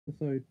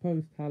episode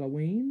post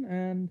Halloween,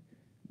 and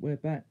we're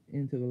back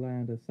into the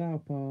land of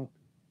South Park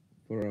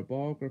for a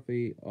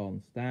biography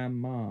on Stan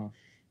Marsh.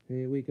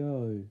 Here we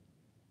go.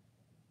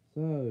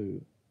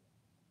 So,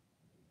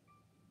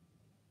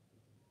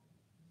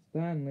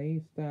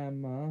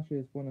 Stan Marsh,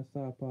 is one of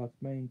South Park's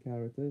main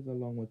characters,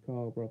 along with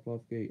Carl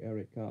Broflovsky,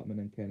 Eric Cartman,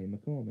 and Kenny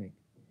McCormick.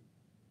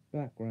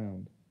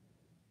 Background: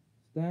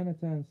 Stan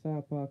attends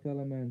South Park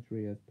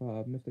Elementary as part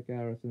of Mr.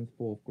 Garrison's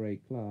fourth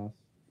grade class,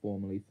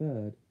 formerly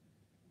third.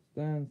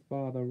 Stan's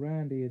father,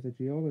 Randy, is a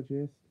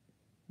geologist,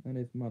 and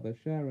his mother,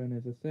 Sharon,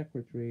 is a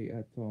secretary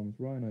at Tom's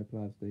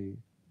Rhinoplasty.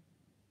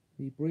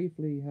 He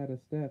briefly had a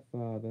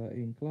stepfather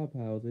in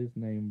clubhouses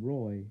named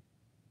Roy.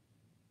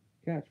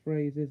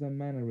 Catchphrases and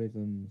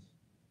mannerisms.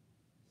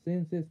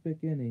 Since its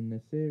beginning,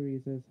 the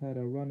series has had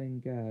a running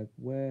gag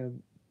where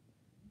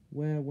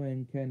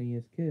when Kenny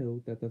is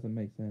killed, that doesn't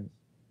make sense,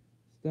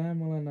 Stan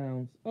will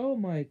announce, "Oh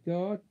my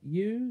god,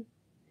 you,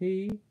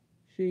 he,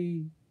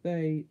 she,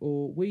 they,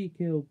 or we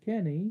killed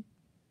Kenny."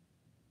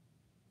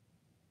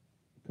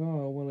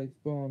 Kyle will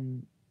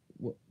respond.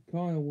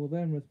 Kyle will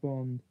then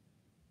respond,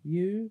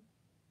 "You,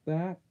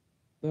 that,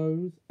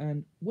 those,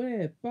 and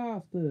we're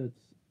bastards,"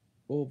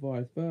 or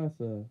vice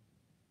versa.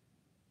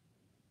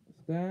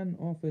 Stan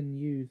often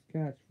used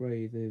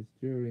catchphrases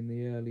during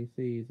the early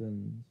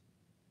seasons.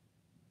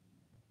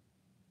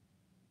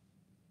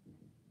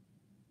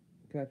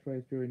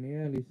 Catchphrase during the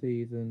early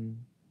season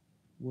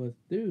was,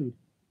 "Dude,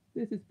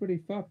 this is pretty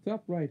fucked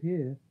up right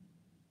here,"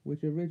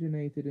 which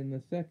originated in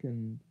the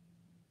second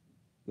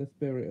The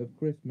Spirit of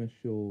Christmas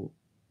short,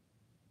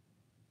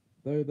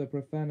 though the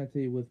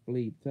profanity was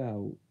bleeped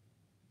out.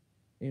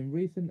 In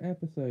recent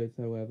episodes,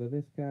 however,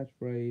 this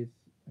catchphrase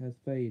has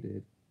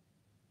faded.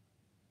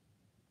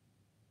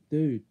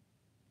 "Dude,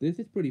 this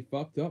is pretty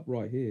fucked up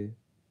right here."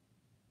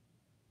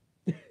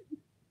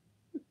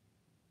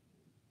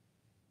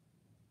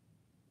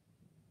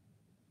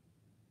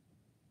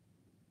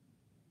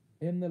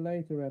 In the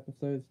later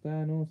episodes,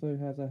 Stan also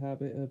has a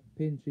habit of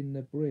pinching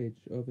the bridge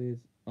of his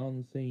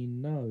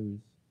unseen nose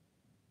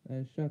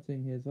and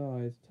shutting his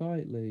eyes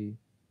tightly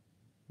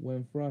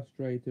when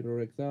frustrated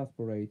or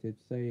exasperated,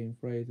 saying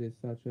phrases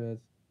such as,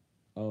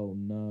 "Oh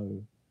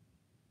no."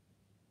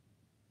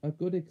 A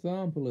good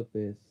example of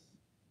this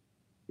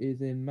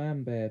is in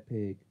Man Bear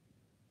Pig,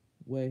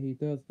 where he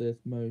does this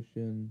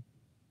motion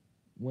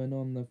when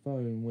on the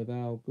phone with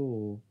Al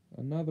Gore.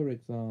 Another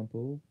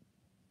example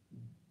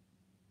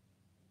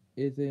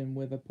is in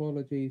With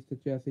Apologies to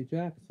Jesse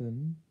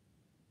Jackson,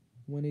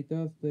 when he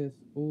does this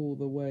all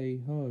the way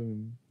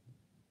home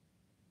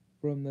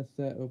from the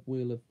set of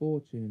Wheel of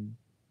Fortune.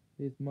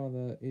 His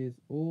mother is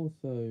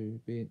also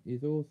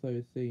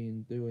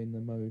seen doing the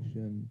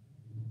motion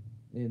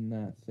in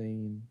that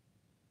scene.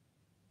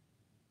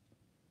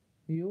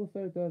 He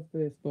also does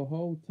this the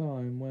whole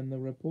time when the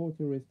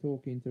reporter is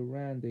talking to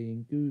Randy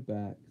in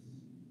Goobacks.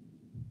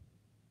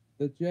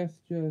 The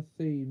gesture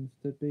seems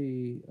to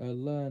be a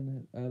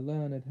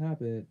learned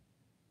habit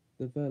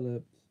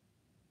developed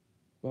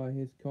by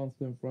his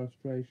constant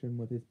frustration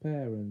with his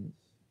parents.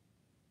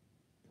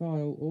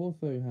 Kyle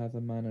also has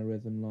a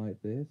mannerism like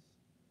this,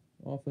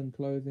 often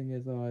closing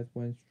his eyes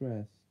when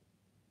stressed.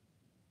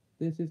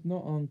 This is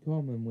not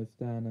uncommon with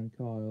Stan and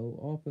Kyle,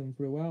 often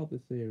throughout the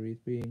series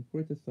being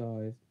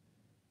criticized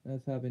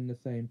as having the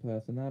same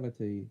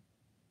personality.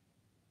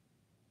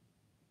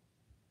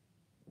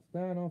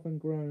 Stan often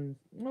groans,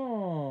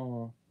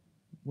 "Aww,"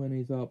 when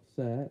he's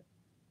upset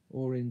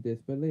or in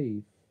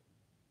disbelief,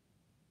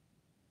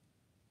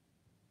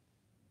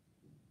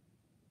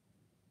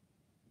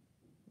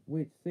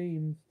 which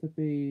seems to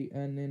be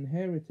an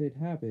inherited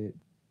habit.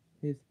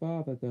 His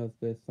father does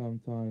this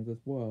sometimes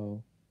as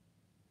well.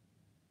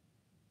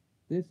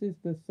 This is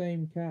the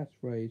same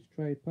catchphrase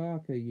Trey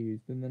Parker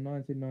used in the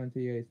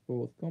 1998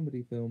 sports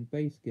comedy film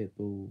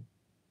Basketball.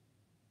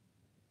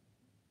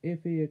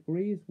 If he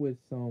agrees with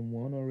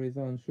someone or is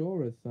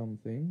unsure of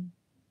something,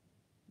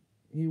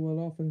 he will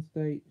often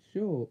state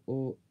 "sure"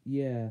 or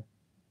 "yeah"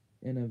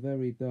 in a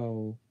very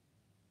dull,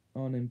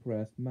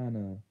 unimpressed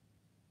manner.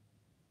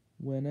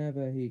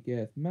 Whenever he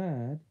gets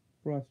mad,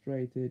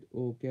 frustrated,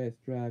 or gets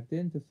dragged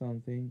into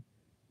something,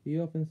 he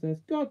often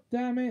says, "God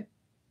damn it!"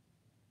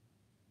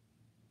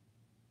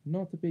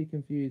 Not to be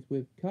confused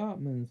with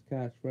Cartman's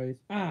catchphrase,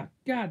 "Ah,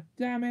 god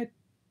damn it!"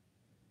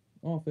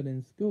 Often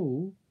in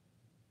school,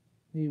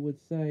 he would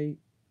say,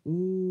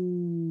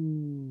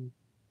 "ooh,"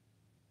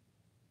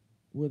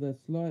 with a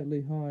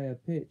slightly higher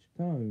pitched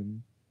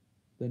tone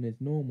than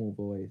his normal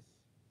voice.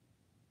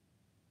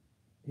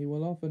 He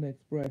will often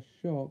express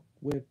shock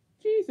with,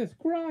 "Jesus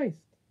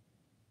Christ!"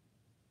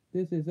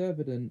 This is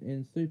evident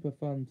in Super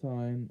Fun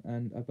Time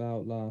and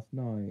About Last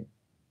Night.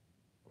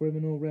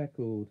 Criminal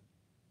record,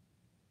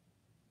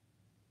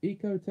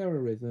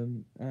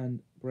 eco-terrorism,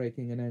 and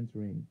breaking and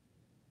entering.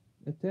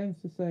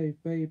 Attempts to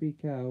save baby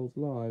cows'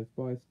 lives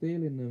by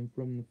stealing them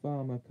from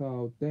farmer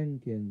Carl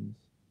Denkins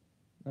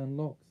and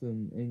locks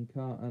him,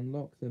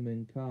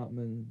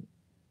 Cartman,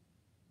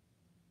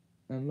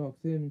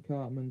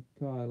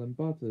 Kyle, and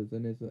Butters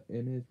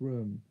in his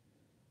room.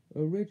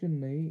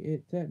 Originally,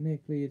 it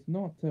technically is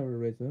not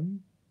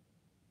terrorism,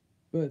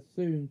 but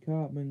soon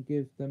Cartman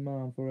gives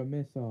demand for a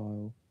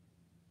missile,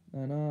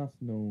 an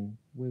arsenal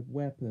with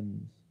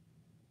weapons,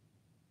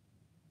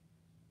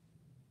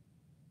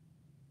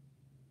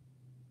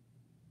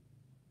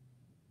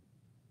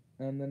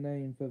 and the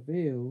name for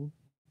veal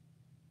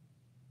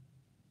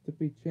to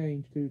be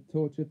changed to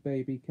tortured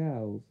baby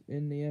cows.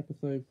 In the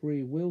episode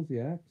 3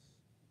 Wilsiacs,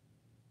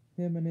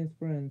 him and his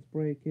friends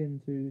break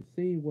into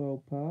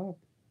SeaWorld Park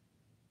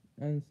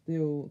and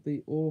steal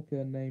the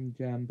orca named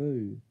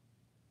Jambu.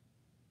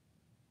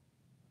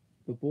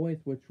 The boys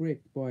were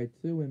tricked by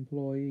two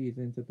employees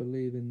into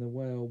believing the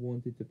whale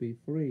wanted to be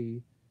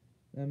free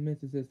and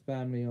misses his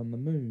family on the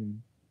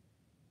moon.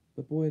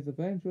 The boys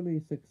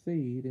eventually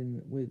succeed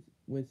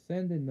with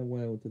sending the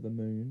whale to the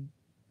moon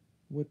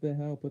with the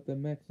help of the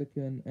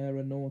Mexican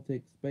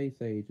Aeronautic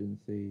Space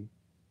Agency.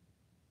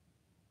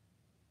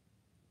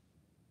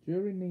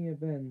 During the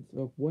events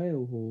of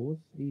Whale Horse,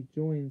 he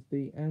joins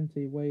the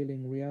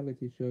anti-whaling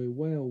reality show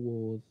Whale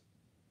Wars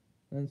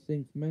and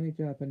sinks many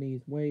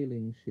Japanese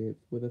whaling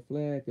ships with a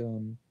flare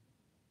gun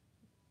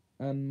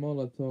and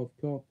Molotov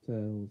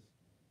cocktails.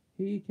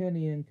 He,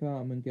 Kenny, and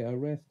Cartman get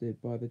arrested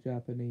by the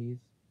Japanese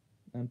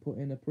and put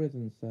in a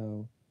prison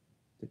cell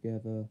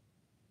together.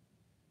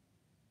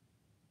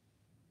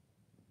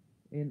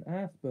 In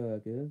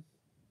Asperger's,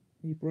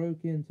 he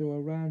broke into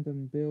a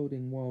random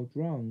building while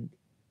drunk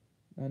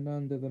and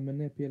under the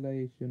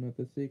manipulation of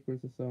the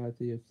secret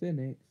society of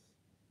cynics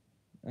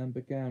and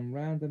began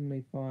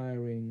randomly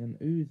firing an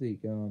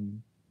Uzi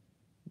gun,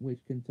 which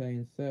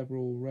contains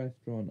several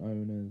restaurant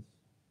owners,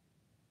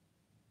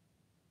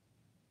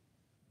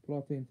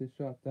 plotting to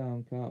shut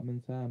down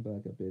Cartman's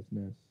hamburger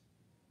business.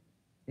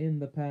 In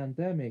the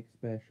pandemic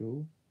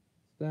special,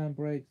 Stan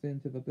breaks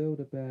into the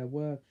Build-A-Bear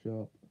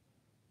workshop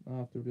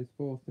after it is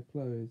forced to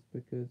close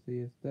because he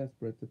is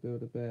desperate to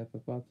build a bear for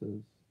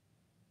Butters.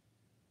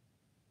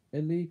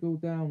 Illegal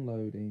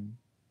downloading.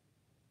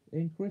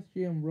 In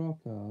Christian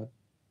Rockard,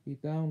 he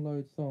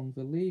downloads songs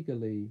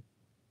illegally,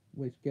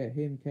 which get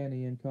him,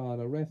 Kenny, and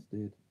Carl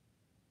arrested.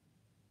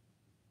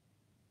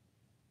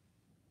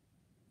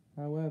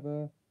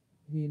 However,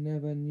 he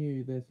never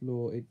knew this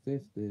law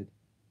existed.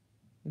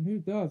 And who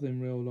does in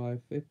real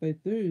life? If they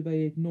do,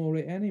 they ignore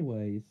it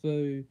anyway.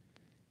 So,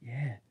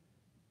 yeah,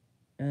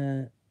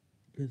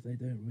 because they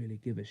don't really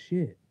give a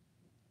shit.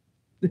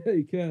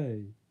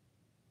 Okay.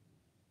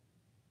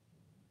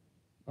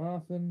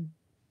 Arson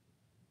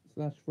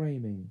slash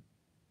framing.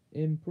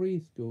 In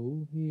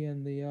preschool, he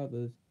and the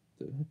others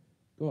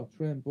got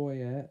Trent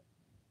Boyette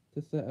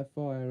to set a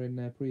fire in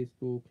their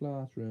preschool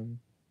classroom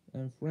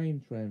and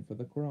frame Trent for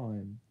the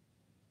crime.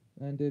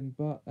 And in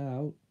Butt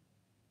Out,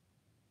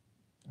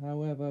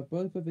 however,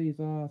 both of these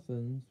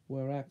arsons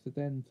were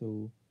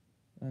accidental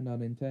and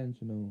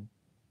unintentional,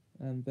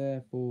 and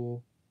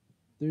therefore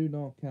do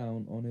not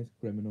count on his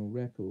criminal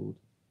record.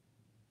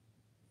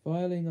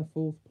 Filing a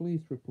false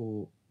police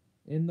report.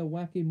 In the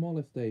Wacky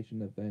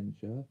Molestation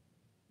adventure,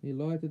 he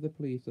lied to the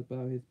police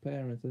about his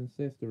parents and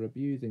sister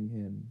abusing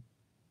him.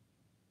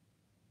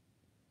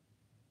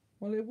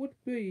 Well, it would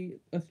be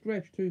a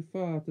stretch too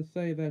far to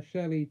say that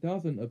Shelley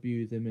doesn't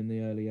abuse him in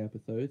the early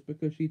episodes,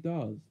 because she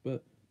does,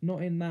 but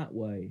not in that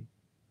way.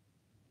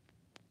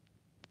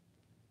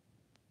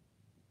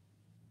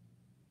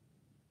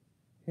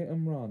 Hit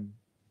and run.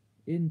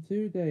 In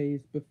 2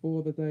 days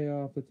before the day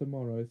after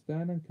tomorrow,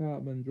 Stan and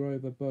Cartman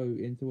drove a boat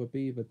into a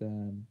beaver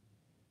dam,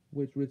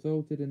 which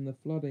resulted in the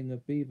flooding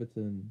of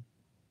Beaverton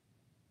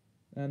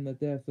and the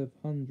death of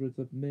hundreds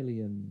of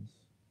millions.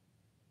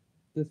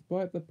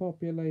 Despite the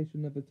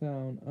population of the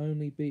town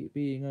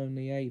being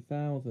only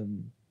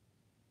 8,000,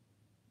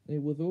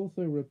 it was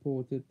also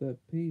reported that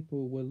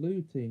people were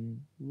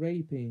looting,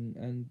 raping,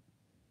 and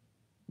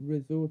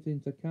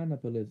resorting to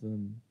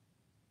cannibalism,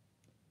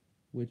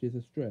 which is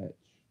a stretch.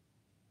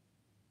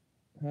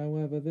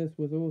 However, this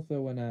was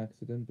also an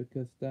accident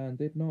because Stan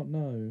did not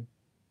know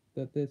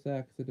that this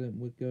accident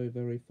would go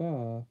very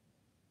far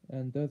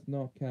and does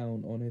not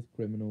count on his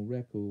criminal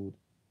record.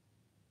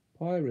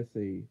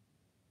 Piracy.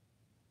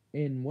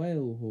 In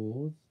Whale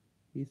Horse,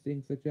 he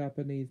sinks a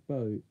Japanese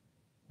boat.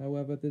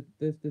 However,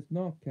 this does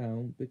not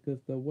count because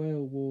the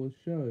Whale Wars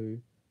show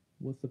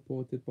was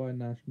supported by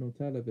national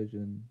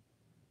television.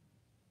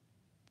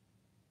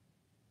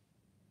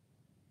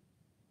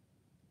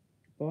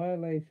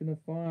 Violation of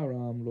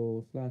firearm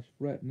law slash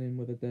threatening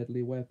with a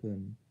deadly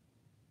weapon.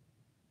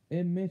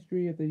 In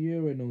Mystery of the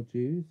Urinal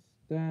Juice,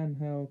 Stan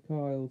held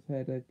Kyle's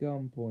head at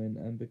gunpoint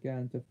and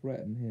began to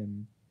threaten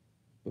him,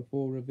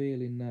 before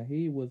revealing that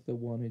he was the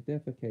one who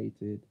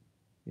defecated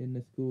in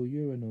the school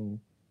urinal,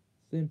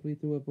 simply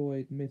to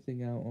avoid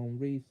missing out on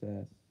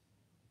recess.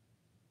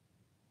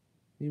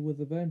 He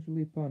was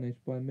eventually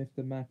punished by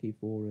Mr. Mackey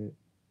for it.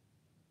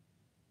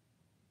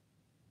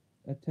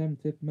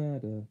 Attempted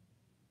murder.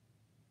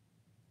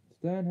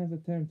 Stan has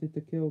attempted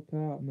to kill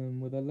Cartman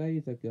with a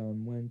laser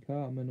gun when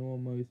Cartman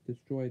almost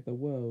destroyed the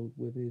world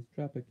with his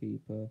Trapper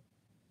Keeper.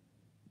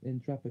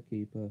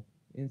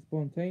 In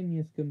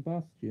spontaneous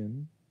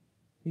combustion,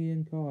 He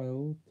and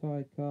Kyle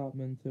tied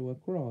Cartman to a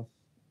cross,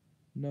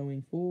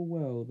 knowing full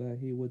well that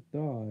he would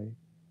die,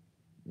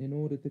 in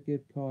order to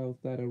give Kyle's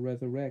dad a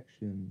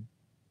resurrection,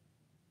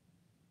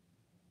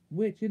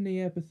 which in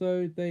the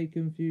episode they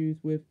confuse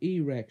with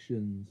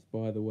erections,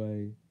 by the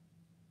way.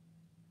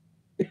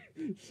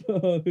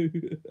 So,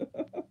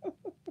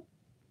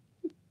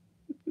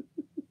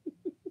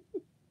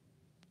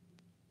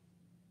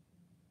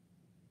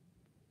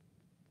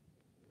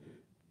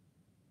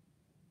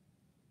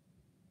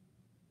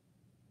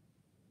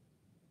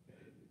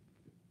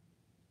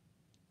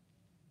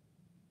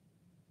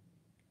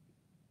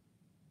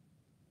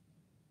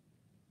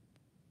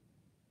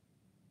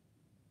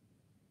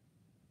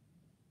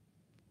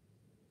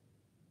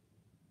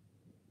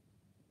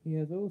 he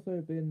has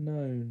also been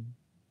known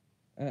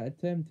at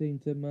attempting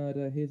to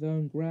murder his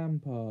own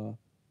grandpa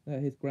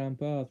at his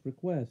grandpa's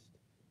request.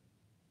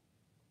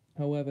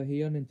 However,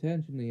 he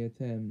unintentionally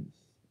attempts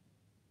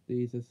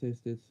these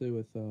assisted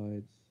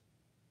suicides.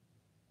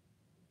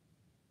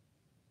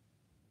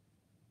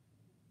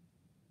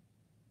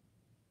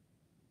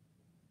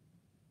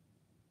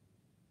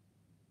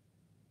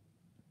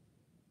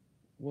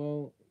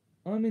 Well,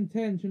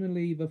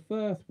 unintentionally the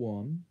first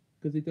one,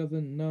 because he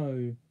doesn't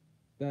know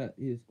that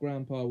his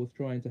grandpa was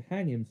trying to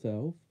hang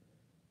himself,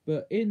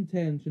 but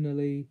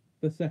intentionally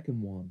the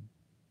second one,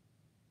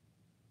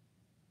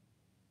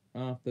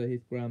 after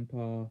his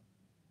grandpa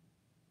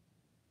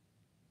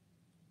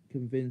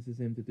convinces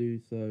him to do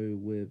so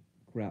with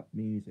crap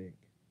music.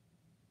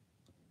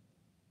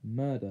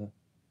 Murder.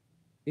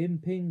 In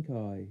Pink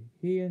Eye,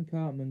 he and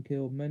Cartman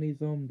killed many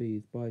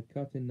zombies by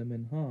cutting them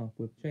in half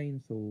with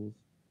chainsaws.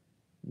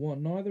 What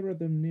neither of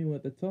them knew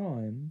at the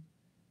time,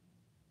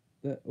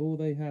 that all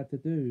they had to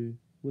do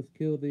was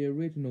kill the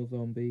original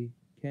zombie,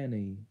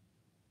 Kenny.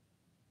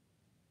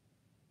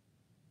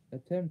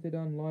 Attempted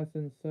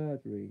unlicensed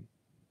surgery.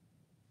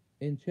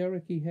 In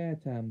Cherokee hair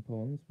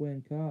tampons,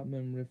 when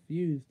Cartman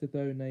refused to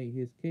donate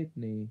his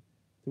kidney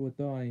to a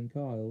dying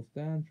Kyle,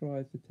 Stan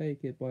tries to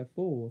take it by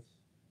force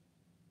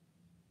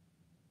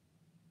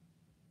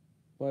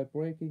by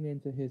breaking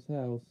into his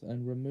house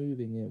and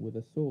removing it with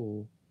a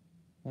saw.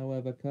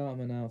 However,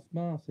 Cartman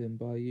outsmarts him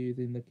by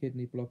using the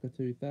Kidney Blocker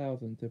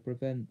 2000 to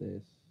prevent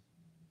this.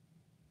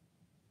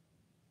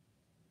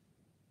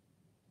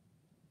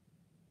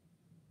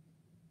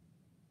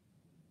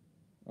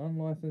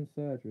 Unlicensed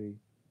surgery.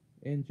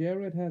 In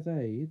Jared Has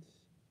AIDS,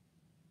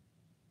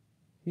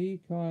 he,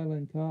 Kyle,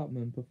 and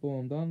Cartman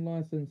performed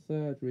unlicensed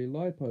surgery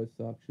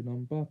liposuction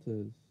on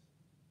Butters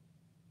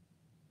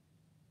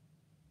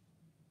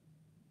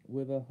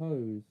with a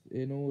hose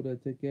in order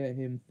to get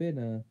him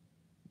thinner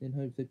in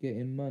hopes of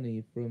getting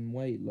money from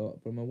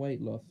a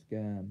weight loss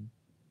scam.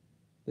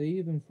 They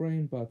even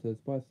framed Butters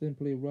by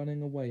simply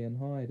running away and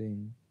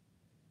hiding,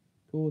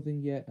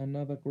 causing yet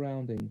another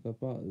grounding for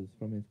Butters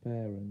from his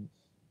parents.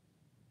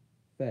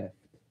 Theft.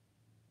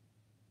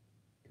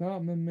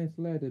 Cartman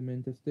misled him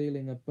into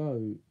stealing a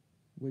boat,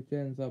 which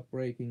ends up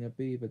breaking a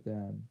beaver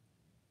dam.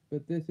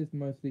 But this is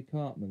mostly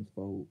Cartman's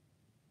fault.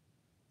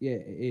 Yeah,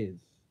 it is.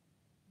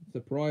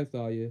 Surprised,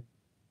 are you?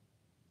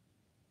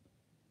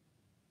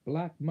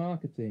 Black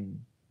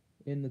marketing.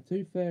 In the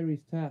Two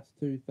Fairies Tats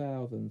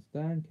 2000,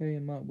 Stan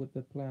came up with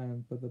the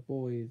plan for the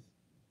boys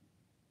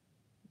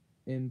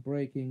in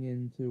breaking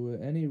into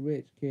any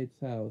rich kid's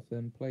house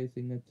and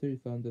placing a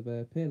tooth under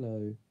their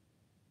pillow,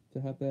 to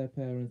have their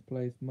parents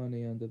place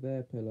money under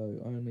their pillow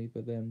only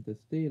for them to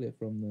steal it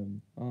from them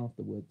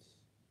afterwards.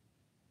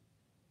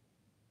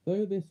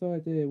 Though this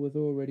idea was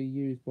already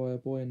used by a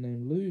boy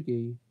named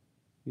Loogie,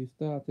 who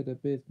started a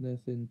business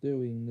in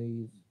doing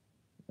these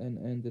and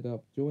ended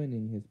up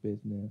joining his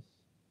business,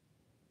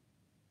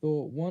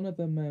 thought one of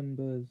the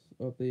members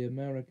of the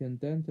American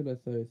Dental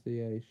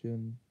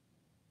Association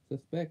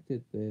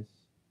suspected this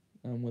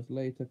and was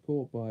later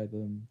caught by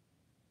them,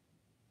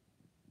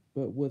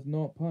 but was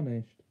not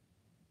punished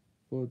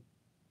for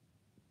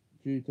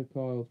due to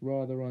Kyle's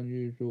rather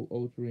unusual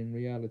altering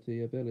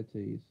reality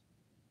abilities.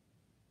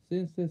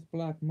 Since this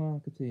black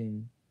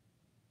marketing,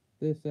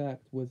 this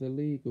act was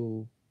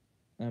illegal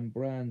and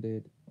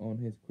branded on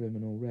his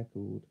criminal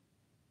record.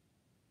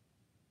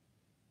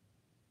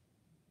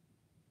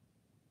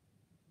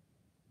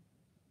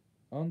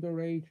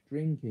 Underage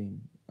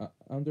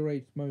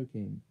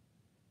smoking.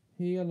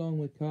 He, along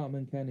with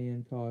Cartman, Kenny,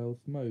 and Kyle,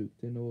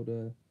 smoked in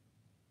order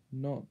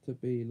not to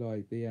be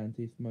like the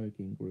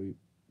anti-smoking group,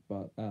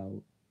 but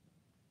out.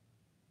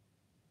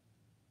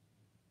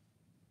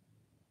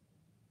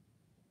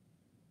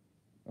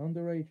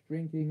 Underage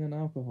drinking and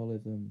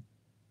alcoholism.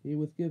 He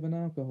was given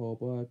alcohol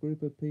by a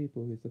group of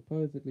people who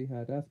supposedly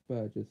had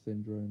Asperger's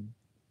syndrome,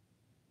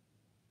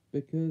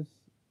 because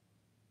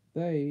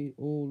they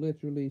all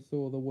literally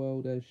saw the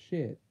world as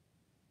shit.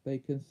 They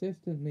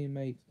consistently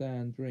make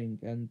Stan drink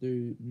and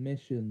do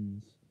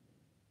missions,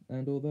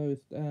 and although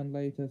Stan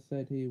later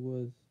said he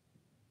was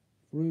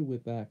through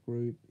with that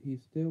group, he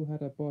still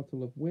had a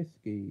bottle of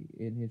whiskey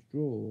in his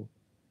drawer.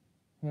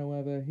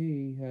 However,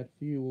 he had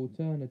few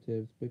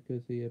alternatives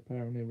because he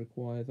apparently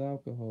requires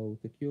alcohol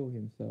to cure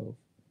himself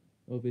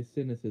of his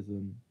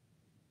cynicism.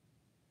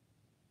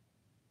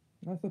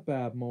 That's a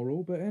bad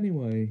moral, but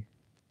anyway.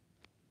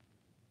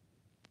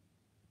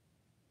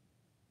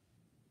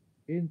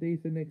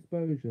 Indecent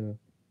exposure.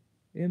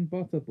 In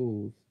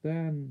Butterballs,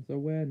 Stan's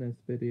awareness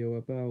video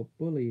about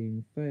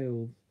bullying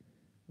fails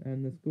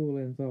and the school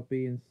ends up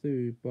being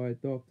sued by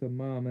Dr.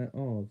 Marmet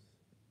Oz.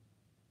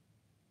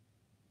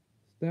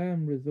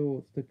 Stan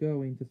resorts to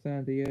going to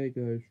San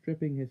Diego,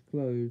 stripping his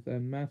clothes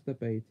and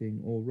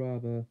masturbating, or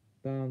rather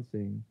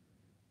dancing,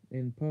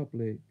 in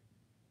public,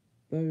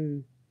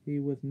 though he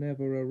was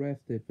never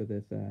arrested for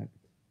this act.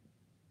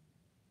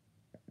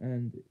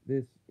 And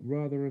this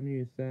rather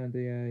amused San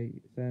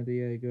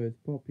Diego's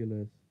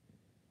populace.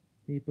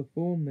 He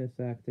performed this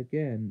act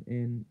again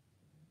in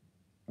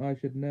I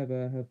Should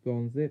Never Have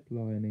Gone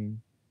Ziplining,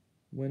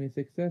 when he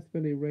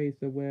successfully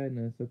raised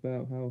awareness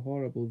about how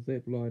horrible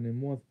ziplining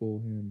was for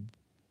him.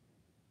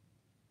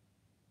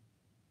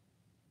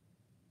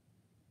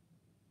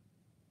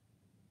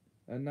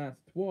 And that's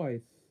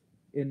twice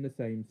in the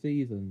same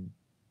season.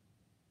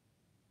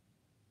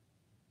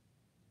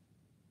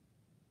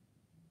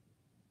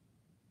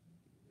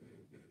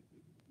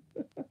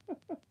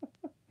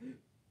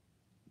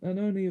 And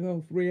only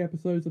about 3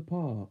 episodes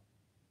apart.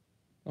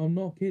 I'm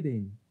not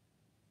kidding.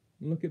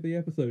 Look at the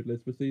episode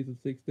list for season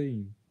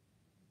 16.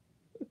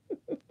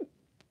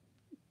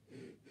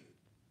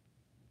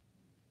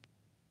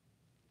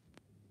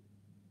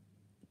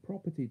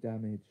 Property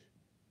damage.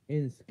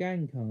 In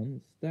Skank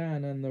Hunt,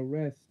 Stan and the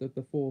rest of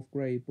the 4th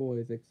grade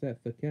boys,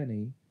 except for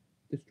Kenny,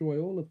 destroy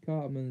all of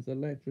Cartman's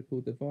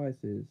electrical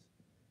devices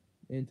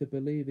into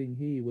believing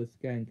he was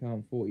Skank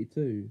Hunt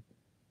 42.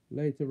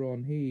 Later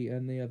on, he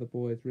and the other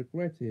boys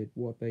regretted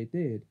what they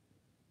did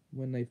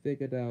when they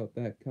figured out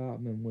that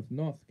Cartman was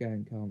not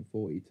Skank Hunt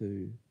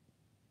 42.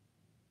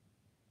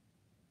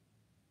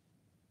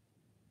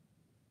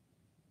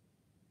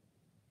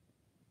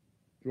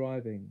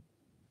 Driving.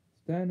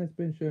 Stan has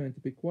been shown to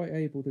be quite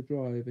able to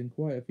drive in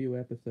quite a few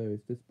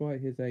episodes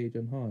despite his age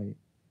and height,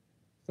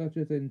 such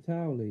as in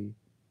Towley,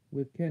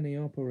 with Kenny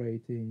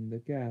operating the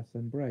gas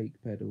and brake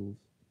pedals.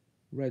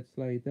 Red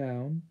Sleigh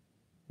Down,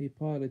 he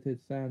piloted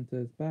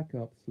Santa's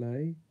backup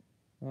sleigh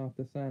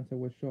after Santa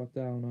was shot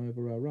down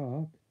over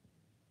Iraq.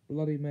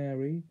 Bloody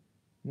Mary,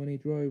 when he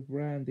drove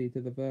Randy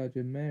to the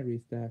Virgin Mary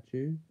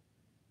statue.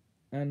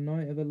 And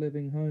Night of the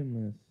Living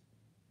Homeless,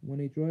 when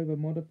he drove a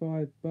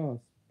modified bus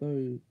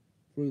through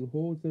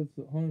hordes of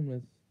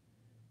homeless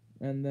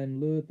and then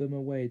lured them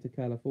away to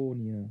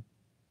California.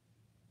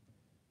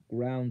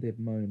 Grounded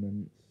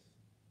moments.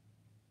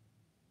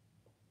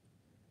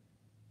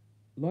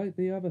 Like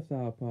the other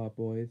South Park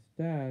boys,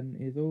 Stan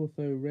is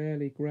also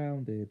rarely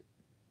grounded.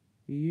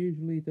 He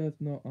usually does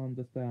not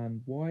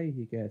understand why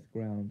he gets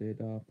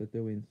grounded after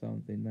doing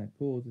something that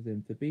causes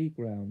him to be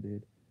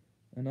grounded,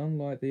 and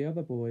unlike the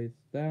other boys,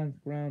 Stan's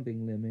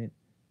grounding limit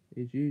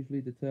is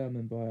usually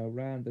determined by a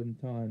random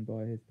time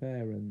by his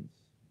parents,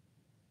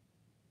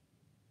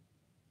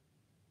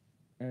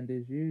 and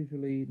is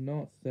usually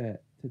not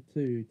set to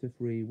 2 to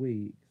 3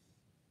 weeks.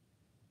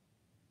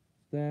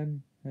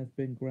 Stan has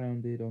been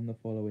grounded on the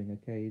following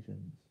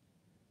occasions.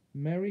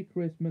 Merry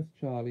Christmas,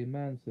 Charlie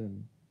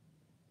Manson,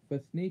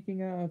 for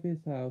sneaking out of his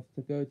house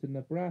to go to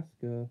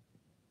Nebraska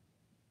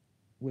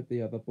with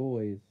the other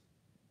boys.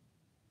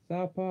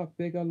 South Park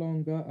Bigger,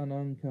 Longer and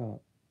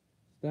Uncut.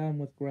 Stan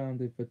was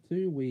grounded for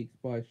 2 weeks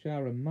by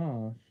Sharon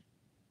Marsh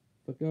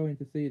for going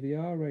to see the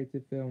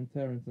R-rated film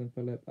Terrence and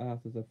Philip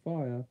Asses of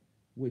Fire,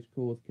 which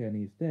caused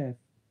Kenny's death,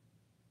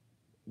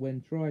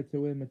 when tried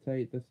to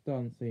imitate the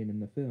stunt scene in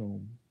the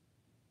film.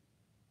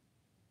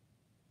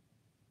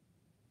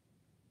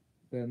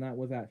 Then that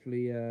was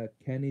actually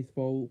Kenny's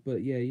fault,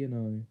 but yeah, you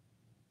know,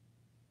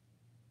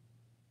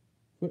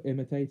 for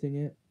imitating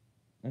it,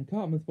 and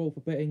Cartman's fault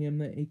for betting him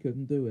that he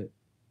couldn't do it.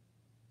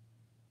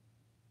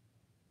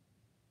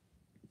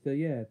 So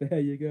yeah, there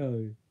you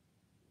go.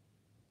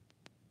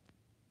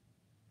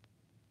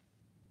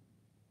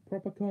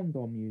 Proper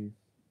condom use.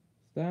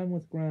 Stan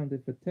was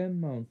grounded for 10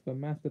 months for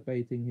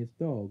masturbating his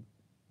dog,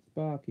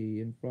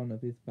 Sparky, in front of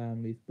his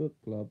family's book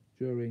club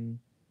during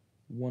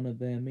one of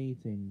their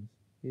meetings.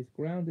 His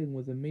grounding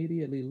was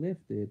immediately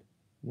lifted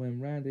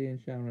when Randy and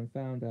Sharon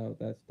found out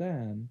that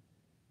Stan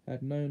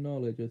had no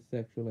knowledge of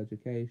sexual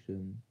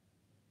education.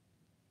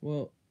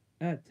 Well,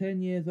 at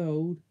 10 years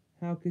old,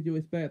 how could you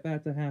expect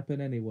that to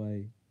happen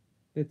anyway?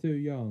 They're too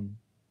young.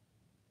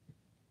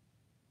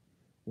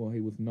 Well, he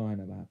was 9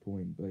 at that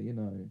point, but you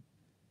know.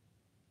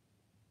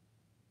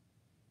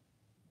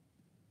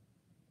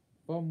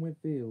 Fun with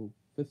Veal.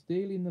 For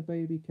stealing the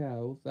baby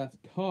cows, that's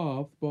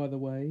calves, by the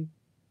way,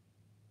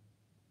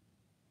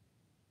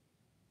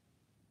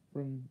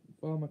 from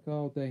Farmer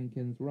Carl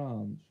Denkin's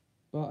ranch,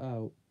 but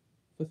out.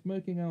 For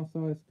smoking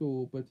outside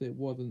school, but it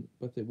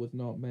was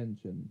not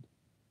mentioned.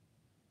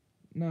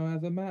 Now,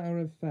 as a matter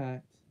of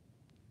fact,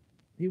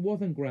 he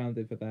wasn't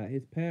grounded for that.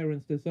 His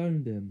parents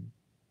disowned him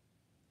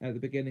at the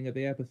beginning of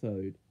the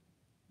episode.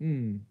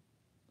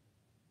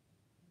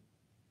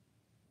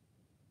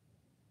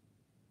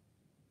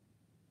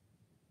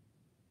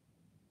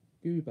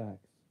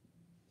 Goobacks.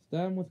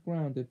 Stan was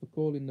grounded for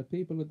calling the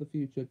people of the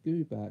future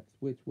goobacks,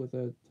 which was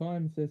a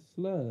Times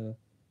slur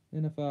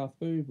in a fast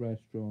food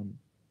restaurant.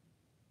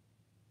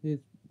 His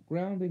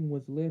grounding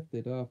was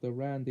lifted after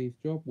Randy's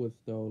job was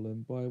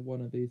stolen by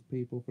one of these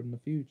people from the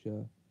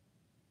future.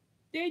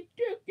 They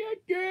took your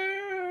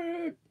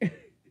dirt!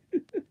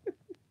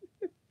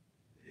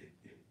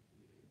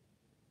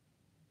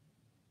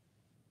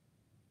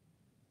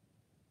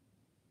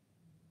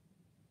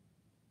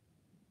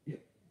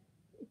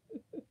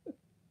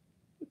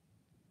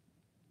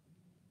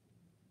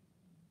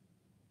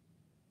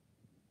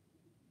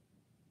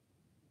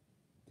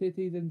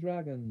 Titties and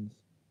dragons.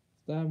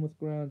 Stan was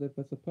grounded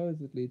for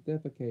supposedly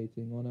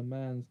defecating on a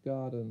man's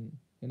garden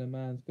in a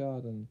man's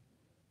garden.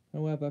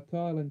 However,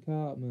 Kyle and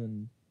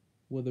Cartman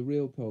were the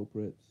real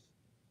culprits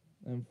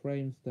and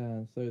framed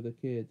Stan so the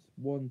kids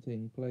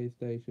wanting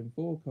PlayStation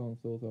 4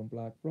 consoles on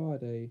Black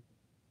Friday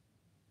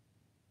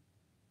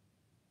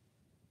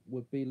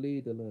would be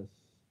leaderless.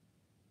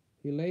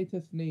 He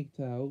later sneaked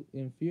out,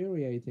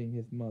 infuriating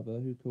his mother,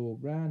 who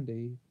called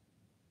Randy,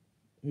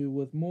 who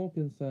was more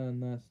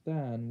concerned that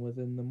Stan was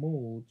in the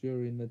mall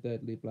during the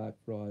deadly Black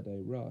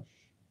Friday rush.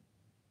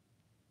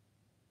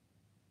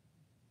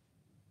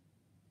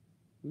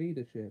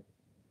 Leadership.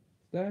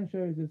 Stan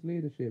shows his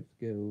leadership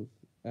skills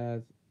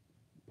as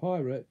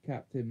pirate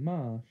Captain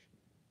Marsh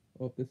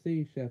of the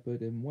Sea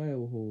Shepherd in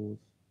Whale Hawes.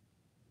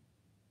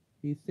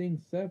 He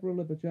sinks several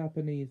of the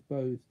Japanese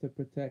boats to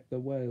protect the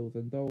whales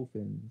and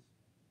dolphins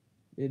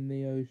in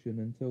the ocean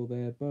until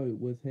their boat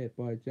was hit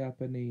by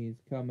Japanese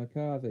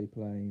kamikaze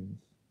planes.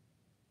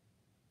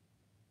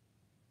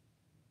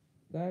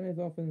 Stan is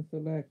often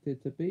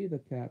selected to be the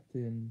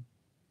captain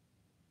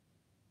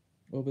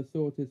of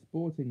assorted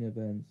sporting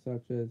events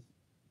such as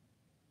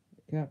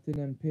captain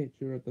and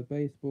pitcher of the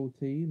baseball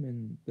team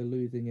in The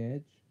Losing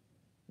Edge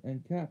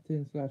and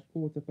captain slash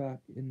quarterback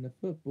in the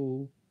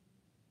football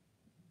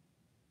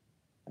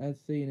as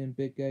seen in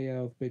Big Gay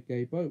Al's Big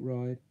Gay Boat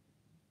Ride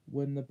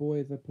when the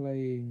boys are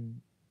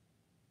playing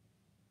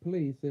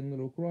police in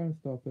Little Crime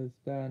Stoppers.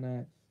 Stan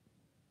acts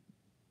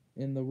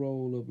in the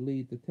role of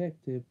lead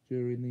detective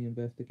during the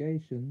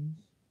investigations.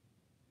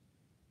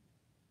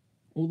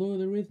 Although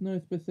there is no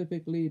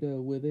specific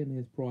leader within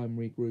his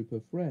primary group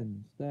of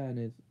friends, Stan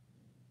is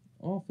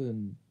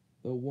often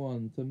the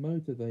one to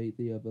motivate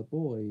the other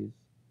boys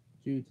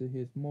due to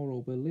his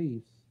moral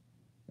beliefs,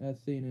 as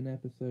seen in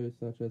episodes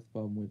such as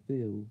Fun with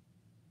Bill.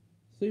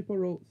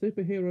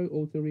 Superhero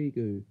alter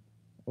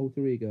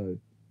ego,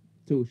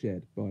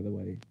 Toolshed, by the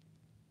way.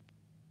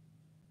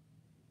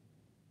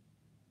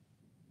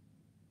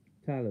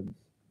 Talents,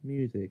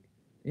 music.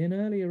 In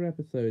earlier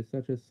episodes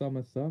such as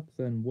Summer Sucks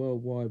and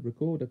Worldwide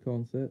Recorder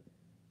Concert,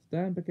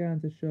 Stan began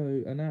to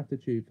show an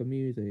aptitude for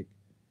music.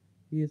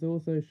 He is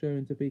also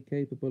shown to be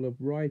capable of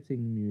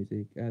writing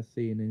music, as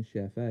seen in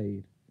Chef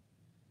Aid.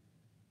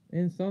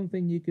 In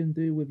Something You Can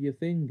Do With Your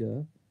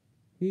Finger,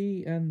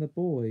 he and the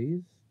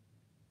boys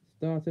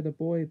started a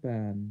boy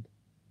band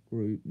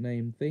group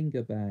named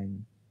Finger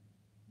Bang.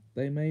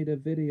 They made a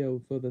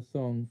video for the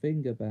song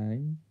Finger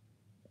Bang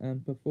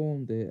and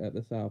performed it at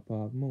the South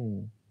Park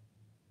Mall.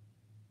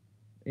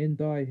 In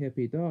Die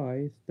Hippie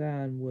Die,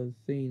 Stan was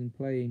seen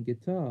playing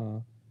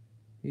guitar.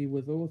 He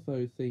was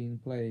also seen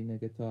playing a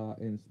guitar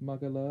in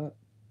Smug Alert,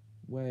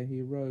 where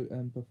he wrote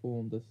and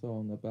performed a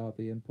song about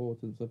the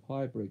importance of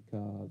hybrid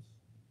cars.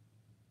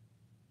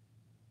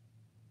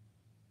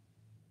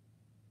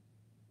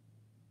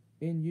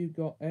 In You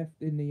Got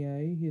F'd in the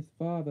A, his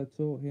father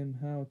taught him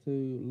how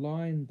to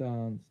line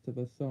dance to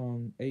the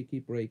song Achy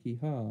Breaky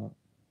Heart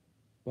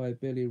by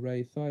Billy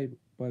Ray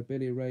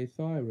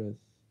Cyrus.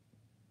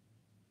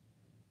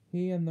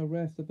 He and the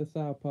rest of the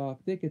South Park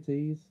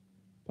Dickities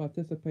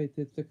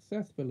participated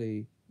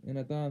successfully in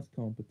a dance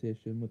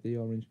competition with the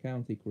Orange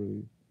County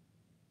crew.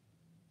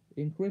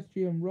 In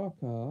Christian Rock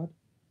Hard,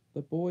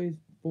 the boys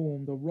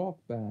formed a rock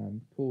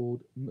band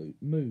called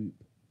Moop.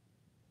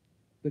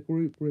 The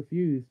group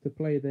refused to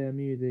play their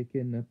music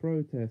in a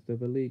protest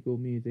of illegal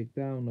music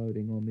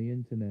downloading on the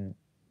internet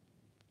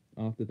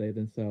after they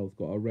themselves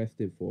got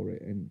arrested for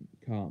it, and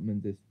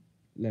Cartman just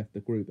left the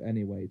group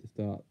anyway to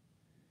start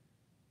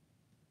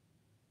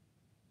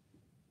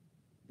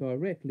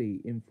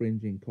directly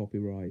infringing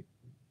copyright.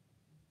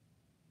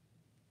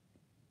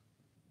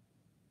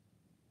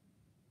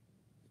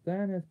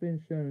 Stan has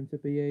been shown to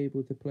be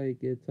able to play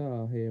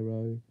Guitar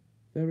Hero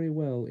very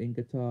well in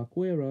Guitar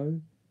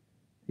Quero.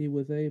 He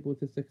was able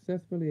to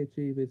successfully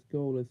achieve his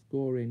goal of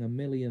scoring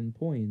 1,000,000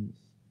 points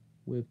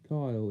with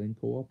Kyle in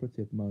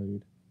cooperative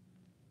mode.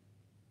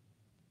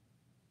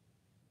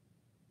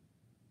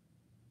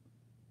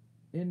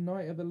 In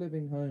Night of the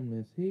Living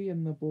Homeless, he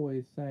and the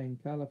boys sang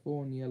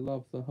California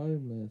Loves the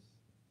Homeless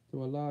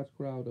to a large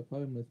crowd of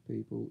homeless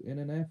people in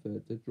an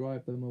effort to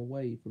drive them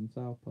away from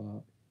South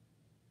Park.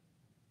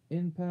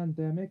 In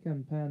Pandemic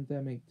and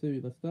Pandemic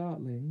 2 The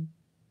Startling,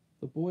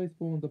 the boys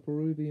formed a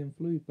Peruvian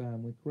flute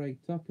band with Craig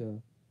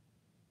Tucker.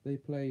 They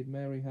played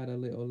Mary Had a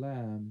Little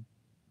Lamb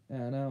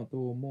at an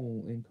outdoor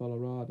mall in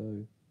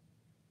Colorado.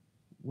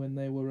 when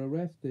they were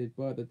arrested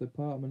by the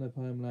Department of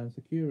Homeland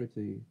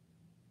Security.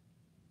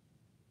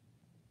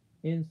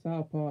 In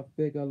South Park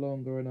Bigger,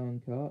 Longer and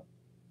Uncut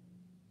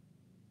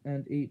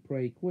and Eat,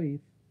 Pray, Queef,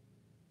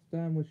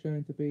 Stan was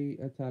shown to be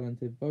a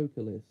talented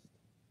vocalist.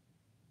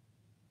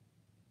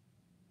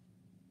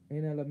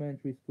 In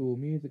Elementary School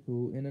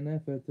Musical, in an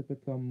effort to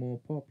become more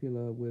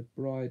popular with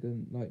Bride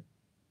and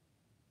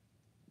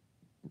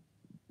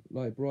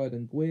Bride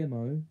and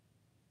Guillermo,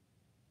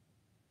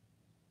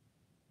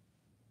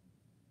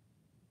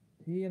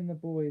 he and the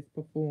boys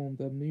performed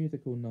a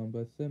musical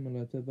number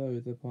similar to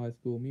those of High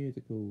School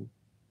Musical.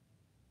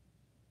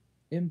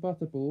 In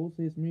Butterballs,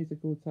 his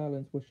musical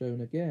talents were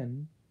shown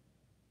again,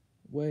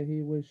 where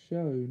he was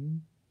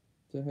shown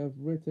to have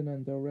written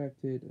and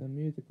directed a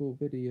musical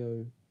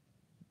video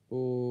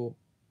for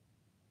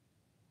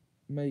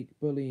Make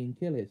Bullying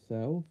Kill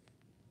Itself,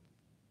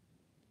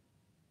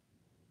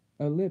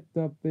 a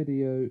lip-dub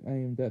video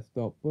aimed at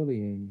stop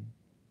bullying.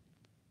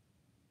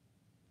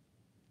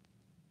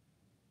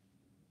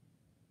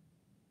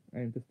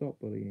 Aimed to stop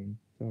bullying,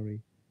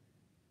 sorry.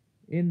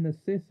 In The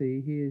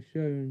Sissy, he is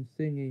shown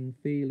singing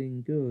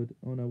Feeling Good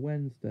on a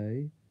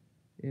Wednesday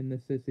in the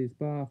Sissy's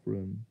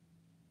bathroom.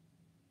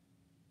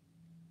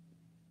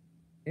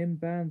 In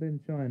Band in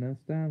China,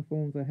 Stan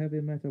forms a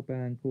heavy metal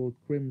band called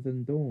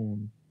Crimson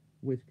Dawn,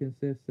 which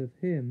consists of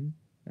him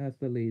as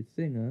the lead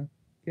singer,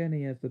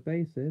 Kenny as the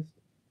bassist,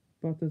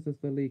 Butters as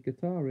the lead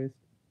guitarist,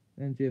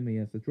 and Jimmy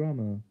as the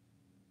drummer.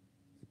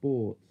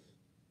 Sports.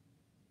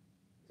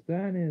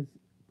 Stan is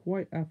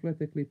quite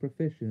athletically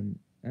proficient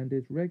and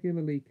is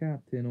regularly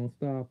captain or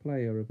star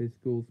player of his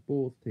school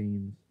sports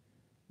teams,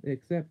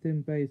 except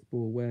in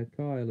baseball where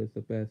Kyle is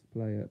the best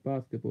player,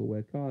 basketball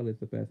where Kyle is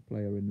the best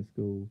player in the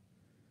school,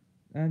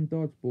 and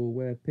dodgeball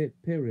where Pip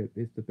Pirrip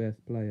is the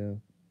best player.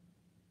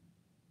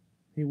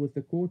 He was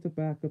the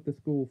quarterback of the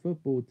school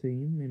football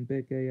team in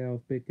Big Gay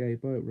Al's Big Gay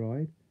Boat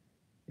Ride.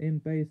 In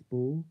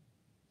baseball,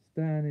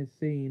 Stan is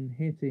seen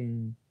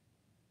hitting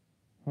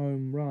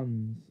home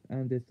runs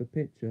and is the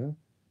pitcher,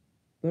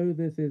 although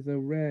this is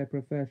rare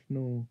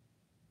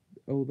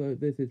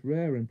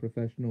in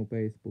professional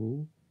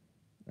baseball,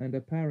 and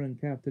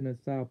apparent captain of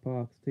South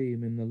Park's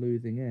team in The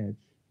Losing Edge.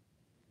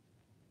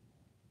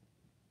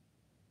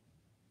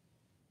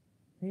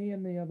 He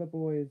and the other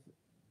boys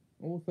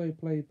also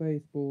play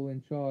baseball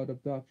in Child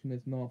Abduction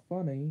Is Not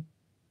Funny.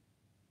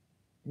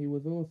 He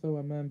was also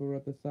a member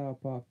of the South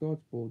Park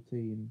dodgeball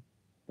team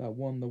that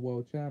won the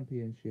world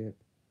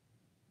championship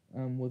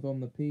and was on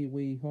the Pee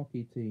Wee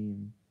hockey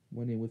team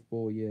when he was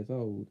 4 years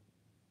old,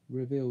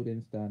 revealed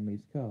in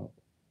Stanley's Cup.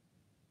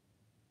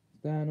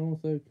 Stan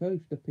also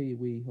coached the Pee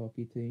Wee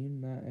hockey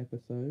team that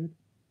episode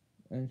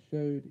and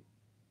showed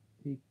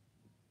he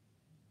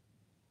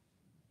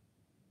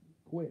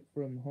quit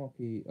from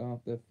hockey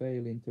after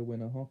failing to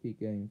win a hockey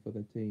game for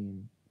the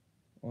team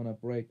on a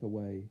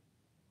breakaway.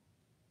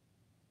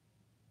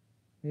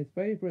 His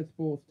favorite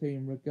sports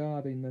team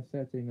regarding the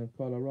setting of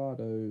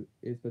Colorado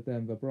is the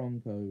Denver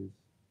Broncos.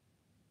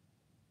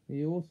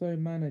 He also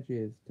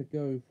manages to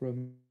go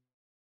from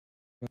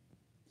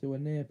to a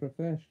near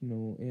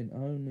professional in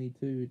only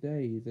 2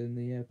 days in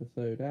the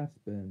episode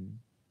Aspen,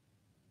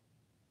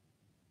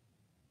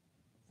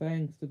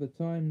 thanks to the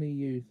timely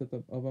use of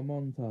a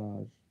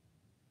montage.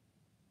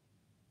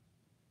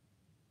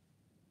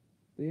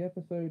 The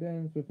episode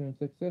ends with him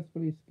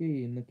successfully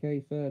skiing the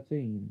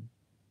K-13,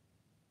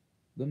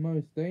 the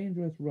most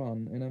dangerous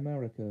run in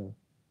America,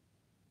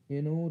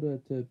 in order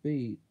to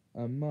beat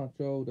a much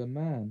older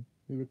man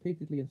who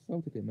repeatedly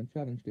insulted him and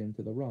challenged him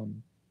to the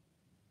run.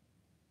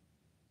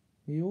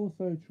 He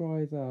also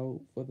tries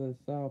out for the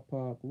South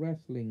Park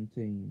wrestling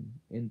team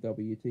in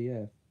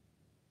WTF,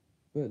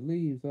 but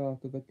leaves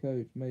after the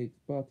coach makes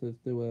Butters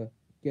do a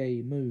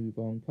gay move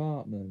on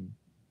Cartman.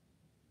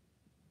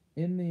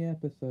 In the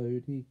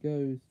episode, he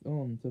goes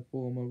on to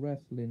form a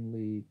wrestling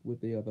league with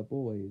the other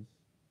boys.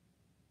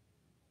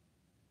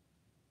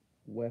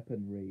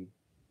 Weaponry.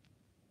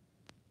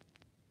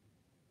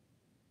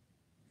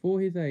 For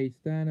his age,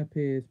 Stan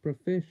appears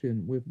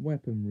proficient with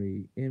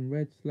weaponry. In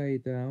Red Sleigh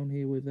Down,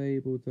 he was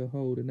able to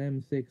hold an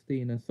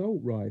M16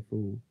 assault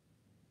rifle,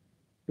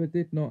 but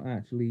did not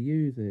actually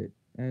use it.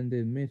 And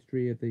in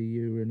Mystery of the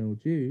Urinal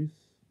Juice,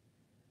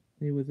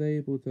 he was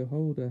able to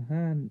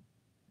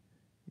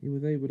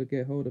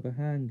get hold of a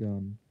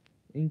handgun.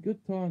 In Good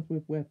Times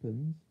with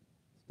Weapons,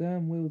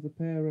 Stan wields a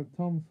pair of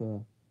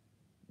tonfa.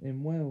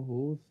 In Whale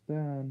Horse,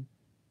 Stan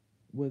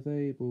was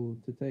able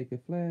to take a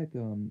flare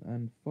gun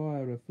and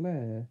fire a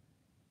flare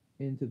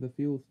into the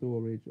fuel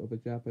storage of a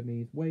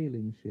Japanese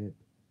whaling ship,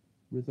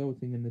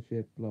 resulting in the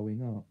ship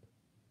blowing up.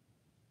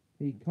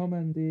 He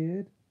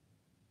commandeered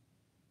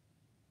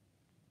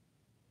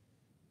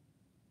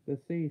the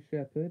Sea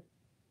Shepherd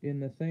in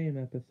the same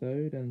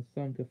episode and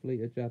sunk a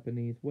fleet of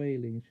Japanese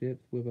whaling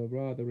ships with a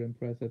rather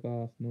impressive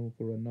arsenal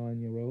for a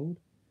 9-year-old,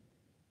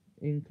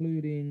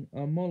 including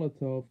a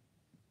Molotov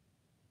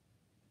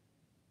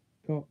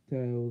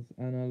cocktails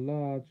and a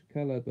large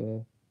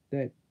caliber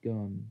deck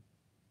gun.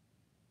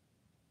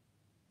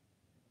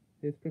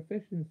 His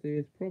proficiency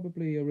is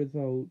probably a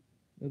result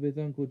of his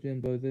Uncle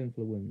Jimbo's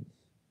influence.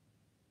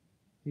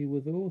 He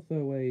was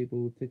also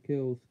able to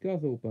kill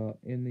Scuzzlebutt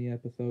in the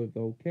episode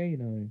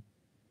Volcano.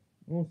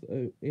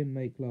 Also in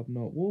Make Love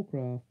Not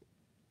Warcraft,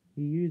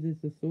 he uses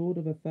the Sword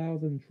of a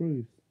Thousand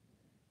Truths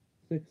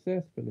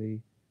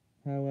successfully.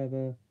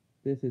 However,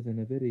 this isn't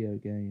a video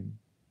game.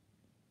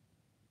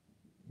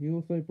 He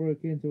also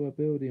broke into a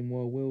building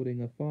while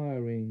wielding and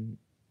firing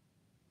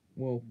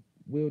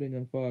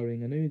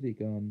an Uzi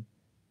gun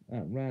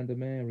at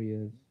random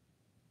areas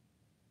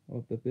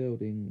of the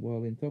building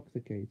while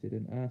intoxicated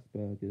and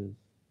Asperger's.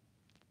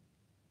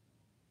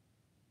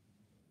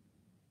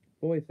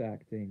 Voice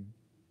acting.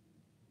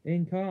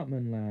 In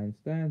Cartman Land,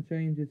 Stan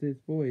changes his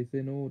voice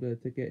in order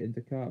to get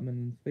into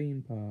Cartman's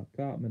theme park,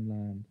 Cartman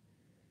Land,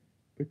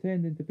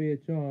 pretending to be a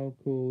child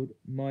called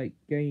Mick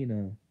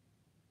Gaynor.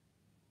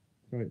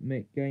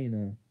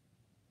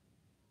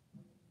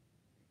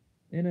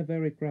 In A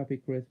Very Crappy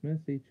Christmas,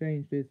 he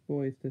changed his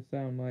voice to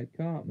sound like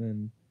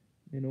Cartman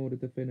in order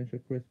to finish A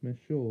Christmas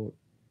Short.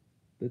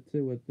 The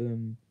two of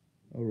them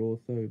are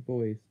also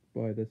voiced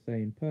by the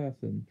same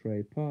person,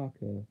 Trey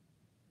Parker.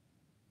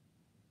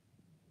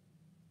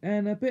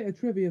 And a bit of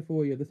trivia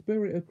for you. The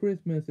Spirit of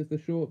Christmas is the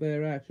short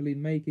they're actually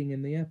making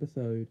in the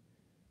episode.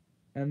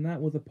 And that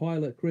was a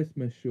pilot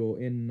Christmas short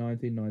in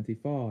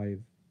 1995.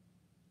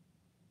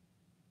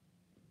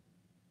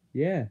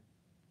 Yeah.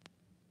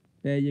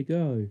 There you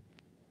go.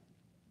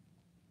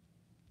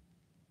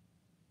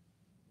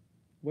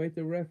 Way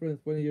to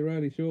reference one of your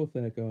early shorts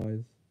there,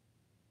 guys.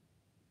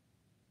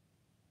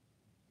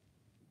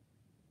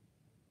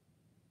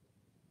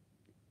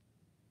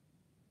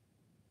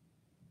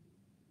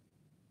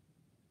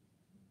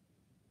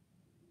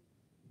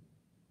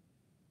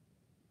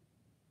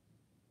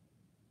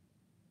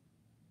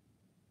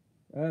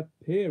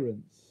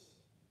 Appearance.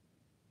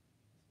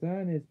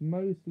 Stan is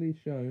mostly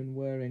shown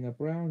wearing a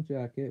brown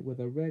jacket with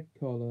a red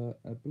collar,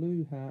 a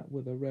blue hat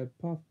with a red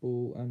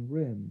puffball and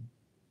rim,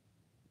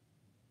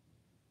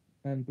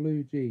 and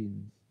blue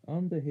jeans.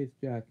 Under his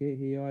jacket,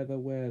 he either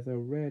wears a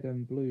red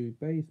and blue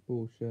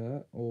baseball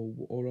shirt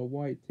or a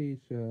white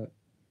t-shirt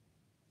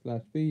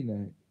slash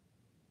v-neck.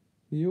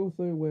 He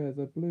also wears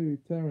a blue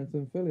Terrence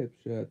and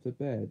Phillips shirt to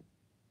bed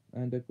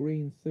and a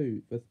green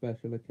suit for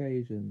special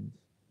occasions.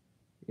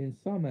 In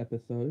some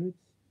episodes,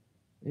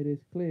 it is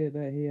clear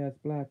that he has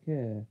black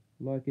hair,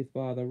 like his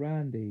father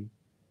Randy,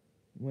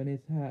 when his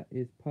hat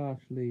is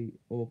partially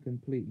or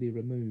completely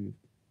removed.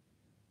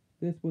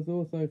 This was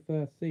also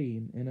first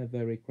seen in A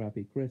Very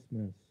Crappy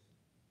Christmas.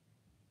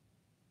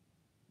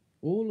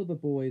 All of the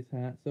boys'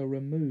 hats are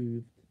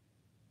removed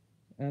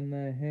and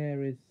their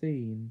hair is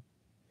seen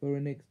for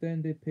an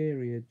extended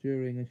period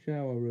during a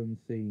shower room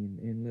scene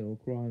in Little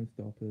Crime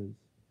Stoppers,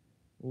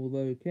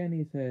 although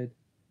Kenny's head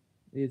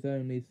is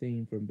only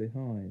seen from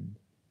behind.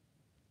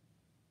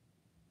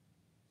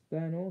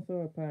 Stan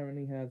also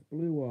apparently has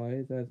blue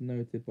eyes, as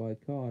noted by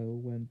Kyle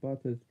when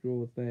Butters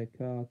draws their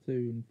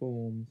cartoon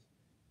forms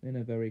in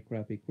A Very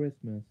Crappy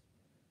Christmas,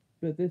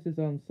 but this is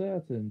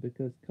uncertain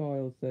because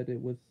Kyle said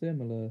it was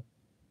similar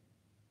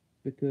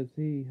because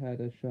he had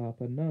a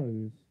sharper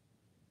nose,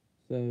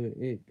 so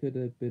it could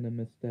have been a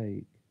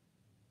mistake.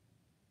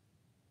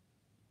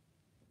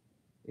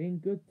 In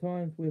Good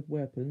Times with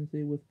Weapons,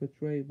 he was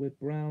portrayed with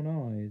brown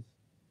eyes,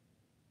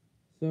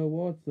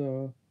 so odds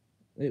are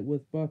it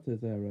was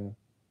Butters' error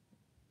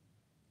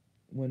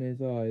when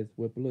his eyes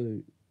were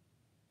blue.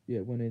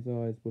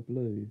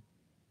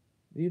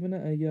 Even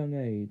at a young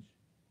age,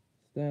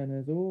 Stan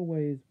has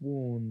always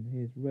worn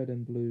his red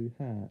and blue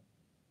hat,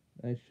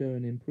 as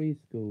shown in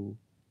preschool,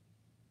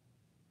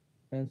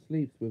 and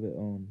sleeps with it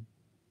on.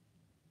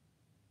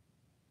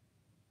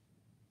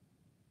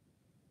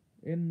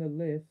 In the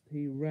list,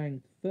 he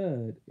ranked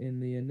third in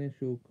the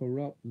initial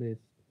corrupt list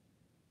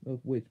of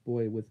which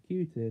boy was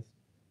cutest.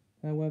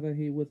 However,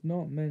 he was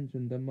not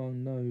mentioned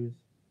among those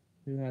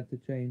who had to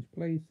change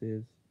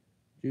places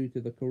due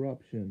to the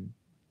corruption.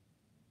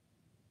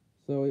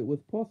 So it was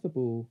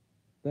possible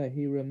that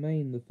he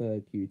remained the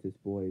third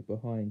cutest boy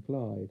behind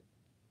Clyde,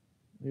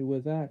 who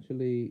was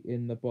actually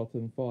in the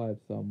bottom 5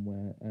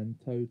 somewhere, and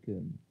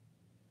Token.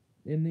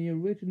 In the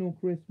original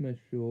Christmas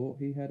short,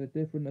 he had a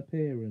different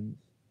appearance.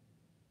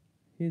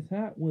 His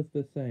hat was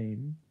the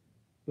same,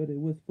 but it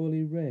was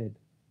fully red.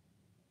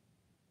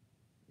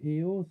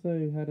 He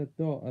also had a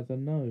dot as a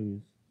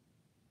nose,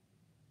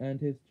 and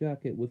his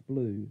jacket was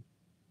blue.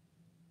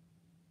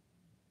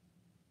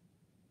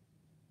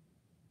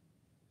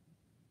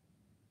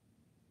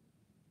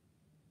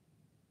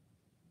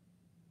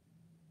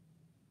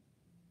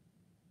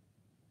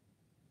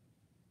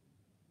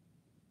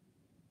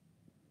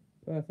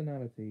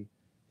 Personality.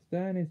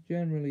 Stan is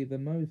generally the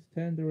most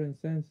tender and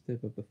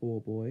sensitive of the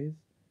 4 boys.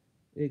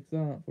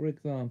 For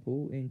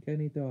example, in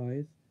Kenny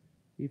Dies,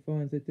 he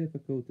finds it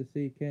difficult to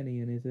see Kenny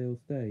in his ill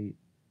state,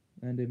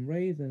 and in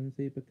Raisins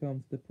he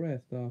becomes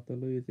depressed after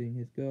losing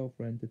his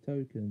girlfriend to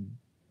Token.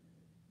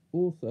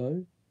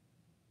 Also,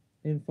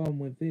 in Fun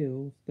with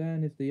Veal,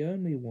 Stan is the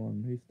only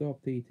one who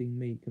stopped eating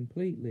meat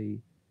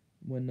completely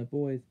when the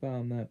boys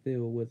found that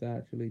veal was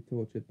actually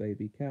tortured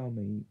baby cow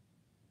meat.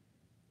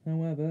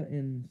 However,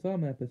 in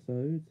some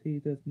episodes, he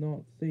does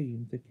not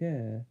seem to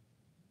care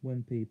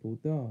when people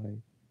die,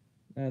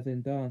 as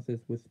in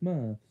Dances with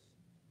Smurfs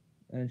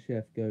and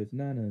Chef Goes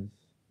Nanas.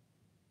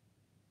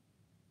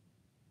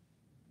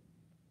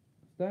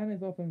 Stan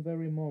is often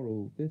very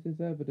moral. This is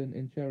evident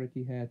in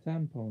Cherokee hair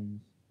tampons,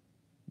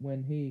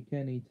 when he,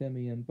 Kenny,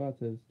 Timmy, and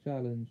Butters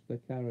challenge the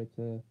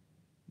character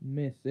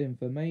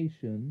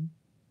Misinformation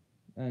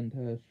and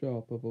her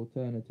shop of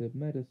alternative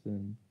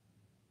medicine.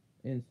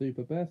 In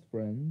Super Best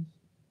Friends,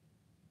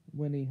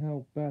 when he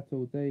helped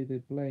battle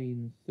David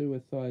Blaine's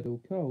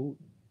suicidal cult,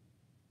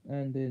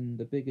 and in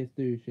The Biggest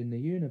Douche in the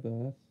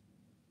Universe,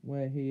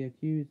 where he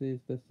accuses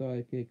the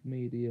psychic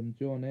medium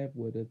John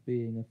Edward of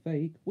being a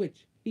fake,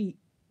 which he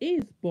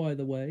is, by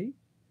the way.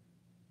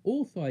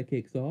 All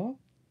psychics are.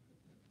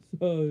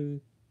 So,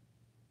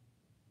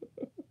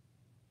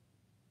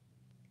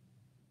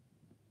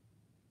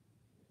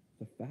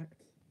 the fact.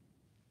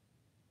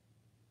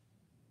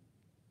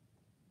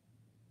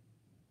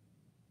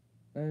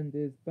 And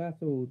is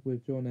battled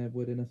with John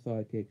Edward in a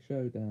psychic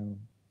showdown.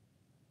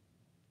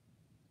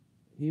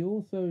 He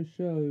also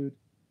showed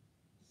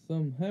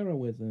some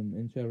heroism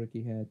in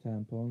Cherokee hair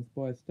tampons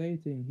by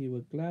stating he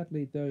would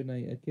gladly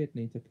donate a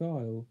kidney to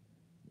Kyle,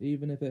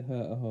 even if it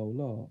hurt a whole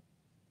lot.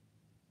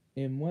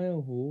 In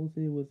whale halls,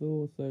 he was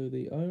also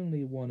the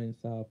only one in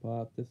South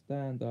Park to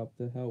stand up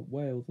to help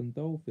whales and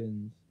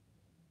dolphins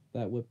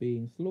that were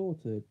being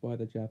slaughtered by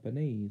the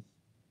Japanese.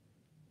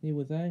 He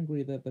was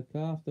angry that the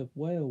cast of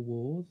Whale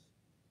Wars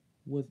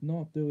was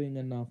not doing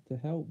enough to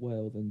help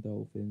whales and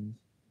dolphins,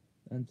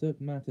 and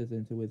took matters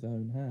into his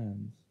own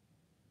hands.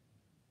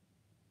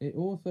 It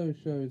also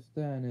shows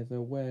Stan is a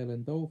whale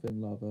and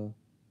dolphin lover,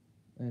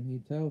 and he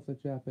tells the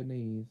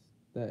Japanese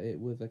that it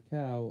was a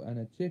cow and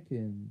a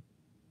chicken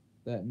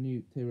that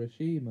nuked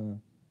Hiroshima,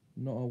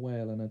 not a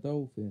whale and a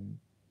dolphin,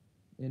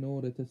 in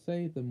order to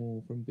save them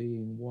all from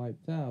being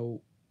wiped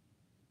out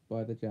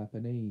by the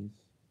Japanese.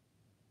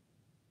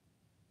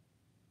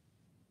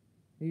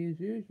 He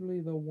is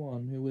usually the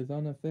one who is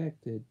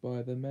unaffected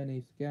by the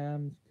many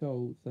scams,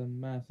 cults,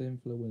 and mass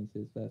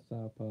influences that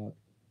South Park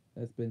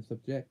has been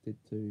subjected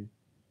to,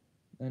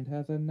 and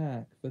has a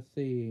knack for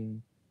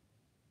seeing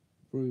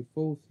through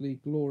falsely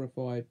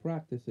glorified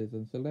practices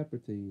and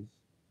celebrities.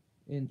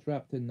 In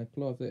Trapped in the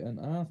Closet and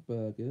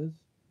Asperger's,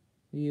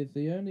 he is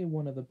the only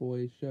one of the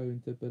boys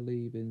shown to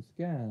believe in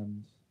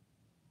scams,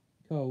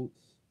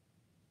 cults,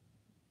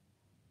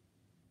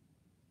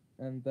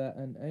 and that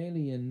an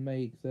alien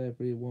makes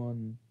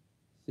everyone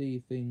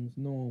see things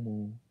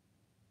normal.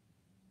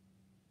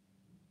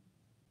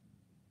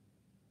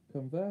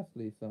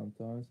 Conversely,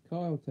 sometimes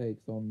Kyle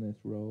takes on this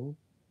role,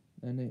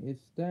 and it is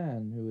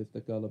Stan who is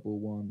the gullible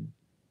one,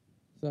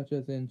 such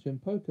as in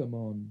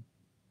Chimpokemon,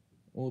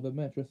 or the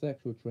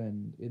metrosexual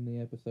trend in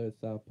the episode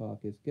South Park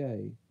is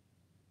Gay.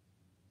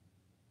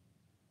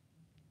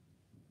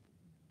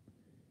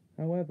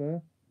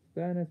 However,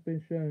 Stan has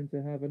been shown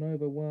to have an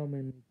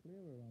overwhelmingly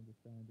clearer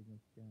understanding of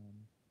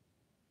scams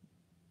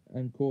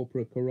and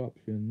corporate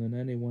corruption than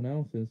anyone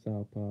else in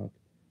South Park,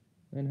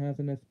 and has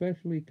an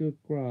especially good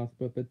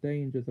grasp of the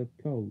dangers of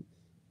cults.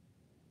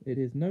 It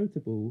is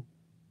notable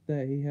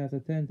that he has a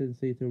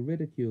tendency to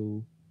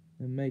ridicule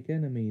and make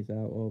enemies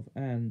out of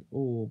and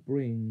or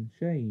bring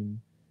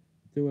shame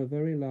to a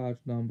very large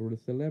number of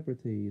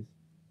celebrities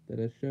that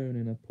are shown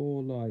in a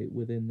poor light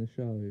within the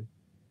show.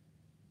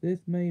 This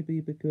may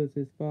be because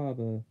his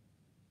father,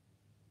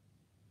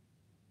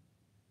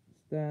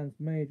 Stan's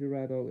major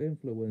adult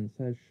influence,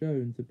 has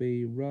shown to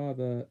be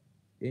rather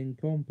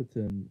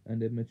incompetent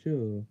and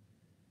immature,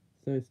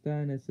 so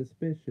Stan is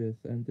suspicious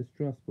and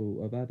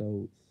distrustful of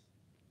adults.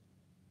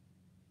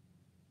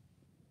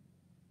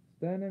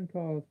 Stan and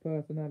Carl's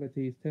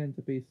personalities tend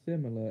to be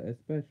similar,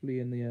 especially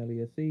in the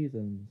earlier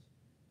seasons,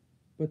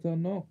 but are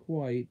not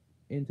quite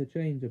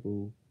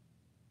interchangeable,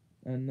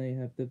 and they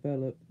have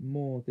developed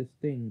more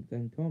distinct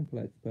and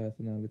complex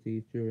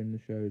personalities during the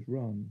show's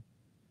run.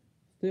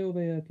 Still,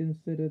 they are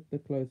considered the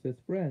closest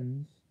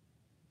friends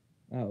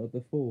out of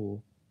the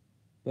four,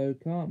 though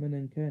Cartman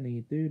and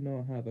Kenny do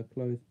not have a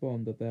close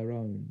bond of their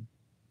own.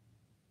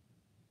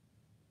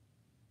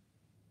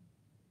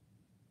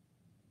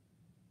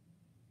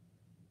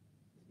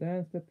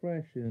 Stan's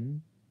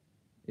depression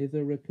is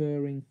a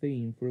recurring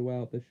theme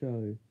throughout the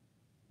show.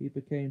 He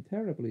became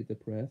terribly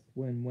depressed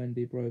when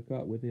Wendy broke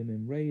up with him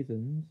in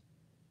Raisins,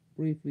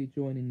 briefly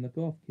joining the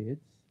Goth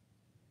Kids.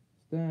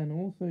 Stan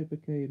also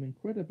became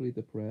incredibly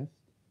depressed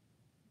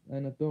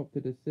and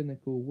adopted a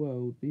cynical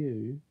world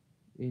view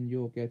in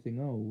You're Getting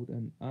Old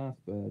and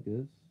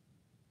Asperger's,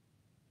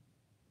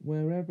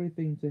 where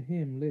everything to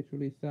him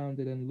literally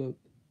sounded and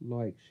looked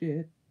like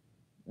shit,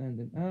 and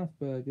in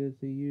Asperger's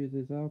he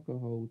uses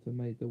alcohol to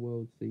make the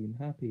world seem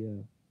happier.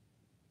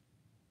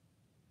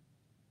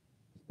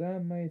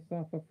 Stan may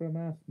suffer from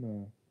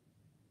asthma,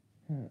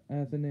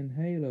 as an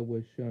inhaler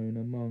was shown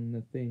among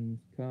the things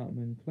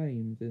Cartman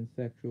claims in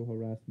Sexual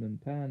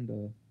Harassment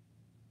Panda,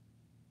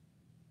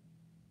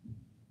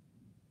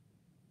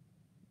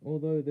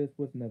 although this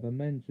was never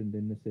mentioned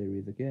in the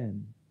series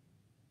again.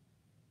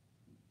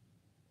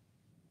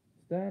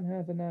 Stan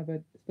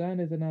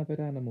is an avid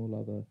animal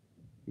lover.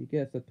 He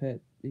gets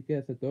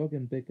a dog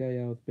in Big Gay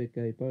Al's Big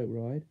Gay Boat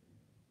Ride.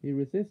 He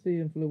resists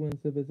the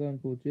influence of his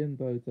uncle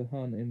Jimbo to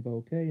hunt in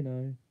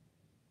Volcano.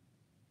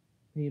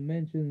 He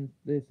mentions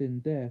this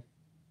in Death.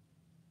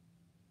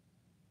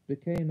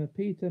 Became a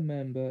PETA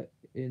member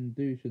in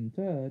Douche and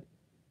Turd,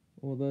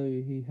 although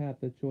he had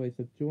the choice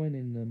of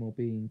joining them or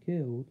being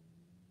killed.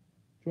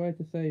 Tried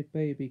to save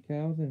baby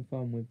cows in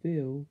Fun with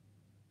Veal,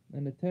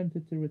 and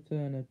attempted to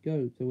return a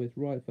goat to its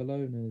rightful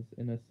owners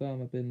in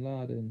Osama bin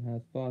Laden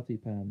has farty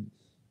pants.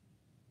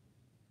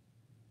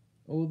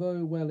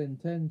 Although well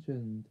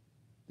intentioned,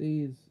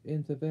 these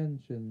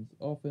interventions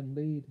often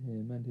lead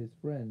him and his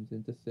friends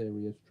into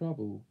serious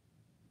trouble.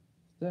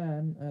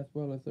 Stan, as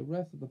well as the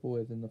rest of the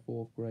boys in the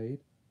fourth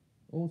grade,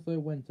 also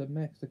went to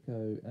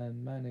Mexico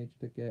and managed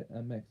to get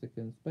the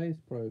Mexican space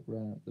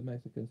program,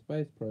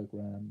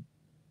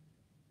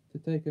 to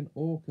take an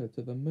orca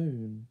to the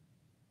moon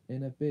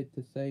in a bid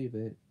to save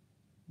it,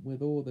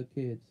 with all the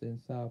kids in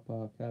South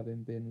Park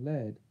having been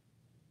led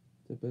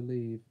to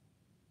believe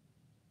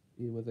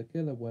he was a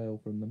killer whale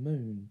from the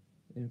moon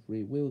in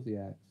Free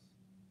Willsiacs.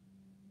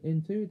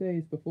 In 2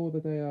 days before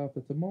the day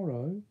after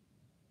tomorrow,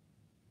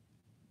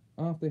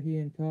 after he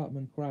and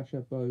Cartman crash a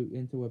boat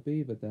into a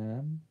beaver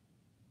dam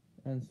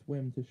and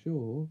swim to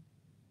shore,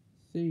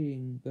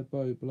 seeing the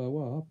boat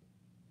blow up,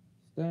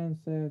 Stan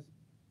says,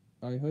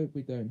 "I hope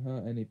we don't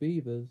hurt any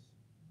beavers."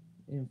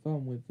 In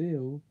Fun with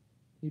Veal,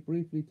 he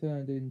briefly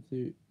turned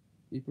to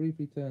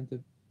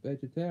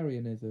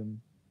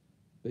vegetarianism,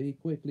 but he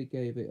quickly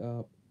gave it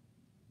up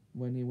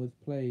when he was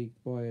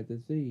plagued by a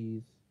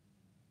disease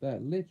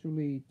that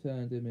literally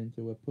turned him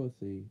into a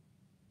pussy,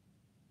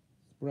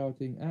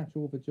 sprouting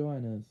actual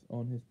vaginas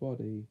on his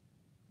body,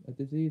 a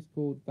disease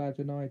called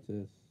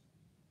vaginitis,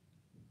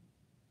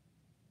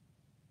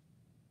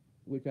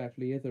 which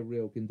actually is a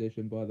real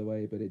condition, by the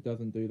way, but it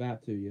doesn't do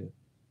that to you.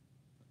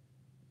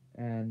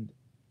 And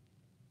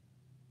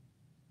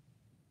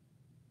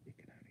it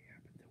can only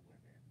happen to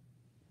women.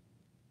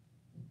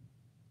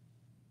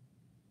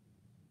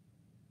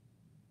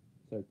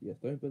 So, yes,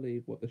 don't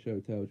believe what the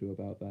show tells you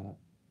about that.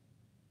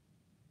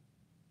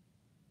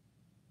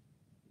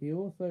 He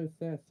also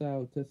sets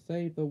out to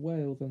save the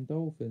whales and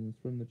dolphins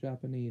from the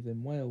Japanese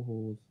in whale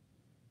hordes.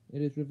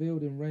 It is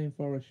revealed in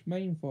Rainforest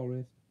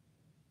Schmainforest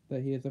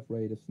that he is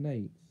afraid of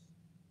snakes.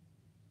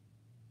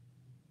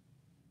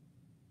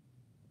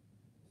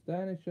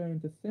 Stan is shown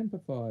to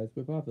sympathise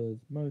with others,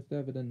 most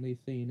evidently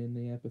seen in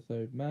the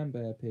episode Man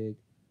Bear Pig,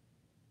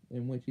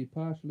 in which he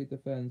partially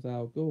defends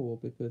Al Gore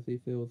because he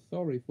feels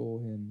sorry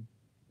for him,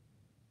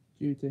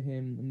 due to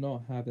him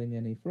not having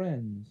any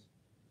friends.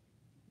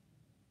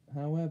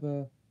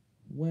 However,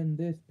 when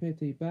this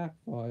pity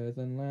backfires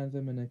and lands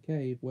him in a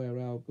cave where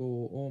Al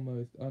Gore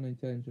almost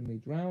unintentionally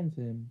drowns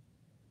him,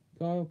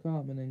 Kyle,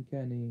 Cartman and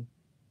Kenny,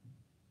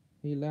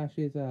 he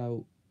lashes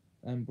out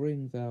and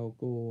brings Al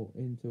Gore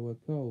into a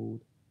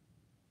cold,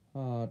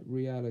 hard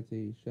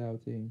reality,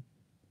 shouting,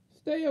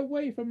 "Stay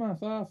away from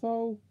us,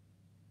 arsehole!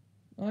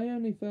 I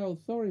only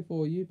felt sorry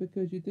for you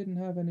because you didn't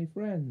have any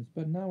friends,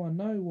 but now I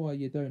know why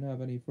you don't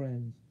have any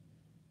friends.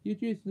 You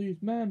just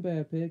use Man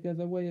Bear Pig as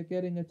a way of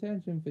getting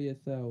attention for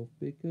yourself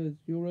because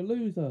you're a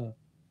loser."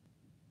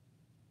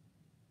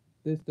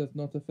 This does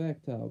not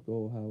affect Al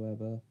Gore,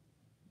 however,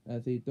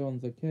 as he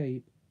dons a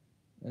cape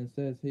and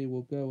says he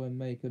will go and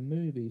make a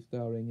movie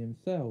starring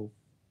himself,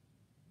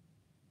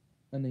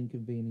 An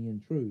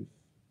Inconvenient Truth.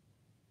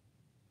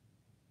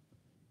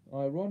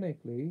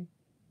 Ironically,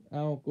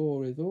 Al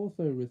Gore is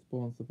also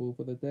responsible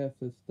for the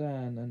deaths of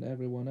Stan and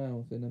everyone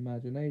else in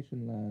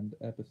Imagination Land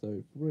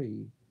Episode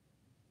 3,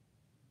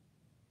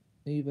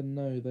 even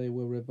though they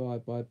were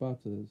revived by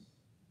Butters.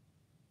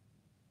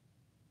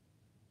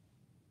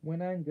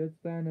 When angered,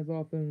 Stan is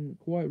often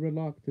quite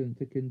reluctant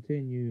to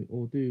continue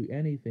or do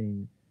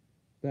anything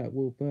that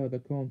will further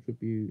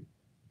contribute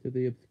to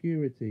the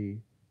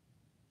obscurity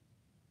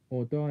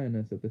or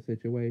direness of the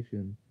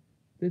situation.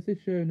 This is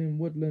shown in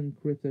Woodland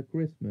Critter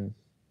Christmas.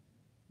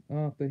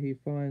 After he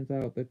finds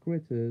out the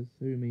critters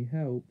whom he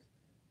helped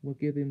were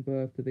giving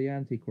birth to the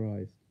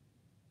Antichrist,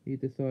 he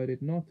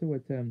decided not to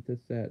attempt to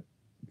set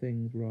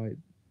things right,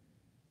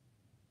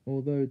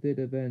 although did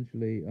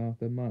eventually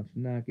after much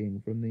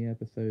nagging from the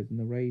episode's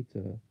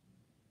narrator.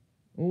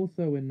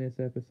 Also in this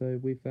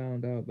episode we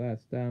found out that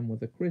Stan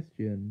was a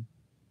Christian.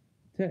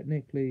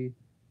 Technically,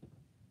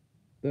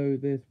 though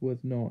this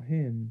was not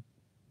him,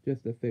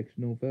 just a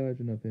fictional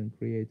version of him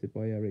created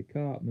by Eric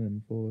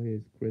Cartman for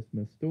his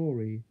Christmas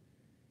story.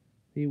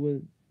 He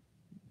was,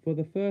 for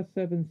the first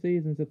 7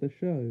 seasons of the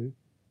show,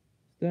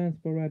 Stan's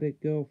sporadic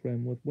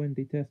girlfriend was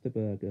Wendy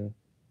Testerberger.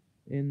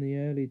 In the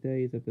early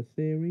days of the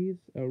series,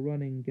 a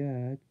running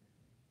gag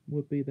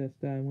would be that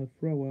Stan would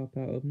throw up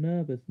out of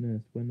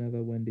nervousness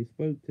whenever Wendy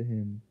spoke to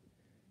him.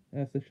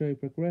 As the show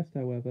progressed,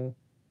 however,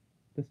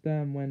 the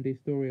Stan-Wendy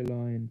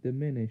storyline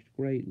diminished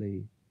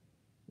greatly.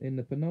 In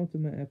the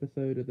penultimate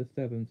episode of the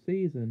 7th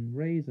season,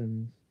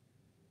 Raisins,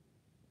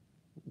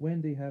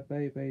 Wendy had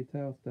Bebe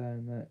tell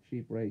Stan that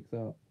she breaks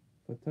up,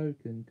 for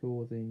Token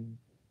causing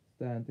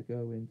Stan to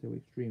go into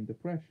extreme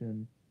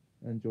depression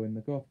and join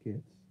the goth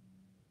kids.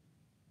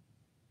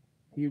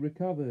 He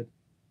recovered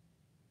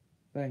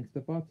thanks to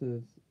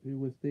Butters, who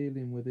was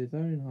dealing with his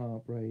own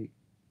heartbreak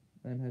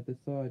and had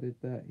decided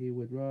that he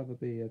would rather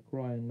be a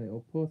crying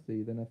little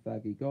pussy than a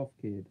faggy goth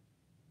kid.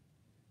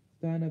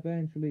 Stan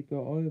eventually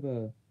got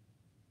over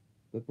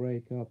the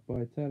breakup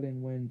by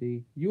telling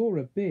Wendy, "You're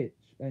a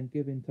bitch," and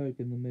giving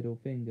Token the middle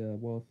finger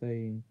while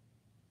saying,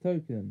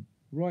 "Token,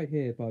 right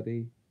here,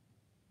 buddy."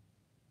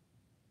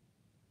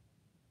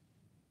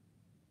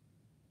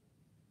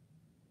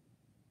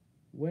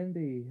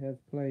 Wendy has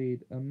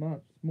played a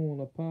much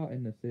smaller part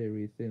in the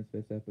series since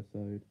this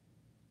episode.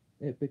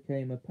 It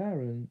became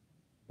apparent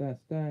that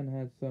Stan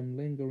had some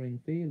lingering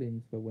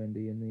feelings for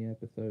Wendy in the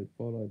episode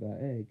Follow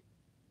That Egg,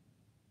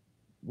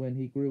 when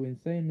he grew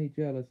insanely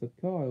jealous of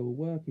Kyle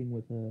working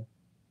with her.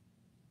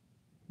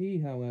 He,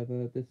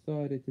 however,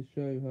 decided to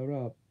show her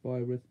up by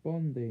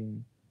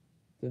responding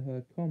to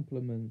her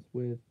compliments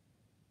with,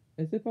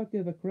 "As if I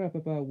give a crap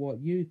about what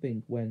you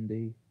think,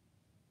 Wendy."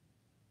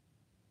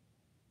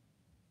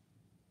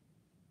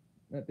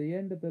 At the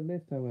end of the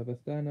list, however,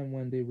 Stan and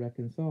Wendy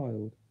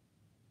reconciled.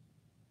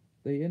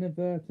 They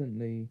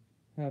inadvertently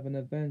have an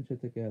adventure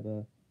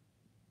together,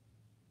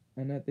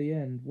 and at the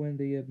end,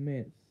 Wendy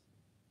admits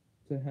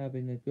to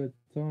having a good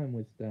time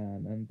with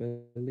Stan and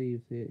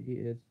believes he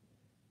has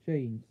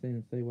changed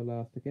since they were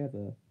last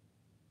together.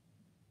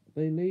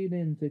 They lean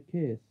in to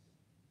kiss,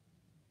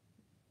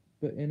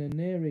 but in a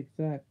near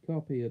exact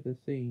copy of the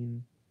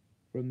scene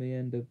from the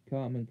end of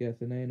Cartman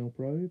Gets an Anal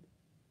Probe,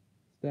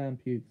 Stan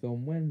pukes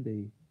on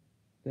Wendy.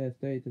 Their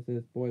status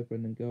as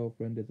boyfriend and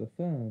girlfriend is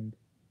affirmed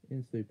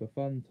in Super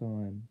Fun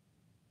Time.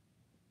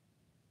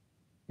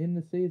 In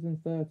the season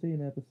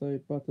 13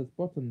 episode Butters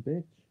Bottom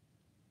Bitch,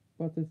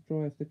 Butters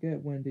tries to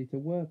get Wendy to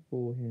work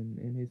for him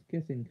in his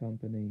kissing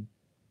company,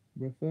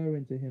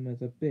 referring to him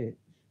as a bitch,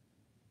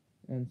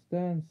 and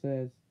Stan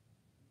says,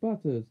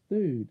 "Butters,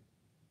 dude,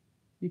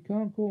 you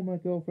can't call my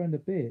girlfriend a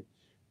bitch,"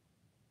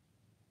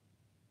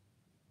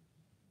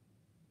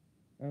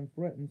 and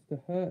threatens to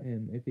hurt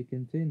him if he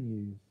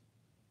continues.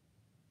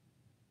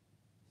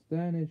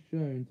 Stan is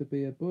shown to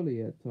be a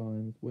bully at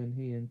times when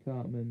he and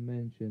Cartman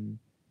mention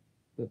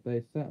that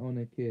they sat on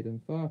a kid and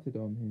farted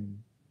on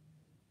him.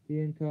 He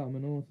and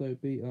Cartman also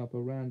beat up a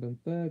random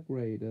third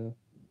grader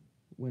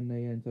when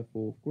they enter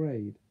fourth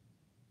grade.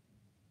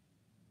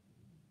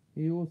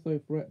 He also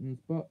threatens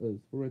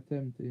Butters for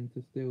attempting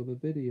to steal the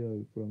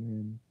video from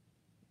him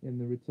in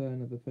the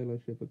Return of the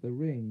Fellowship of the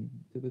Ring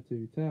to the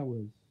Two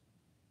Towers,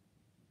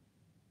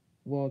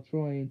 while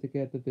trying to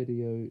get to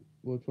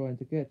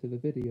the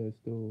video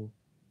store.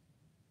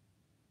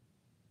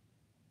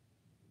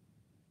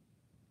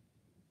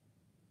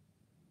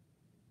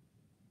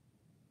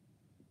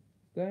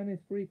 Stan is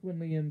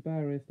frequently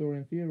embarrassed or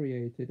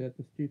infuriated at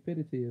the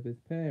stupidity of his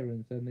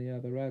parents and the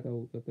other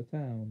adults of the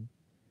town,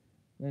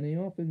 and he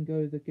often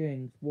goes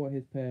against what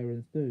his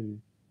parents do.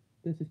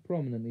 This is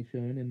prominently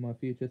shown in My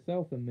Future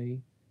Self and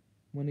Me,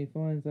 when he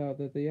finds out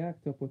that the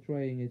actor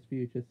portraying his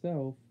future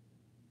self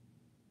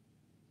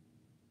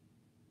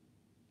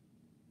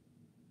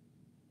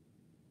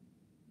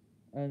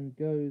and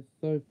goes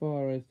so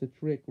far as to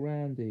trick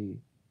Randy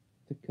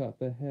to cut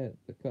the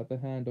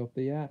hand off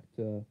the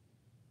actor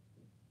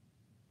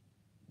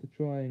to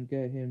try and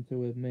get him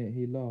to admit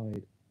he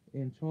lied.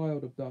 In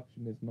Child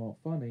Abduction Is Not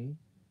Funny,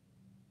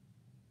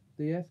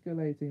 the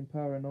escalating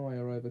paranoia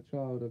over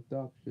child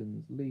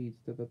abductions leads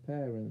to the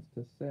parents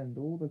to send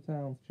all the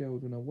town's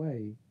children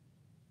away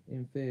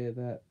in fear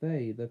that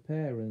they, the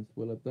parents,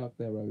 will abduct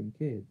their own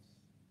kids.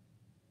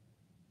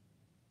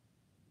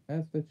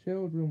 As the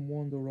children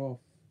wander off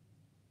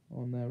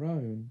on their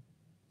own,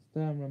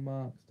 Stan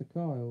remarks to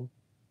Kyle,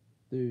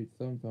 "Dude,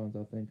 sometimes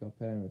I think our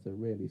parents are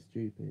really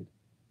stupid,"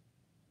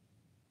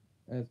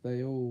 as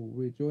they all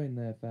rejoin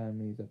their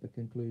families at the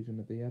conclusion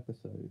of the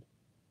episode.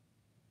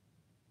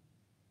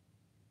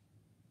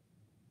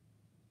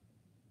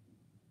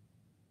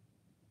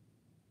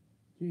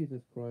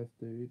 Jesus Christ,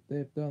 dude,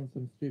 they've done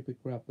some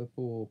stupid crap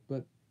before,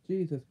 but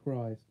Jesus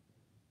Christ.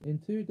 In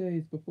 2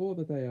 days before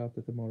the day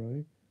after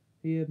tomorrow,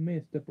 he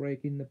admits to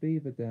breaking the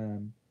beaver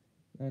dam,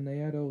 and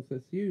the adults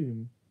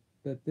assume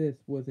that this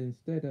was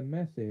instead a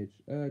message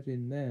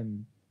urging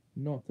them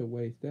not to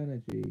waste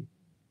energy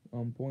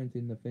on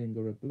pointing the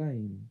finger of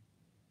blame.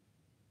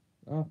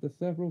 After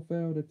several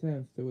failed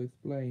attempts to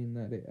explain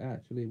that it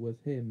actually was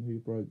him who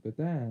broke the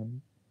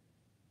dam,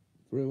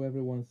 through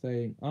everyone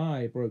saying,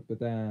 "I broke the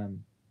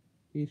dam,"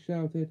 he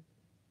shouted,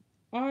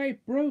 "I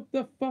broke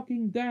the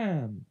fucking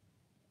dam!"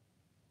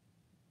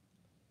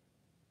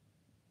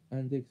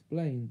 and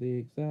explained the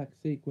exact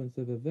sequence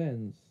of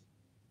events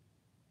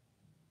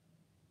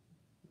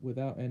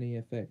without any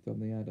effect on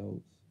the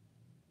adults.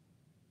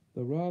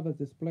 The rather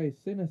displays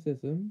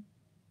cynicism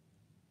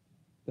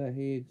that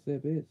he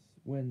exhibits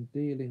when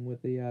dealing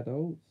with the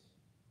adults,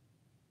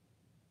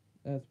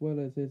 as well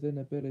as his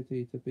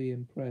inability to be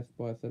impressed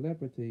by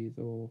celebrities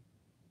or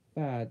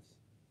fads,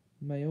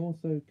 may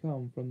also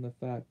come from the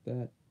fact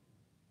that,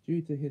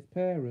 due to his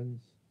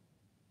parents,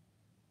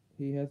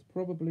 he has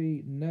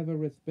probably never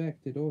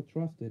respected or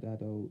trusted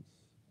adults.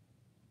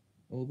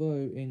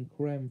 Although in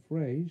creme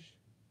fraiche,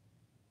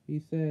 he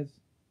says,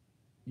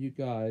 "You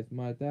guys,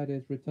 my dad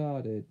is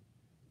retarded,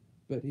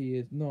 but he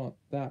is not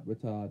that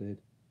retarded."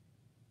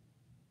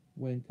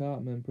 When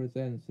Cartman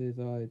presents his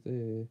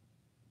idea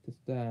to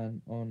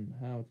Stan on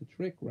how to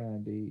trick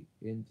Randy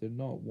into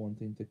not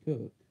wanting to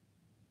cook.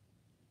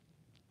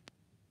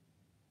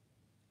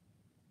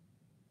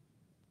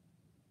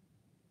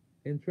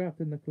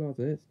 Entrapped in the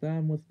closet,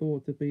 Stan was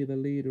thought to be the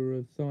leader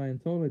of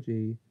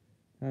Scientology,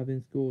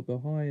 having scored the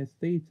highest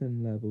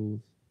Thetan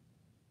levels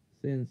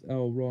since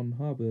L. Ron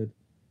Hubbard,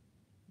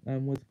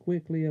 and was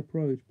quickly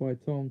approached by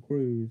Tom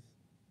Cruise,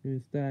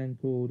 whom Stan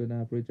called an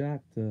average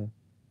actor.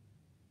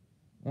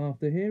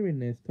 After hearing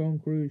this, Tom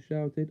Cruise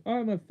shouted,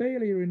 "I'm a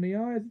failure in the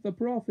eyes of the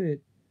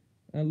prophet,"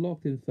 and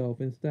locked himself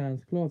in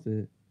Stan's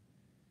closet.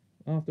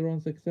 After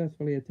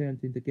unsuccessfully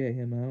attempting to get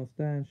him out,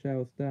 Stan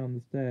shouts down the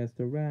stairs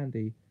to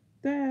Randy,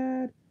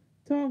 "Dad,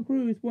 Tom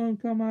Cruise won't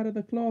come out of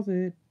the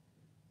closet,"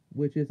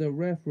 which is a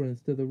reference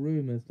to the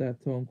rumours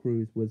that Tom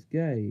Cruise was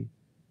gay,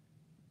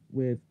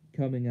 with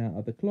coming out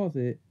of the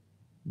closet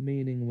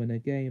meaning when a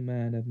gay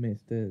man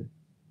admits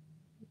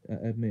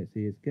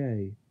he is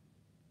gay.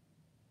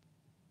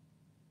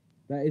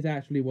 That is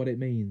actually what it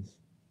means.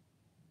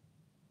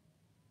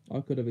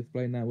 I could have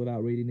explained that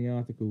without reading the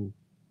article.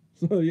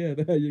 So yeah,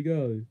 there you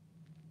go.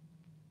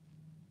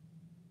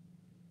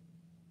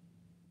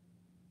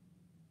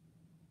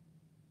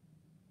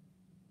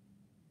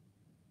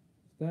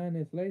 Stan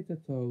is later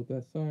told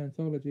that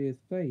Scientology is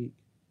fake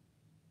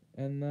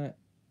and that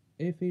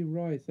if he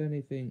writes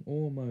anything,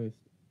 almost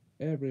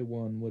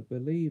everyone would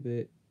believe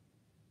it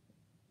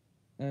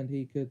and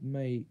he could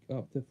make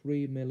up to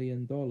 $3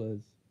 million.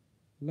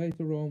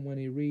 Later on, when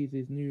he reads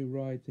his new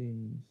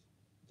writings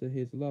to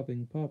his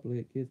loving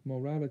public, his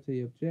morality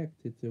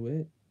objected to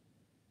it,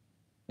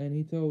 and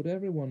he told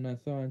everyone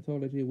that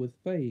Scientology was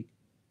fake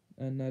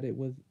and that it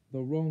was a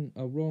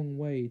wrong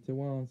way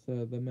to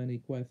answer the many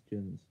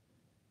questions.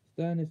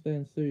 Stan is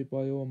then sued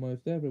by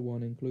almost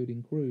everyone,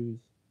 including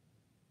Cruise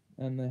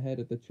and the head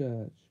of the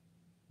church,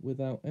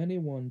 without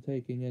anyone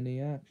taking any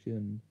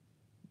action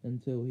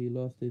until he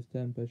lost his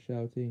temper,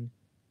 shouting,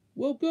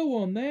 "Well, go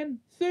on then,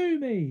 sue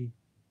me!"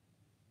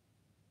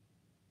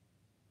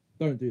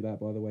 Don't do that,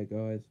 by the way,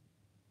 guys.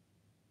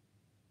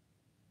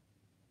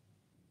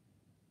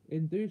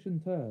 In Douche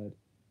and Turd,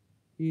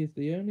 he is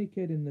the only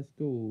kid in the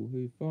school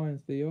who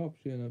finds the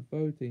option of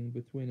voting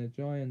between a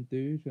giant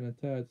douche and a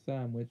turd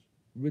sandwich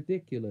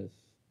ridiculous.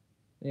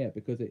 Yeah,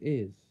 because it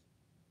is.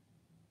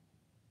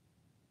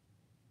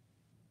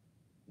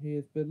 He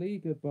is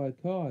beleaguered by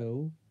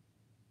Kyle,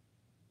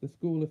 the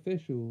school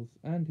officials,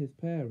 and his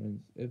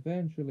parents,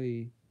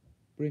 eventually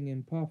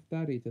bringing Puff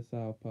Daddy to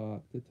South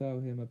Park to tell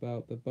him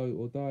about the Vote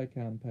or Die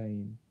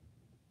campaign,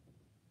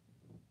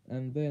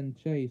 and then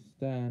chased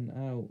Stan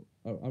out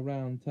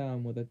around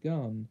town with a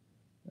gun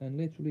and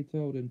literally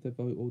told him to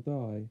vote or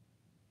die.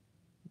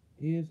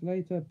 He is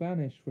later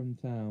banished from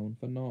town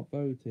for not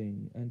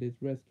voting and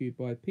is rescued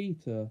by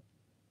Peter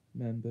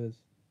members,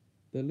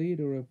 the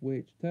leader of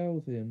which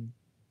tells him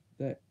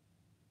that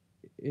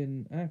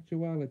in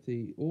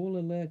actuality all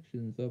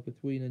elections are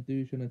between a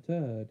douche and a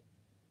turd,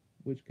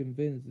 which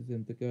convinces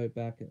him to go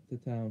back to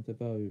town to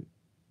vote.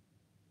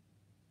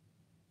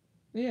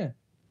 Yeah,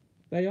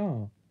 they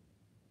are.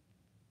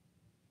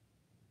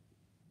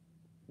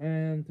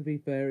 And to be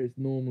fair, it's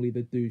normally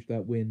the douche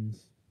that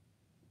wins.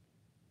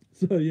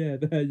 So yeah,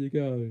 there you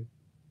go.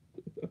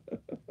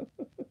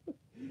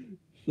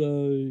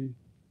 So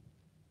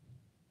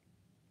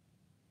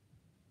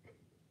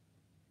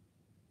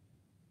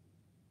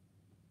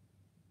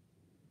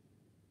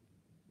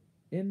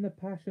in The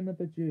Passion of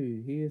the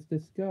Jew, he is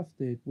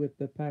disgusted with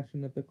The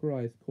Passion of the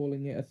Christ,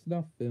 calling it a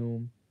snuff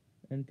film,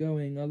 and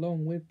going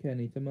along with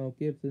Kenny to Mel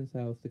Gibson's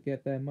house to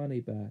get their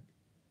money back.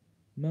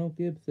 Mel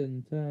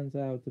Gibson turns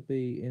out to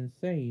be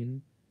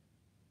insane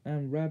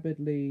and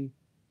rabidly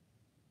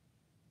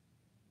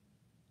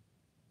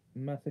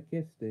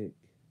masochistic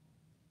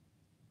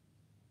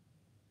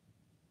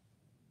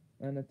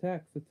and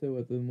attacks the two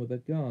of them with a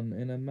gun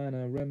in a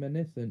manner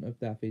reminiscent of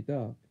Daffy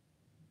Duck.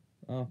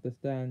 After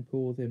Stan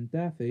calls him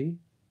Daffy,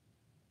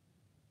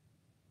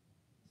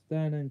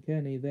 Stan and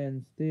Kenny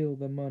then steal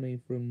the money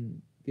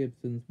from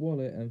Gibson's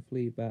wallet and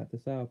flee back to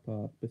South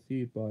Park,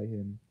 pursued by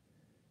him.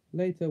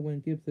 Later,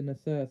 when Gibson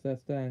asserts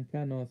that Stan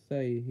cannot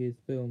say his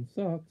film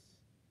sucks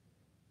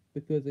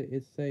because it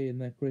is saying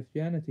that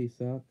Christianity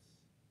sucks,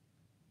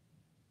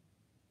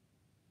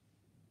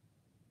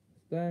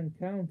 Stan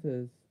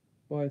counters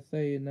by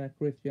saying that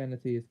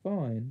Christianity is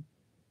fine,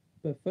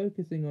 but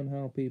focusing on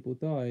how people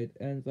died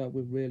ends up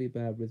with really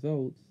bad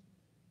results,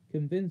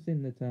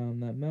 convincing the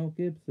town that Mel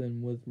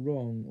Gibson was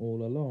wrong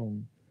all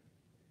along.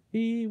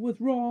 He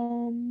was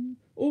wrong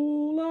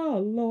all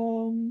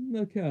along.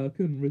 Okay, I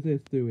couldn't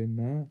resist doing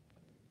that.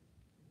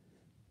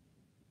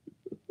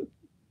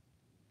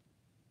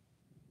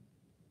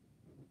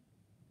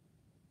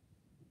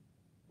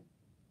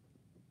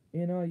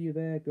 In Are You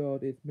There,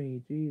 God? It's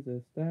Me,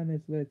 Jesus, Stan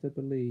is led to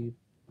believe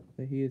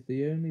that he is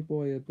the only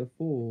boy of the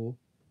four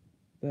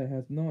that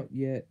has not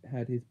yet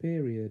had his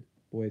period.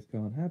 Boys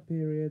can't have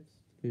periods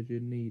because you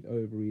need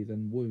ovaries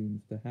and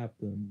wombs to have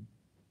them.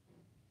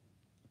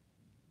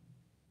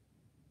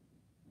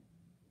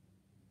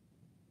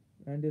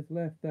 And is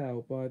left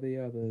out by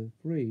the other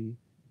three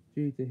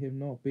due to him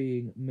not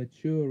being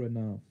mature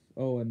enough.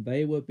 Oh, and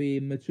they were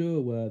being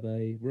mature, were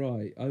they?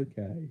 Right,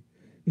 okay.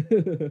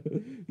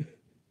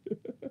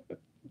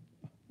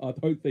 I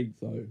don't think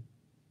so.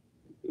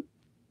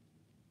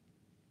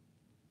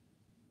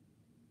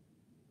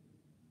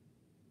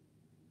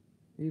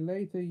 He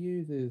later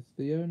uses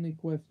the only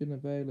question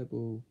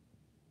available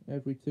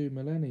every 2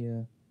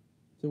 millennia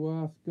to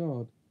ask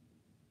God,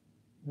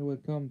 who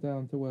had come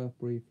down to earth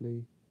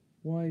briefly,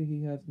 why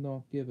he has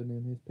not given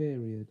him his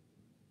period.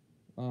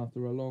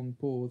 After a long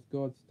pause,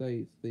 God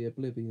states the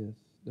obvious,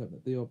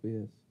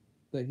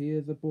 that he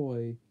is a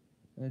boy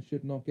and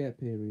should not get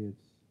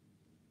periods.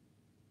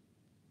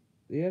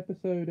 The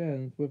episode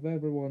ends with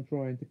everyone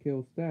trying to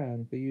kill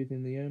Stan for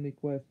using the only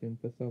question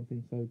for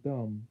something so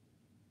dumb.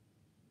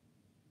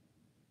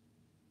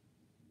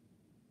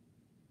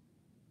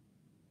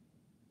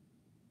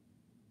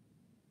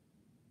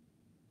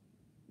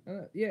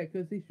 Yeah,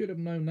 because he should have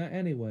known that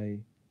anyway.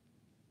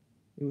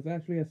 It was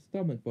actually a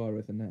stomach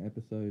virus in that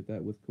episode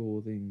that was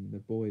causing the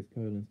boys'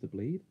 colons to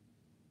bleed.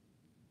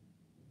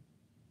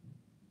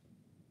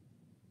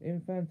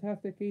 In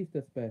Fantastic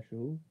Easter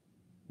Special,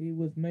 he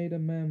was made a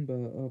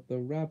member of the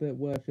rabbit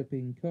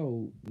worshipping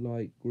cult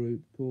like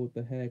group called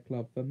the Hair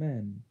Club for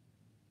Men,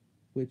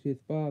 which his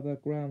father,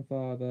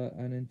 grandfather,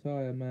 and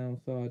entire male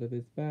side of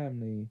his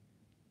family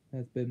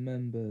has been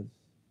members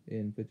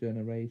in for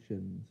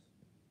generations.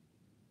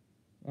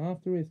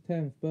 After his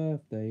 10th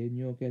birthday in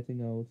You're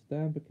Getting Old,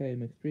 Stan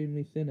became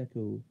extremely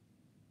cynical,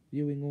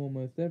 viewing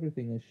almost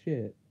everything as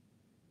shit,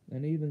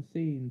 and even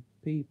seeing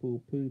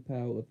people poop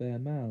out of their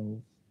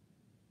mouths.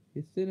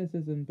 His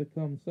cynicism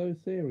becomes so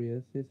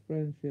serious, his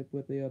friendship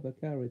with the other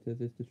characters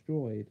is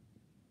destroyed.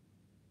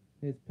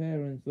 His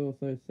parents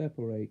also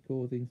separate,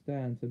 causing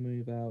Stan to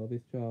move out of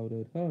his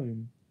childhood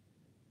home,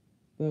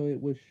 though it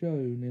was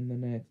shown in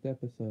the next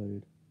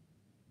episode.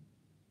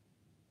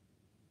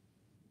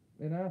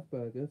 In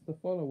Asperger's, the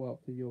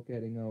follow-up to You're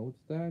Getting Old,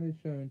 Stan is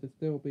shown to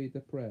still be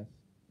depressed.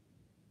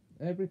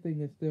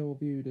 Everything is still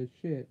viewed as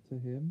shit to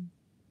him.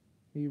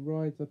 He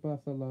rides a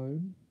bus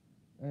alone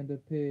and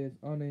appears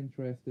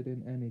uninterested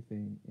in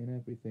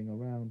everything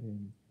around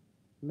him.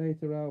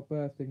 Later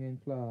outbursting in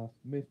class,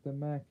 Mr.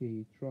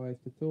 Mackey tries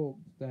to talk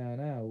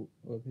Stan out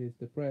of his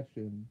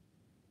depression,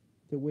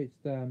 to which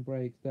Stan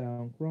breaks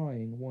down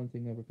crying,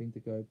 wanting everything to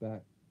go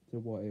back to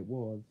what it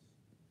was.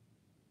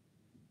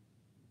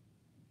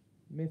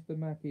 Mr.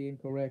 Mackey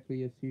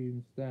incorrectly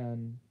assumes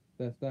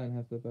that Stan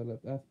has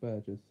developed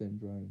Asperger's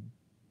syndrome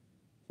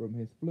from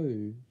his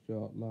flu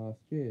shot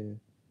last year.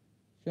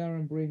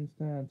 Sharon brings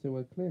Stan to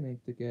a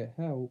clinic to get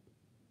help,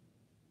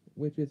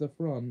 which is a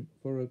front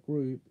for a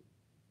group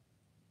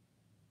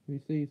who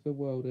sees the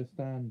world as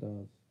Stan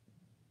does.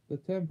 The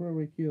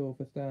temporary cure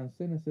for Stan's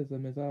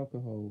cynicism is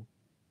alcohol,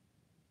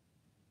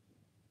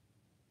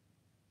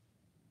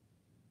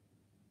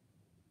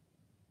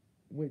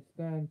 which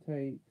Stan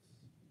takes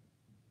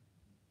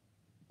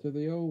to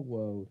the old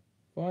world.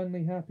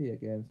 Finally happy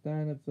again,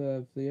 Stan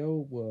observes the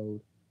old world,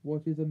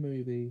 watches a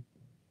movie,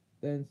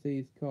 then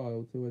sees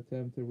Kyle to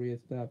attempt to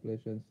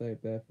re-establish and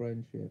save their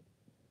friendship.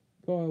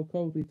 Kyle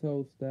coldly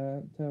tells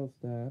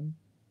Stan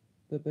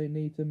that they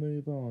need to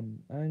move on,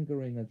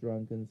 angering a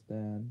drunken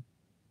Stan,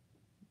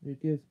 who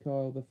gives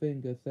Kyle the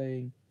finger,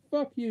 saying,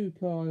 "Fuck you,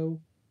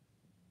 Kyle!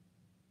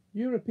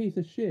 You're a piece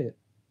of shit!"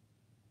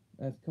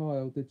 As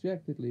Kyle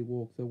dejectedly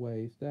walks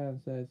away,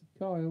 Stan says,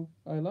 "Kyle,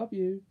 I love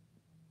you,"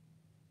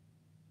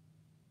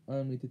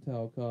 only to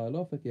tell Kyle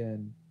off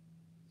again.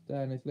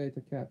 Stan is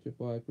later captured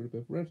by a group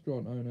of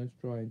restaurant owners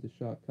trying to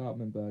shut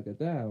Kartmanberger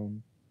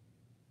down.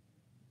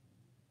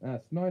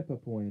 At sniper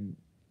point,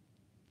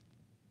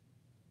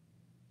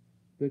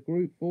 the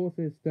group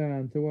forces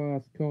Stan to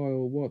ask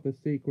Kyle what the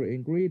secret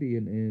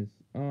ingredient is.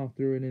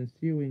 After an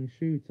ensuing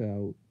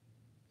shootout,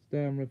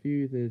 Stan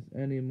refuses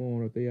any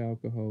more of the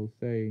alcohol,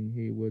 saying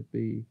he would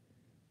be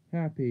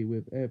happy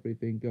with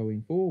everything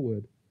going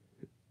forward.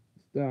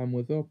 Stan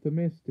was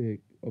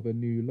optimistic of a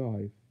new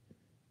life,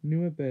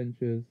 new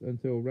adventures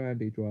until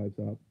Randy drives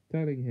up,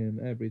 telling him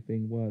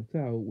everything worked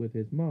out with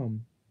his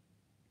mum.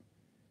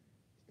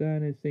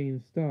 Stan is seen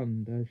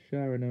stunned as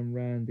Sharon and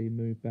Randy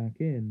move back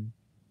in,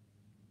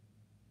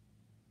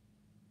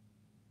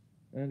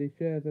 and he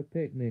shares a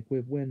picnic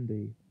with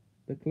Wendy.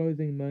 The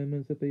closing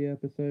moments of the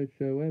episode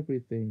show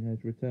everything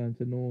has returned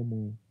to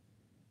normal.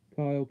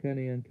 Kyle,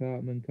 Kenny, and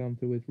Cartman come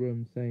to his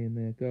room saying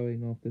they're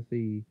going off to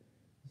see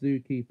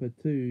Zookeeper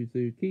 2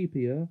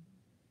 Zootopia.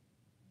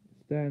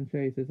 Stan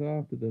chases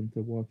after them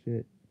to watch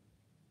it,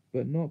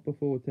 but not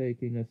before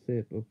taking a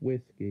sip of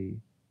whiskey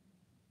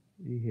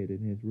he hid in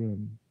his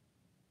room.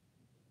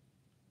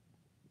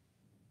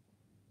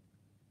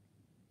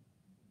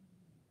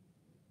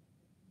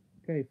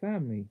 Okay,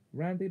 family.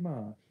 Randy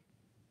Marsh.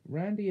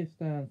 Randy is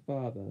Stan's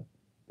father.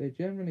 They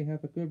generally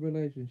have a good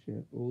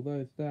relationship,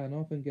 although Stan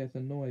often gets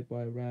annoyed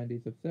by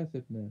Randy's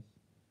obsessiveness.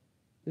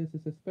 This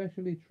is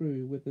especially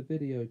true with the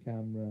video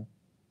camera,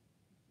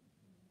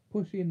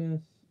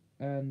 pushiness,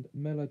 and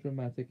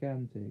melodramatic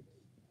antics.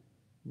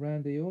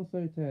 Randy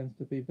also tends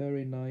to be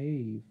very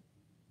naive,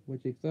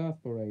 which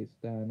exasperates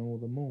Stan all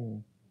the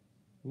more.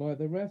 Like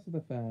the rest of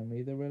the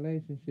family, the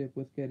relationship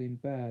was getting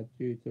bad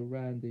due to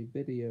Randy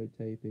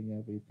videotaping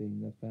everything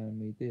the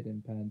family did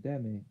in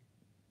pandemic.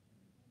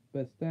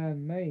 But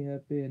Stan may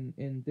have been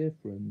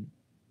indifferent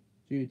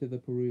due to the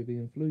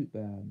Peruvian flute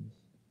bands.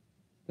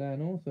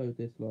 Stan also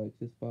dislikes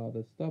his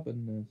father's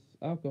stubbornness,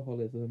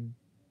 alcoholism,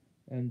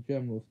 and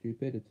general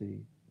stupidity.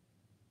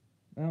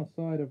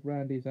 Outside of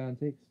Randy's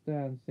antics,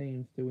 Stan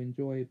seems to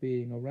enjoy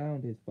being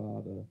around his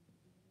father.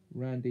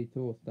 Randy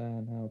taught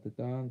Stan how to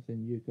dance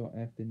in You Got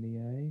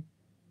Fictonia,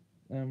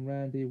 and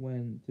Randy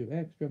went to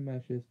extra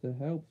measures to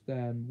help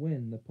Stan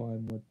win the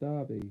Pinewood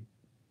Derby,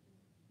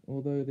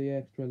 although the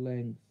extra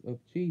lengths of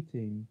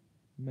cheating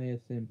may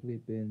have simply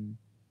been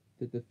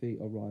to defeat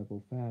a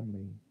rival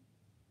family.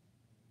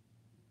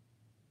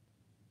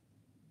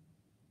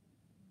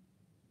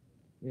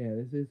 Yeah,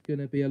 this is going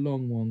to be a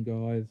long one,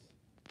 guys.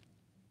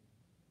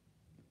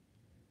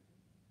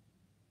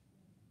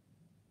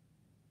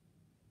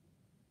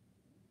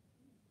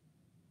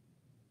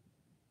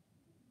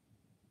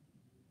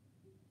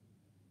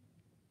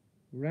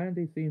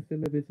 Randy seems to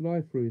live his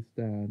life through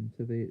Stan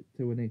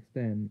to an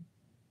extent.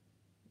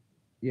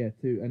 Yeah,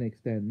 to an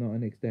extent, not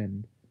an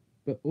extent,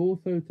 but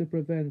also to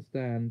prevent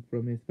Stan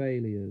from his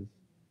failures.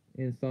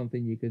 In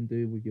something you can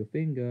do with your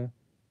finger,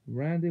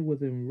 Randy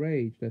was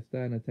enraged at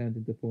Stan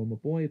attempting to form a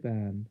boy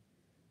band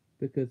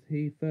because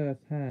he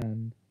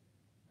firsthand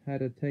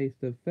had a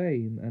taste of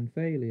fame and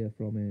failure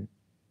from it.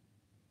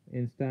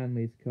 In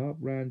Stanley's Cup,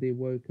 Randy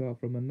woke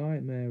up from a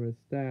nightmare as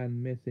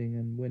Stan missing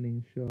the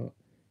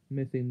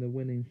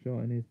winning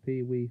shot in his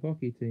Pee Wee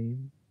hockey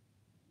team,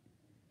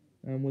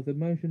 and was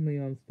emotionally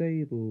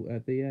unstable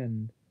at the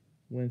end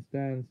when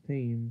Stan's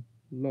team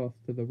lost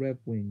to the Red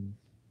Wings.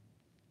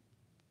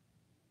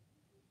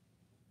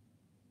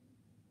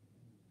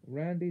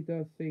 Randy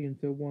does seem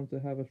to want to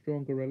have a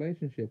stronger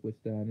relationship with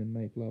Stan in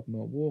Make Love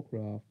Not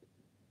Warcraft.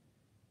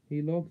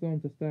 He logs on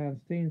to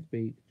Stan's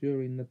TeamSpeak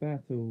during the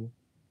battle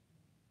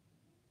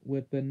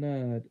with the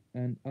nerd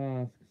and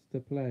asks to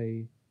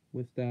play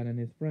with Stan and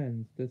his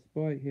friends,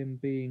 despite him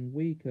being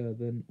weaker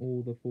than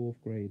all the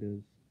fourth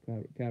graders'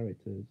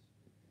 characters.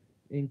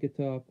 In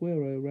Guitar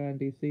Hero,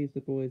 Randy sees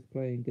the boys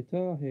playing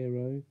Guitar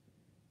Hero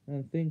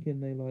and thinking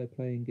they like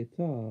playing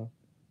guitar,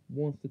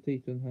 wants to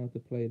teach them how to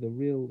play the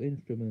real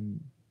instrument.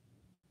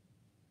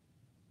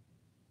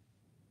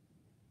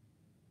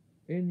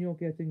 In You're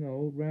Getting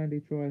Old, Randy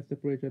tries to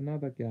bridge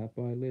another gap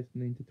by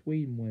listening to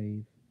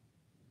Tweenwave.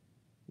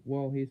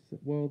 While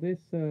this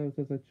serves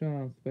as a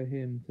chance for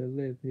him to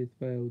live his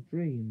failed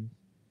dreams,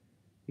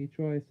 he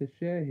tries to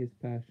share his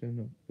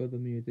passion for the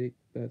music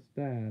that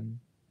Stan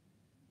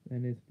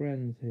and his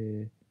friends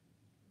hear,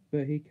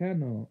 but he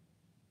cannot.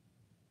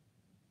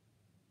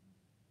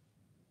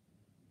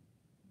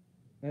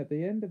 At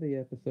the end of the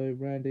episode,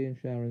 Randy and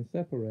Sharon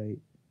separate.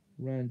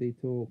 Randy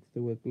talks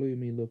to a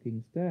gloomy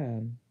looking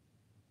Stan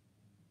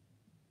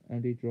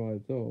and he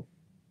drives off,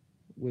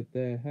 with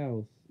their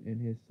house in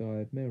his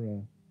side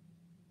mirror.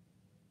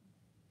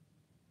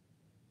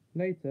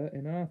 Later,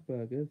 in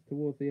Asperger's,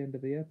 towards the end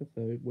of the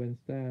episode, when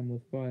Stan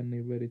was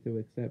finally ready to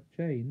accept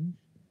change,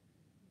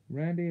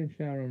 Randy and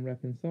Sharon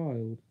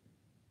reconciled,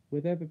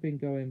 with everything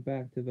going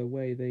back to the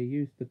way they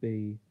used to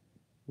be,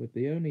 with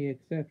the only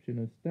exception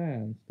of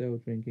Stan still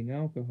drinking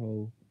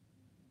alcohol,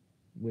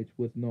 which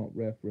was not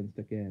referenced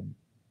again.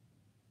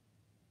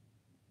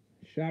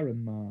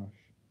 Sharon Marsh.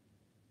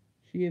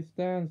 She is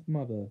Stan's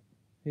mother.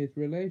 His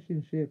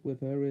relationship with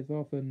her is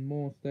often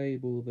more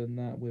stable than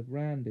that with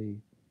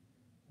Randy.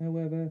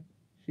 However,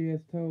 she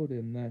has told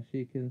him that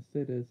she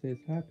considers his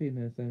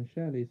happiness and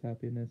Shelley's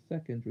happiness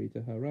secondary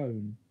to her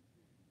own.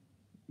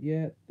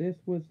 Yet this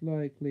was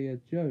likely a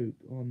joke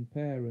on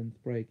parents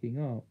breaking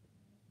up,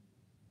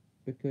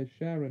 because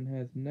Sharon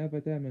has never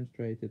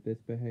demonstrated this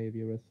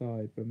behavior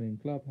aside from in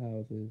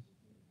clubhouses.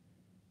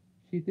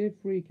 She did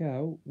freak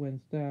out when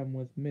Stan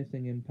was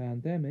missing in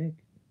pandemic.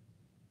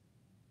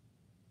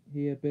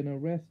 He had been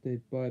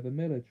arrested by the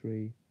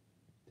military,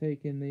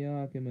 taking the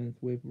arguments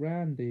with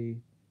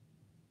Randy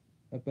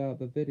about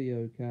the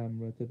video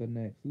camera to the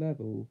next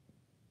level.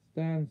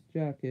 Stan's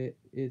jacket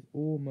is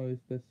almost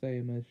the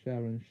same as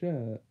Sharon's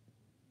shirt.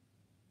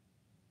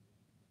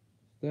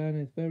 Stan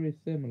is very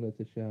similar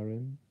to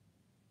Sharon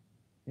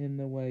in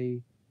the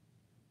way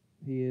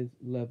he is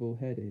level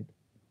headed,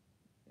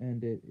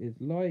 and it is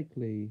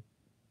likely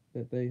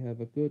that they have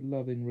a good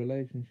loving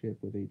relationship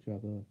with each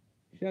other.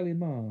 Shelley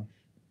Marsh.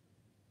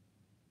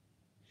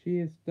 She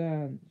is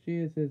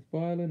his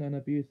violent and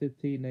abusive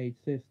teenage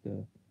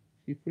sister.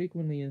 She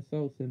frequently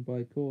insults him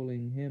by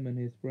calling him and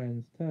his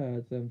friends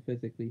turds and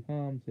physically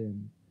harms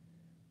him.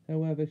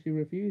 However, she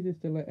refuses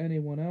to let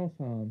anyone else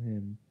harm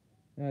him,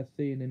 as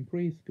seen in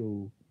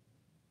preschool.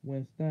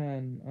 when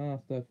Stan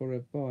asked her for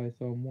advice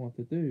on what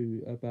to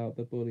do about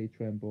the bully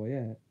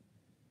Tremboyette.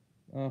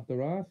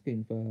 After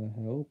asking for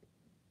her help,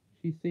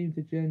 she seemed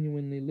to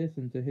genuinely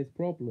listen to his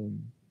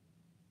problem.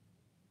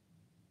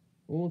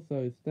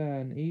 Also,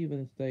 Stan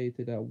even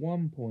stated at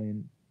one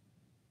point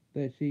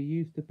that she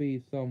used to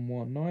be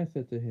somewhat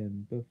nicer to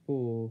him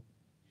before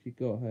she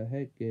got her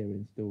headgear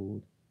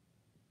installed.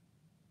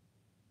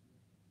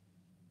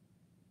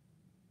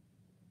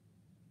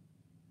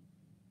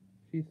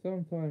 She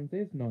sometimes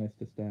is nice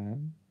to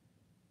Stan,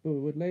 but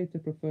would later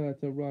prefer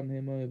to run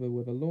him over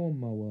with a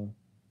lawnmower.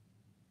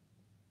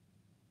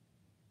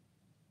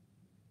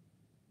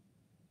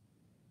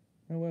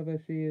 However,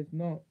 she has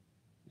not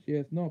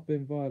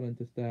been violent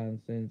to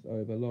Stan since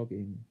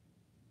overlogging.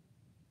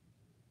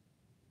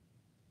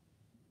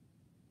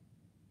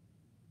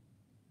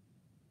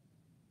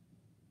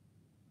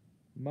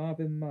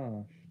 Marvin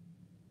Marsh.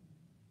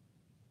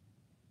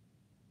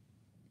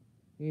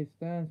 He is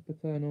Stan's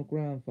paternal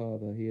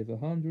grandfather. He is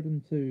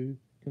 102,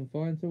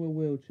 confined to a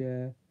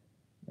wheelchair,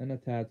 and a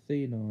tad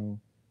senile.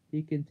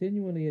 He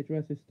continually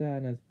addresses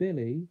Stan as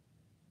Billy,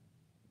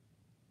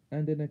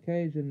 and then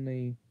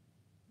occasionally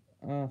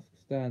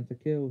asks Stan to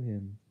kill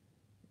him.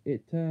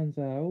 It turns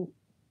out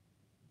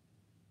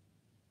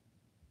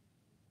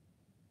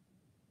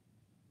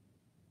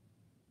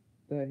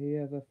that he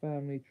has a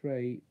family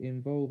trait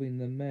involving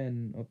the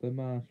men of the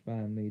Marsh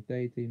family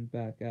dating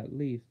back at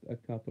least a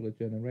couple of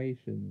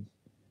generations.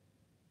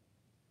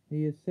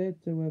 He is said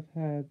to have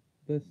had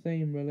the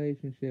same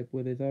relationship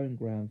with his own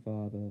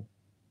grandfather.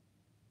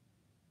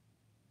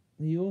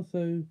 He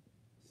also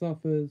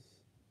suffers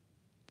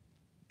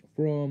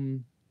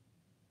from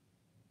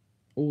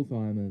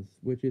Alzheimer's,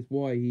 which is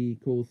why he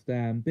calls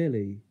Stan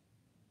Billy,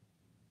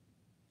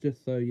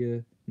 just so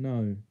you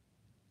know.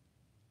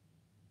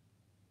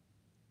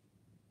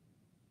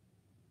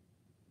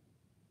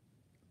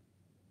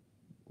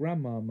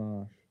 Grandma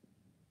Marsh.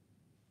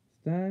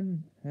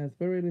 Stan has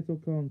very little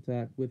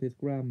contact with his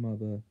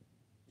grandmother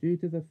due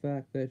to the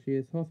fact that she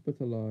is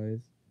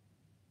hospitalized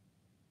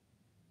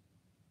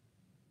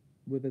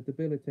with a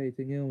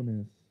debilitating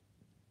illness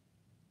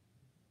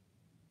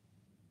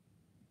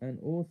and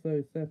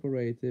also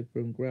separated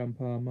from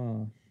Grandpa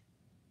Marsh.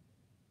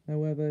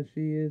 However,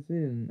 she is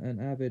an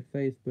avid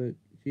Facebook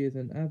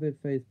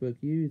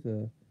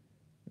user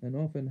and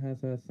often has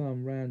her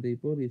son Randy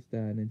bully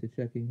Stan into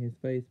checking his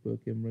Facebook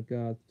in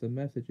regards to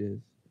messages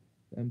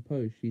and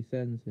posts she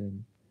sends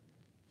him.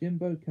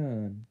 Jimbo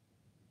Kern,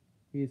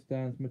 he is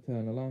Stan's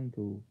maternal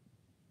uncle.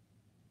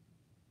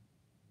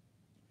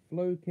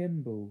 Flo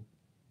Kimball,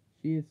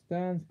 she is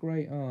Stan's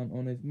great aunt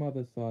on his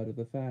mother's side of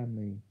the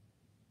family.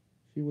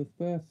 She was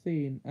first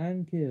seen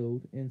and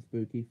killed in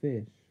Spooky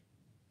Fish.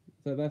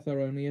 So that's her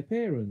only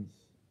appearance.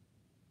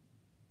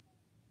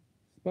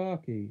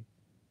 Sparky.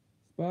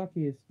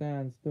 Sparky is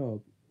Stan's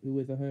dog, who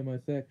is a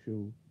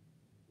homosexual.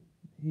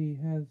 He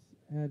has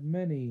had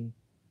many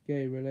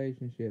gay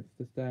relationships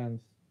to Stan's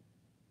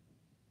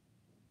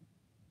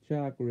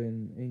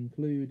chagrin,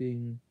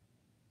 including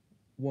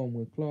one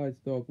with Clyde's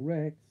dog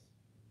Rex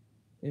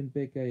in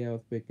Big Gay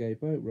Al's Big Gay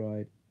Boat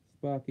Ride.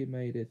 Sparky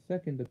made its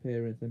second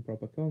appearance in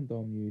proper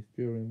condom use,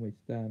 during which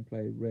Stan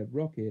played Red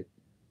Rocket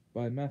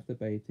by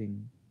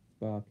masturbating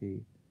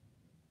Sparky.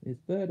 His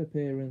third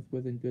appearance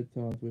was in Good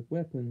Times with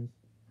Weapons,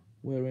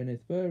 wherein his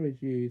fur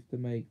is used to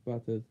make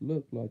Butters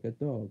look like a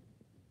dog.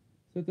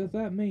 So does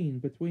that mean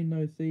between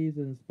those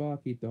seasons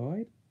Sparky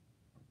died?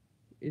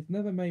 It's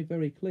never made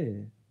very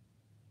clear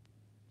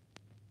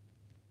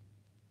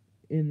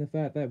in the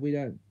fact that we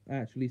don't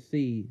actually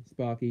see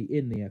Sparky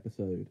in the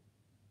episode.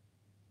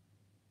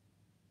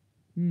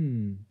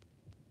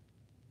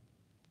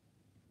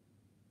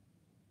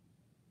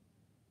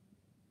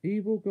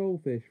 Evil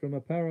goldfish from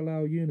a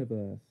parallel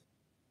universe.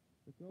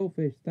 The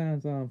goldfish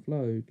Stan's Aunt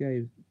Flo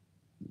gave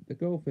the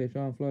goldfish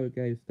Aunt Flo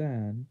gave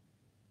Stan,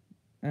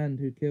 and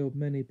who killed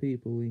many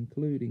people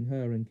including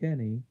her and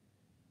Kenny,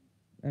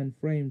 and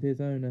framed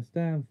his owner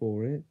Stan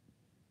for it.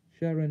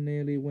 Sharon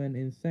nearly went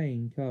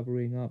insane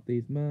covering up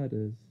these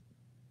murders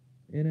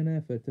in an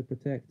effort to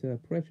protect her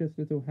precious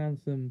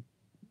handsome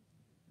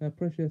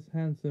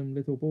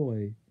little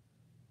boy.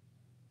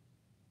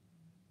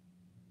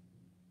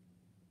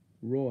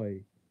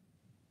 Roy.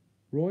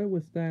 Roy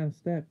was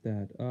Stan's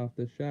stepdad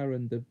after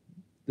Sharon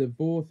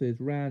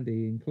divorces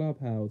Randy in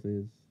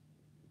clubhouses.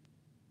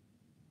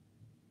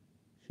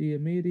 She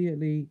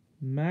immediately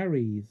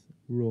marries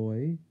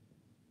Roy,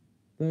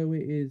 though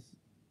it is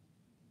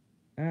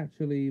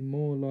actually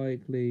more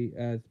likely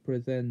as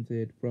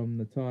presented from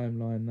the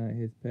timeline that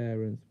his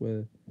parents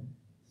were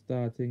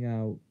starting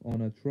out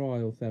on a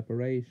trial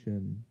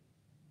separation.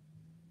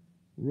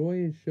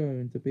 Roy is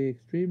shown to be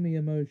extremely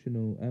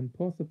emotional and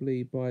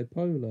possibly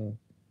bipolar,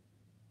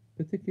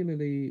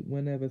 particularly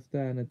whenever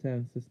Stan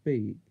attempts to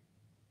speak.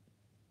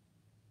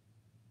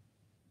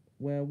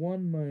 Where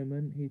one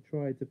moment he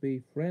tried to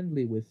be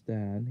friendly with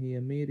Stan, he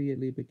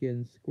immediately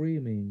begins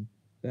screaming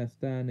that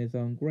Stan is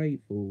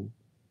ungrateful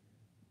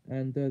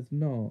and does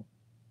not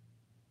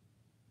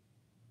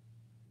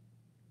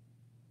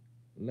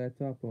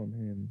let up on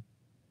him.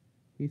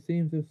 He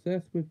seems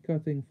obsessed with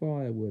cutting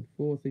firewood,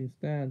 forcing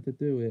Stan to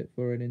do it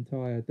for an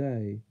entire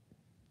day.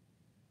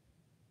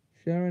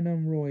 Sharon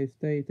and Roy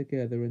stay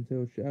together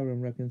until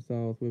Sharon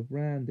reconciles with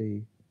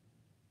Randy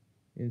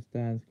in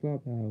Stan's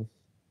clubhouse,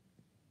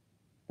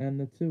 and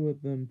the two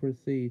of them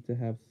proceed to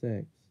have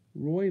sex.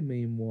 Roy,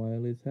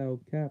 meanwhile, is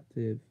held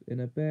captive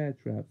in a bear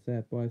trap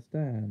set by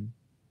Stan.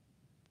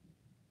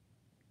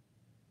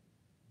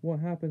 What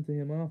happened to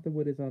him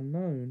afterward is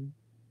unknown,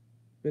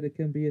 but it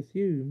can be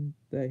assumed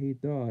that he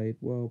died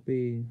while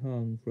being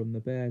hung from the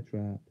bear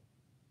trap.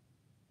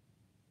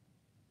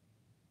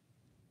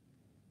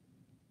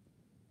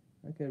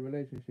 Okay,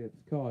 relationships.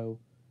 Kyle.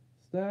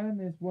 Stan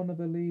is one of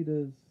the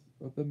leaders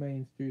of the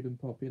main student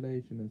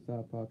population in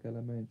South Park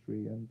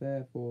Elementary and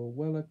therefore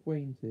well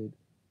acquainted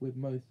with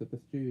most of the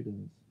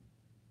students.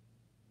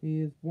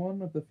 He is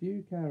one of the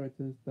few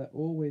characters that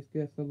always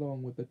gets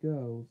along with the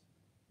girls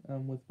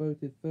and was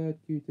voted third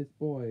cutest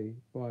boy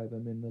by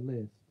them in the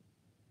list.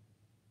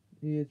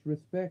 He is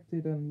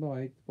respected and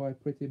liked by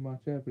pretty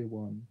much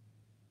everyone.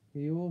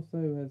 He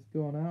also has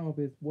gone out of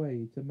his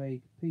way to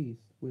make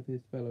peace with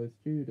his fellow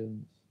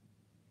students,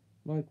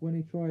 like when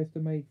he tries to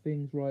make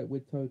things right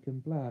with Token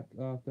Black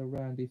after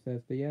Randy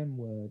says the M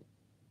word,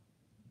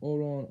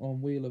 or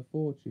on Wheel of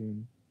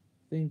Fortune,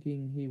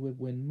 thinking he would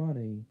win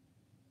money,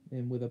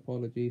 in with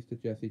apologies to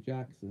Jesse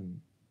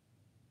Jackson.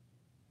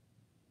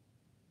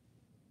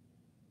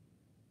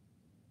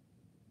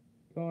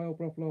 Kyle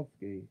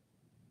Broflovsky.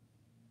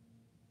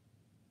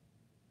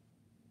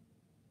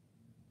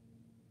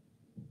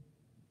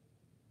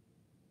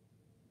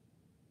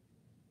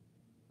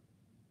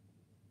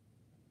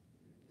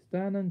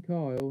 Stan and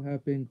Kyle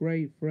have been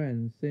great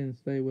friends since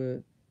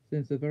the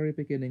very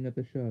beginning of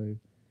the show.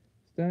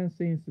 Stan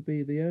seems to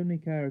be the only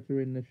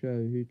character in the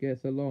show who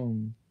gets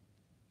along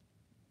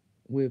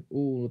with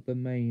all of the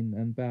main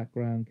and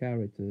background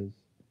characters.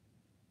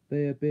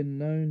 They have been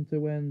known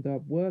to end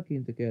up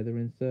working together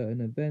in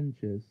certain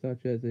adventures,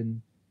 such as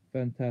in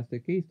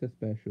Fantastic Easter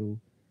Special,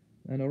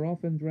 and are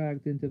often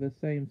dragged into the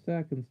same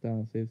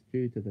circumstances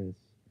due to this,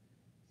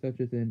 such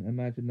as in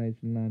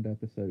Imagination Land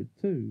Episode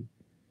 2.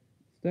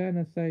 Stan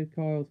has saved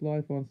Kyle's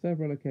life on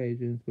several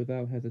occasions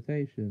without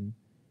hesitation,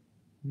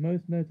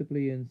 most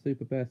notably in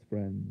Super Best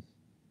Friends,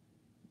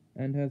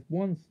 and has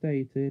once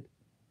stated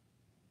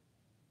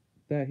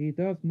that he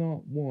does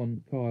not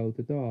want Kyle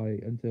to die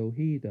until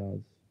he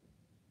does.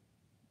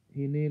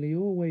 He nearly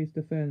always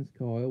defends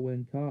Kyle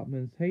when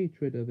Cartman's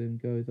hatred of him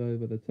goes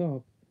over the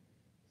top,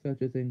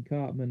 such as in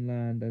Cartman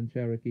Land and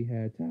Cherokee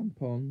Hair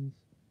Tampons.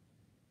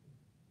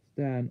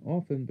 Stan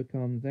often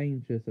becomes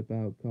anxious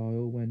about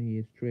Kyle when he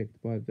is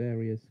tricked by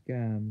various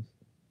scams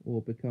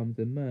or becomes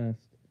immersed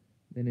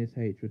in his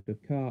hatred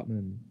of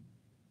Cartman,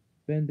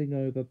 bending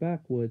over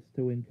backwards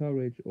to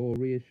encourage or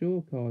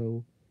reassure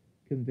Kyle,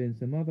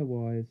 convince him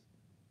otherwise,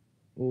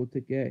 or to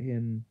get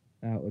him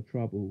out of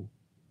trouble.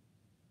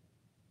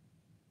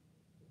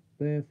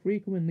 They are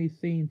frequently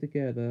seen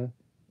together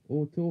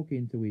or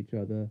talking to each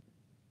other,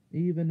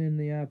 even in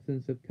the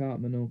absence of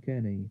Cartman or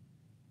Kenny,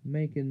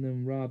 making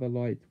them rather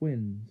like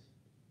twins.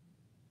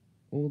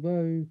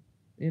 Although,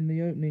 in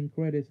the opening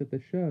credits of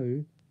the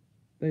show,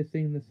 they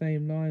sing the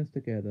same lines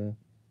together,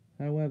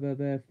 however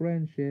their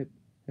friendship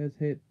has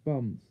hit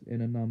bumps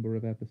in a number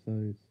of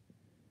episodes,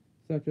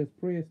 such as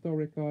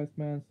Prehistoric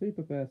Iceman,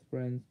 Super Best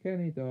Friends,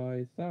 Kenny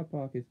Dies, South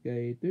Park is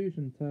Gay, Douche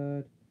and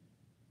Turd,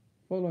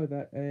 Follow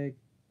That Egg,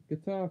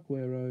 Guitar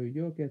Queero,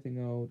 You're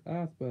Getting Old,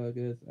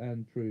 Asperger's,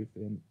 and Truth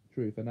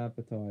and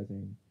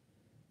Advertising.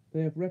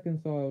 They have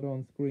reconciled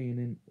on screen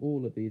in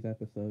all of these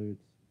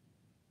episodes,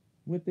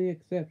 with the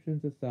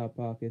exceptions of South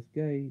Park is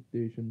Gay,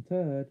 Douche and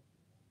Turd,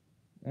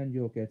 and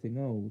You're Getting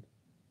Old,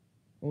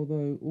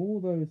 although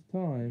all those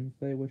times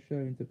they were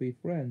shown to be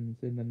friends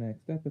in the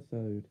next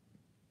episode.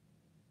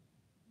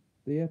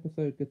 The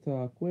episode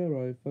Guitar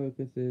Queero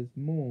focuses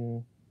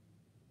more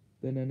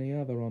than any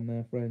other on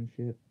their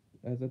friendship,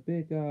 as a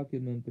big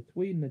argument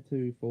between the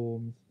two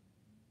forms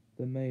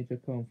the major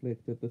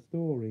conflict of the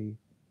story.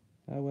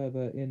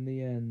 However, in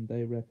the end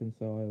they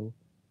reconcile,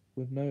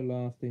 with no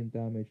lasting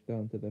damage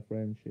done to the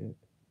friendship.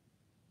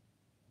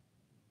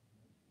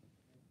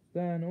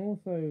 Stan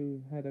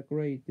also had a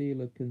great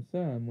deal of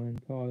concern when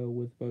Kyle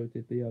was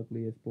voted the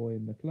ugliest boy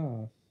in the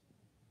class,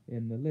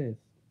 in the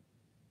list.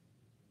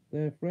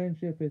 Their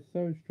friendship is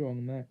so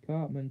strong that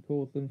Cartman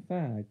calls them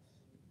fags,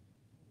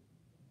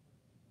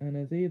 and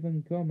has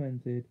even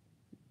commented,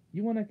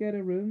 "You want to get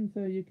a room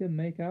so you can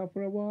make out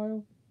for a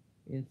while?"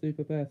 in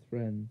Super Best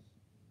Friends.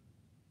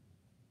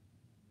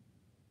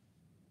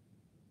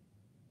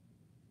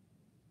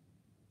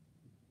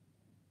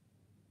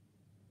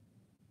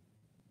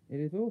 It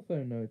is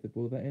also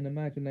notable that in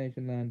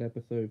Imagination Land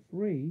Episode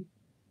 3,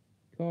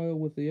 Kyle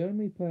was the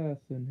only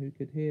person who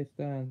could hear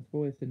Stan's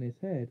voice in his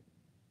head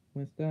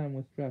when Stan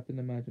was trapped in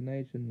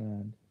Imagination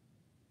Land,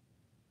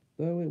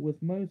 though it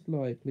was most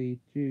likely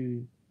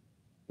due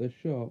the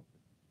shock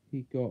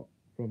he got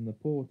from the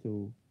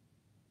portal.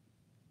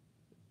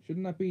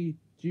 Shouldn't that be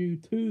due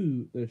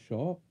to the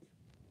shock?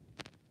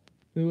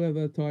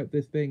 Whoever typed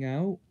this thing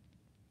out,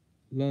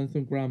 learn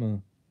some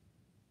grammar.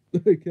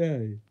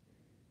 Okay.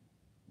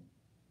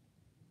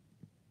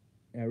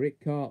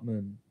 Eric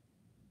Cartman.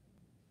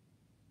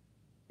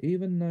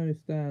 Even though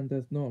Stan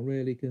does not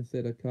really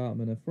consider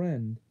Cartman a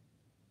friend,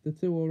 the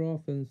two are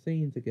often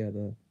seen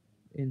together.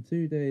 In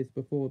 2 days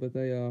before the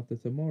day after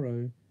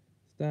tomorrow,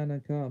 Stan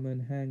and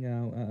Cartman hang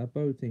out at a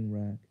boating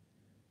rack,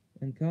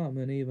 and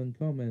Cartman even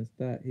comments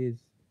that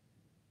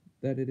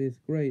it is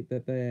great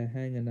that they are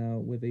hanging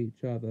out with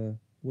each other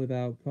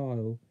without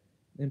Kyle,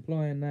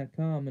 implying that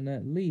Cartman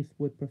at least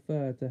would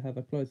prefer to have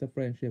a closer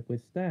friendship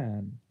with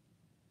Stan.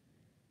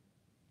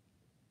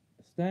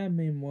 Stan,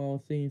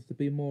 meanwhile, seems to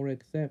be more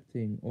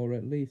accepting or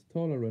at least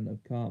tolerant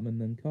of Cartman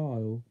than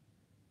Kyle,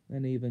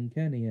 and even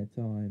Kenny at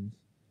times,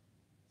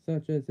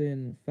 such as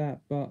in Fat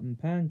Butt and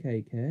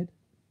Pancake Head.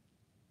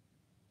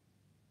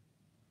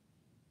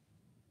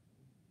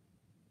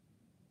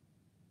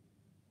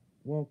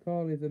 While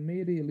Kyle is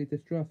immediately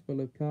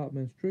distrustful of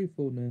Cartman's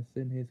truthfulness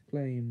in his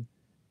claim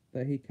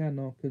that he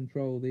cannot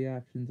control the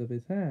actions of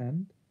his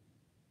hand,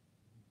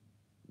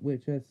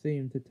 which has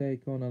seemed to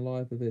take on a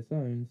life of its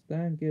own,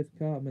 Stan gives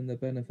Cartman the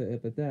benefit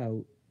of the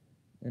doubt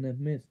and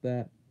admits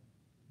that,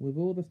 with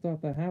all the stuff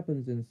that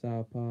happens in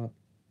South Park,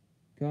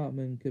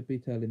 Cartman could be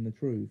telling the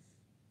truth.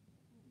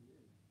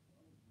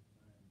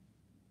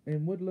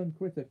 In Woodland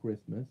Critter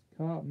Christmas,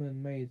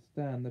 Cartman made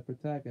Stan the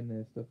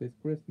protagonist of his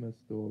Christmas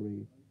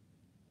story.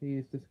 He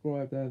is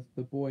described as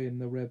the boy in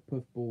the red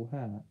puffball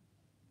hat,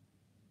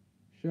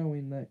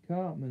 showing that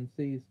Cartman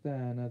sees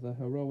Stan as a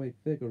heroic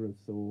figure of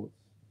sorts.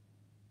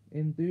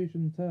 In Douche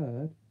and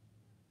Turd,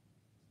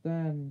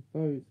 Stan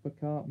votes for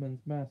Cartman's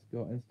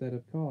mascot instead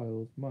of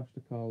Kyle's, much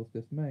to Kyle's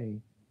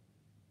dismay.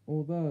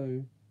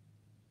 Although,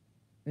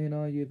 in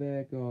Are You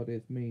There, God,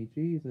 It's Me,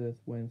 Jesus,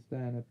 when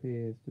Stan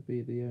appears to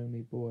be the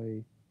only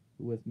boy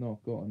who has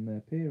not gotten their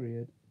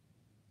period,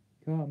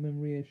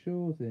 Cartman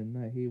reassures him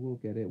that he will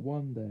get it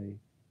one day.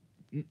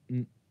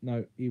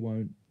 No, he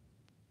won't.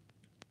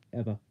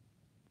 Ever.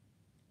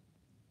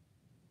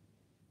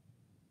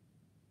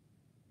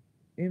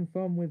 In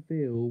Fun with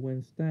Veal,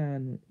 when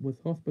Stan was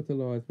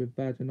hospitalised with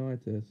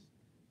vaginitis,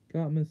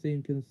 Cartman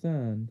seemed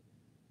concerned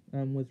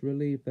and was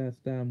relieved that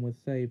Stan was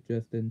saved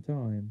just in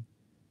time.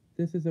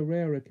 This is a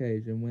rare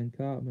occasion when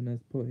Cartman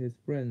has put his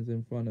friends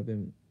in front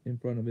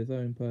of his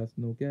own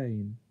personal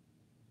gain.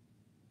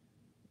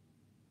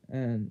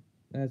 And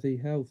as he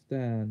helped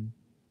Stan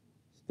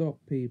stop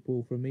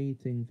people from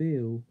eating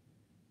veal,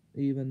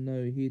 even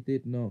though he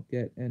did not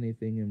get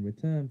anything in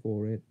return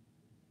for it,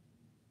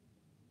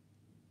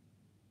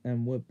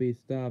 and would be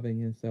starving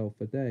himself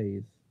for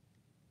days.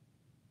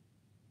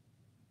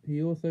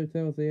 He also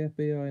tells the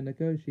FBI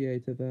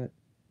negotiator that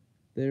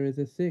there is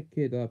a sick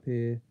kid up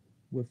here,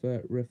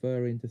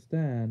 referring to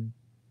Stan,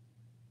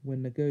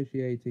 when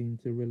negotiating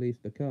to release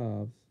the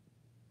calves,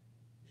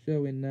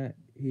 showing that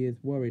he is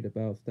worried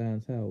about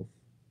Stan's health.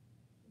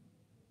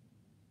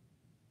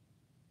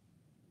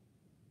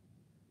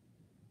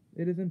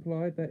 It is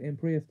implied that in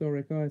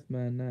Prehistoric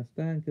Iceman that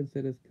Stan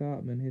considers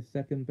Cartman his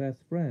second best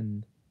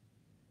friend.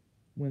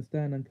 When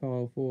Stan and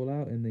Kyle fall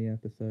out in the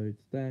episode,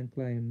 Stan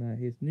claimed that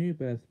his new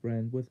best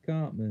friend was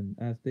Cartman,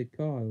 as did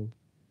Kyle.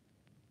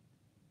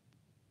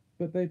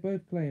 But they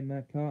both claim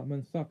that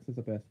Cartman sucks as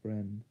a best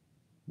friend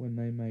when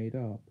they made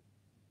up.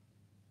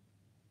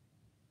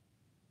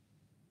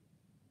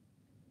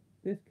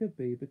 This could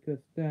be because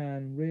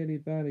Stan really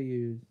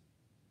values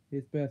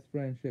his best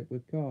friendship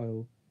with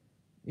Kyle.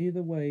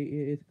 Either way,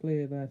 it is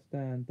clear that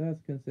Stan does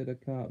consider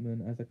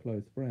Cartman as a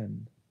close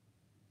friend.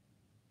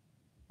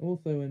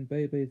 Also, in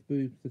Bebe's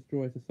Boobs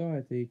Destroy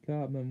Society,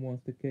 Cartman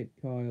wants to kick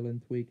Kyle and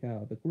Tweak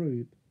out of the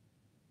group,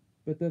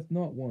 but does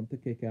not want to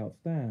kick out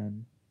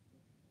Stan,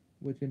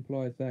 which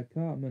implies that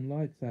Cartman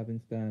likes having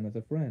Stan as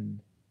a friend.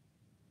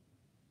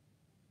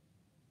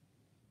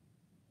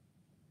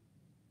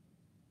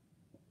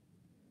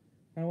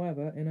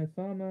 However, in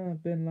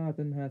Osama bin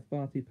Laden Has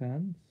Farty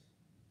Pants,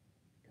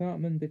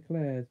 Cartman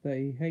declares that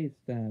he hates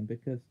Stan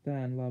because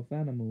Stan loves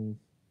animals.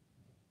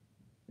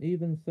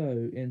 Even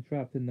so, in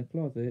Trapped in the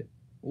Closet,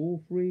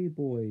 all three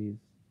boys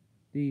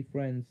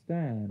defriend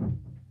Stan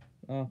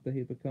after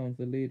he becomes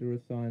the leader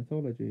of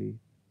Scientology.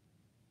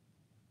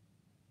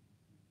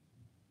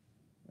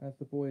 As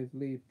the boys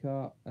leave,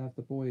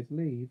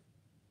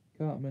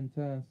 Cartman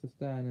turns to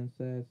Stan and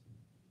says,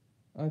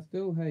 "I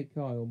still hate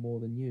Kyle more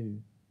than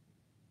you."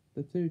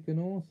 The two can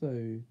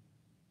also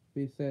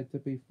be said to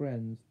be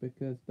friends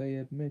because they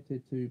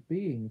admitted to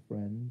being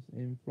friends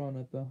in front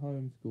of the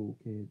homeschool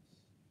kids.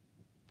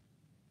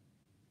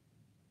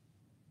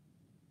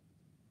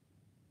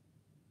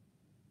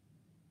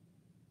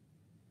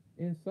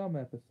 In some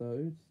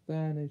episodes,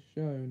 Stan is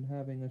shown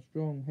having a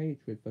strong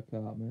hatred for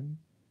Cartman,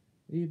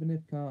 even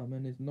if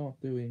Cartman is not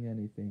doing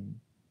anything.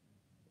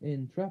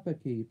 In Trapper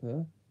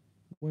Keeper,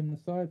 when the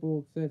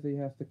cyborg says he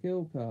has to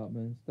kill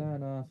Cartman,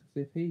 Stan asks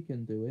if he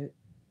can do it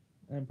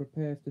and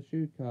prepares to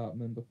shoot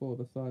Cartman before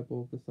the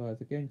cyborg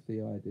decides against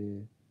the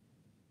idea.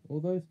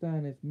 Although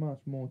Stan is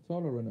much more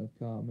tolerant of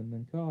Cartman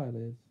than Kyle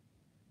is,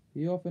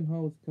 He often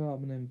holds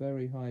Cartman in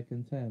very high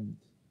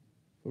contempt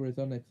for his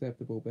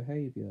unacceptable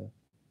behavior.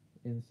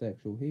 In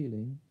Sexual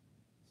Healing,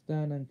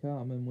 Stan and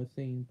Cartman were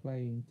seen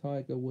playing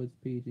Tiger Woods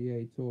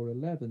PGA Tour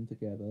 11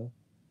 together,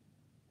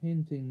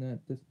 hinting that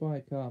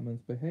despite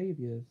Cartman's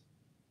behaviors,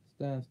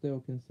 Stan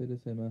still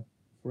considers him a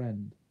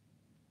friend.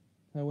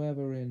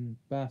 However, in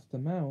Bass to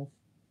Mouth,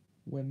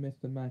 when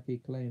Mr. Mackey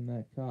claimed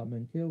that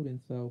Cartman killed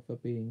himself for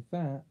being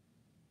fat,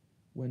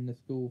 when the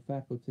school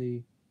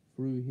faculty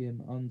threw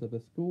him under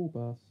the school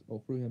bus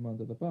or threw him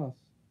under the bus,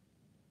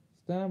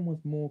 Stan was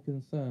more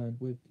concerned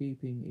with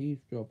keeping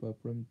Eavesdropper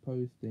from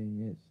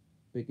posting its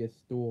biggest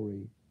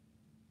story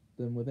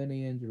than with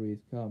any injuries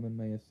Cartman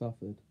may have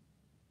suffered.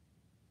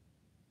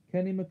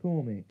 Kenny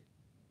McCormick.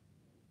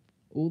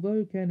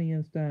 Although Kenny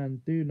and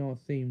Stan do not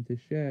seem to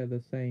share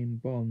the same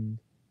bond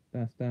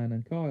that Stan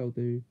and Kyle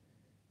do,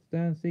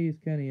 Stan sees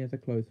Kenny as a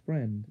close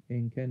friend.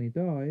 In Kenny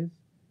Dies,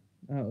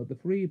 out of the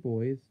three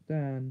boys,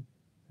 Stan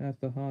has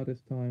the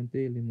hardest time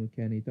dealing with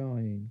Kenny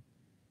dying,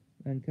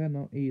 and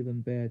cannot even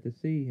bear to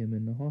see him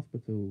in the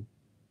hospital.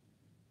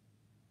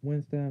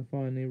 When Stan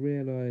finally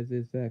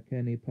realizes that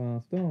Kenny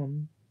passed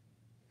on,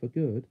 for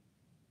good,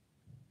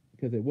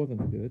 because it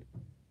wasn't good,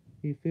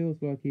 he feels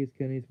like he's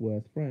Kenny's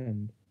worst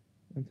friend,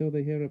 until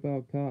they hear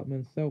about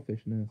Cartman's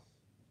selfishness.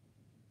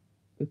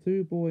 The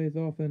two boys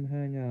often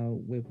hang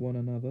out with one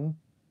another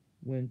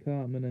when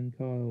Cartman and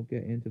Kyle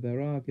get into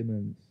their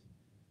arguments,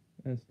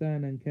 and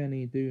Stan and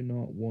Kenny do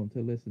not want to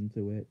listen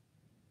to it,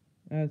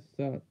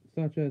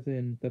 such as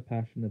in The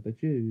Passion of the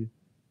Jew.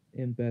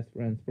 In Best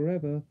Friends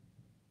Forever,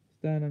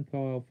 Stan and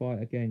Kyle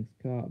fight against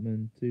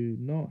Cartman to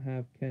not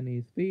have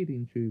Kenny's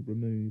feeding tube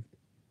removed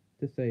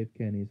to save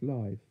Kenny's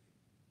life.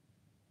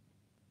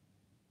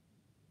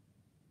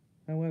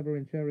 However,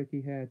 in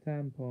Cherokee Hair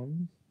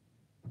Tampons,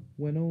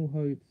 when all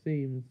hope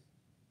seems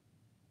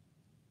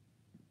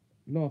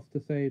lost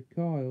to save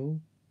Kyle,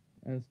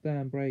 and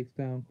Stan breaks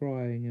down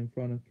crying in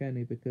front of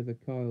Kenny because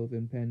of Kyle's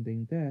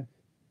impending death,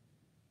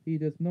 he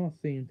does not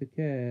seem to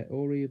care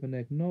or even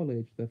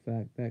acknowledge the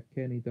fact that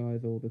Kenny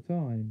dies all the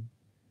time.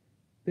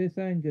 This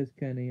angers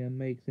Kenny and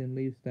makes him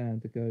leave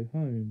Stan to go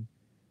home,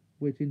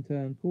 which in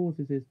turn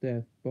causes his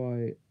death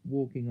by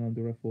walking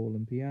under a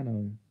fallen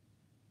piano.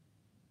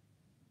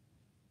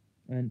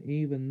 And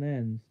even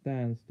then,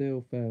 Stan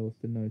still fails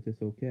to notice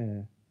or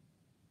care.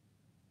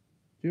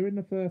 During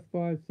the first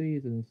 5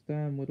 seasons,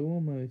 Stan would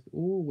almost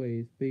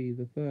always be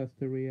the first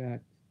to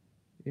react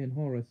in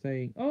horror,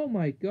 saying, "Oh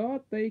my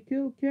god, they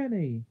killed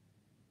Kenny!"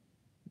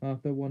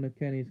 after one of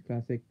Kenny's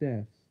classic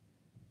deaths.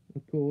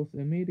 Of course,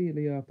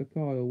 immediately after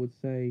Kyle would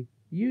say,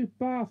 "You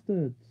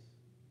bastards!"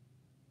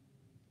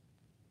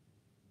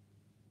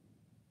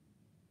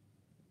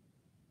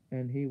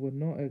 And he would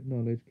not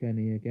acknowledge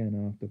Kenny again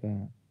after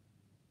that.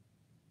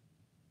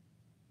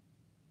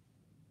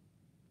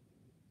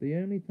 The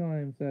only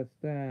times that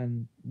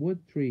Stan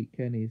would treat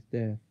Kenny's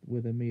death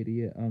with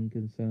immediate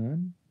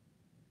unconcern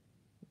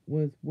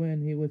was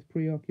when he was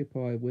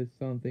preoccupied with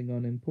something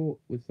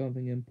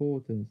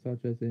important,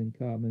 such as in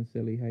Cartman's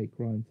Silly Hate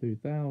Crime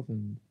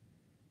 2000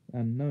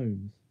 and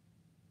Gnomes.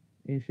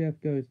 In Chef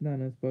Goes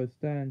Nanas, both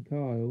Stan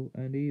Kyle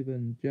and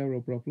even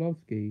Gerald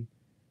Broflovsky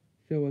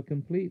show a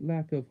complete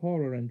lack of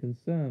horror and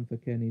concern for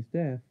Kenny's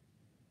death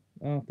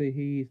after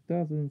he eats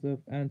dozens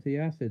of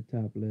anti-acid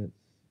tablets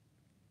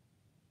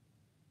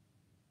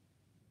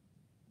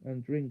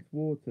and drinks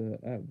water,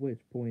 at which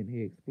point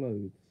he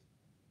explodes.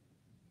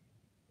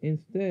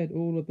 Instead,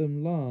 all of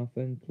them laugh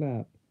and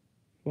clap,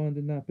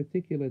 finding that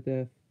particular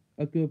death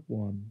a good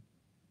one.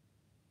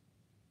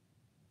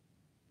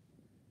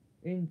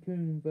 In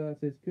Coon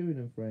vs. Coon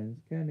and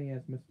Friends, Kenny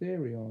as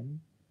Mysterion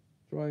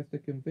tries to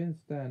convince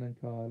Stan and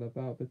Kyle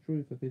about the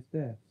truth of his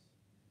deaths,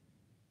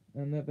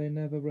 and that they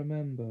never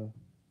remember,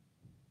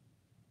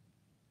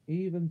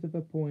 even to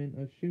the point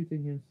of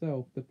shooting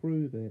himself to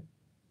prove it.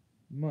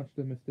 Much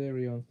to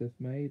Mysterion's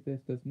dismay,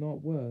 this does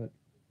not work,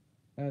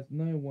 as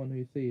no one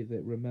who sees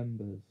it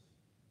remembers.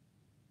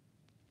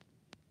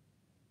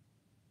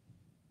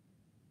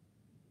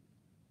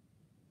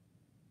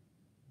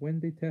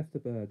 Wendy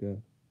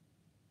Testerberger.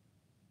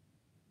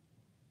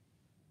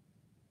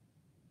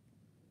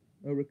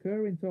 A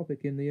recurring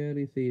topic in the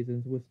early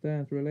seasons was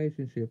Stan's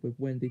relationship with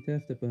Wendy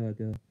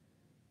Testerberger.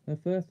 Her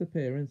first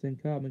appearance in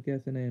Cartman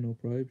Gets an Anal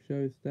Probe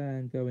shows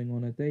Stan going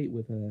on a date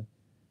with her.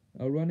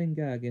 A running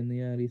gag in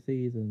the early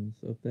seasons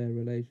of their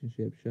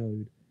relationship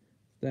showed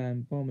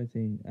Stan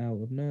vomiting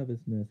out of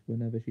nervousness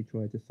whenever she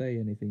tried to say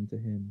anything to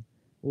him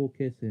or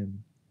kiss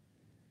him.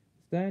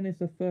 Stan is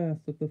the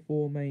first of the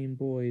four main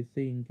boys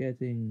seen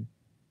getting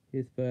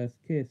his first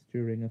kiss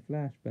during a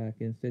flashback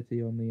in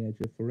City on the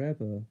Edge of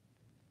Forever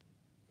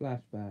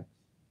flashbacks,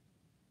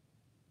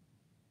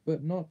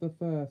 but not the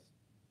first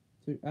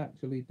to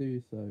actually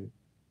do so.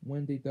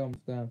 Wendy dumps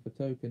Stan for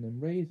token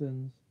and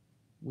raisins,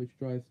 which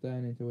drives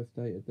Stan into a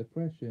state of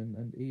depression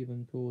and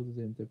even causes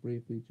him to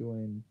briefly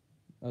join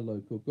a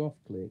local goth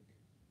clique.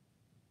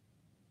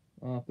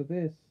 After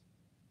this,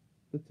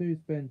 the two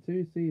spent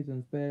 2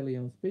 seasons barely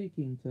on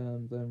speaking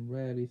terms and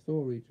rarely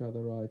saw each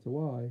other eye to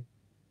eye.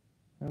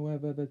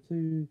 However, the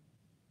two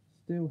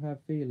still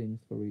have feelings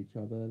for each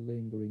other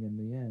lingering in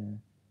the air,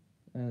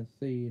 as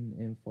seen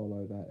in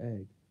Follow That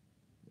Egg,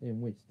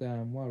 in which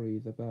Stan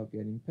worries about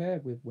getting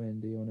paired with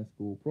Wendy on a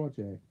school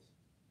project,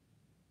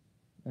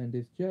 and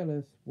is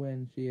jealous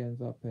when she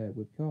ends up paired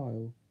with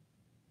Kyle.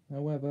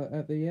 However,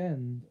 at the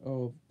end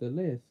of the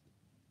list,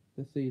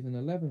 the season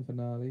 11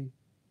 finale,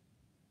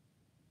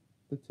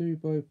 the two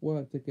both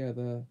work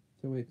together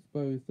to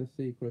expose the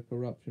secret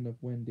corruption of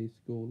Wendy's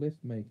school list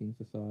making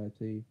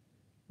society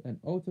and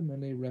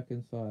ultimately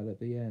reconcile at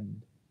the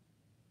end.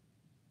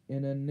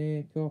 In a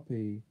near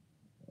copy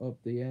of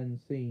the end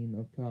scene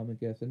of Carmen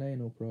Gets an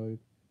Anal Probe,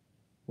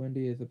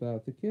 Wendy is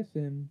about to kiss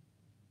him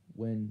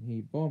when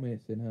he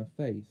vomits in her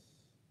face.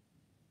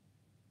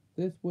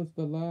 This was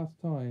the last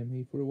time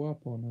he threw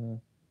up on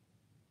her,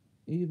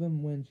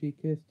 even when she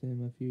kissed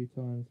him a few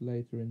times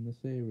later in the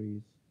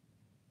series.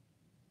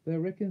 Their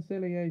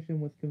reconciliation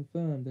was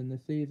confirmed in the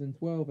season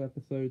 12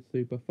 episode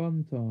Super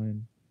Fun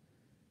Time,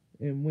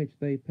 in which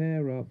they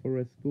pair up for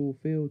a school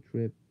field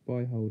trip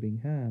by holding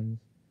hands,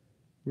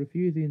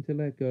 refusing to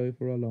let go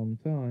for a long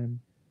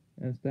time,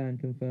 and Stan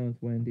confirms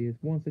Wendy is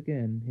once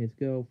again his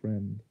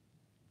girlfriend.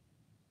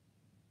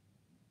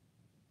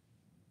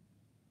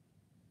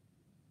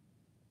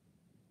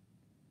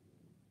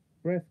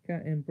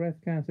 In Breast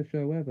Cancer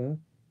Show Ever,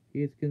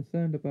 he is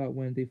concerned about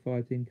Wendy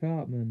fighting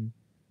Cartman,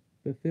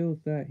 but feels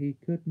that he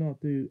could not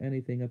do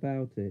anything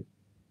about it.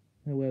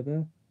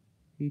 However,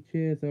 he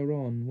cheers her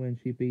on when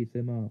she beats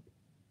him up.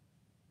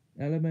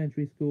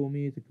 Elementary School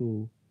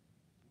Musical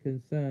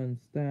concerns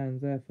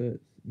Stan's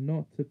efforts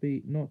not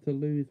to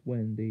lose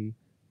Wendy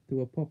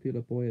to a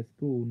popular boy at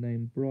school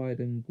named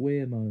Bryden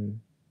Guillermo,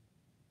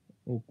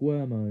 or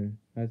Guermo,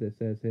 as it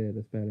says here,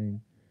 the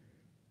spelling,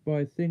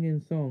 by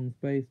singing songs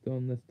based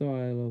on the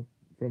style of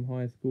from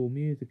High School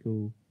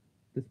Musical,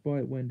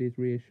 despite Wendy's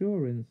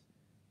reassurance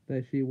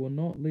that she will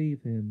not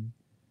leave him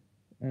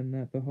and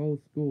that the whole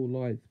school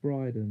likes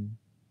Bryden.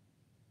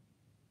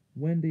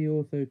 Wendy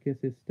also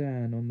kisses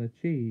Stan on the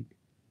cheek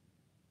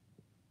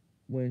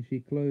when she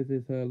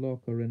closes her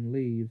locker and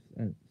leaves,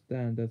 and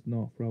Stan does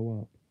not throw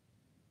up.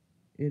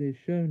 It is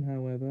shown,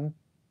 however,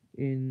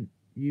 in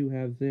You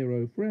Have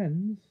Zero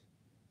Friends,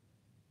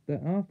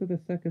 that after the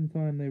second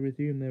time they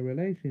resume their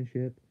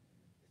relationship,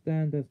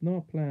 Stan does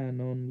not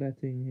plan on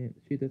letting him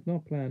she does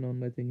not plan on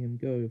letting him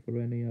go for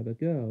any other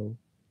girl.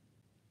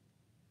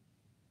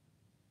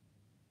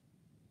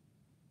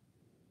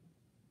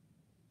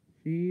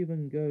 She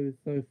even goes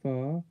so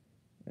far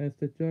as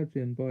to judge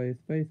him by his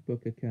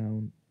Facebook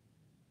account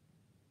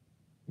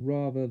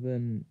rather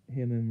than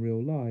him in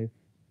real life.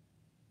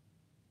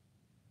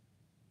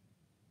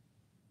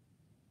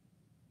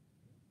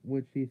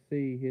 Should she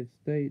see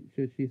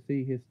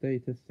his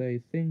status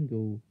say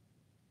single,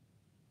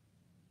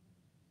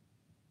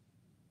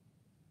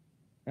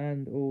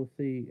 and or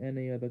see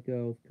any other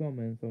girl's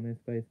comments on his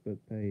Facebook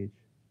page.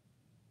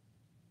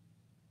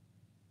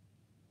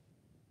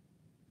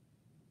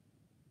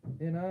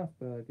 In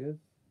Asperger's,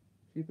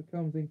 she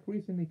becomes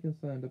increasingly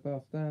concerned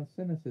about Stan's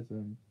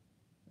cynicism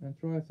and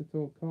tries to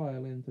talk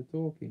Kyle into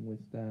talking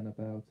with Stan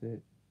about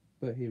it,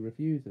 but he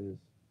refuses.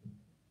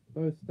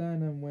 Both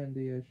Stan and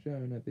Wendy are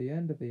shown at the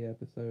end of the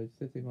episode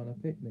sitting on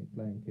a picnic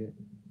blanket,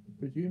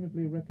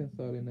 presumably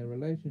reconciling their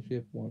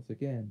relationship once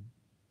again.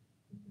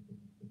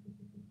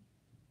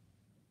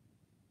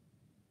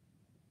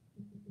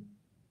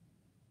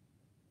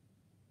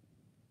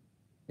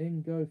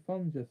 In Go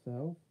Fund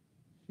Yourself,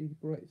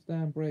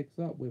 Stan breaks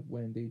up with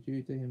Wendy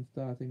due to him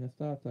starting a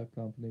startup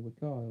company with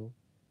Kyle,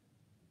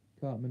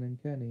 Cartman,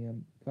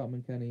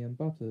 Kenny, and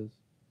Butters.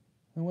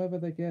 However,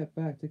 they get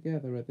back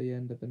together at the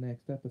end of the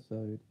next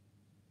episode.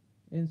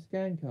 In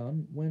Skank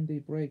Hunt, Wendy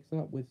breaks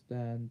up with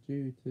Stan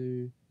due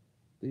to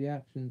the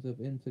actions of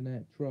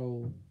internet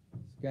troll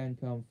Skank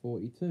Hunt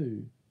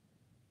 42.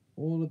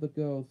 All of the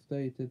girls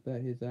stated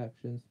that his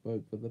actions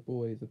spoke for the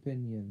boys'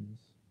 opinions.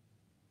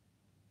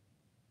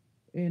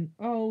 In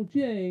Oh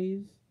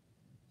Jays,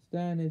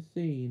 Stan is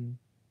seen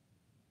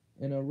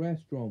in a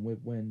restaurant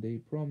with Wendy,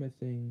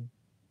 promising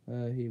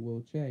her he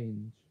will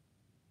change.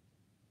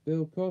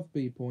 Bill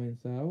Cosby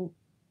points out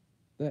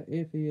that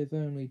if he is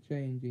only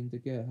changing to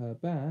get her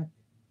back,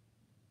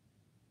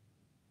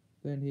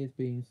 then he is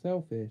being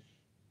selfish.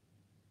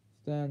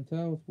 Stan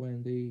tells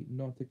Wendy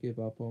not to give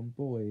up on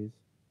boys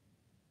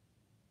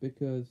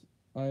because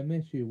I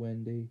miss you,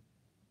 Wendy.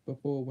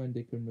 Before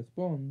Wendy can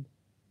respond,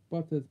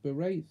 Butters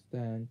berates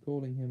Stan,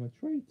 calling him a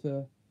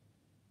traitor,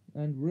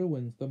 and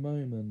ruins the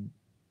moment.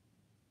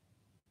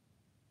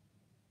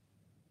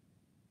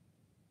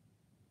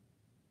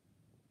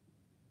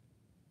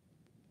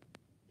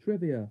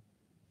 Trivia: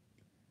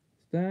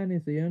 Stan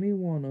is the only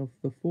one of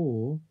the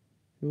four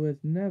who has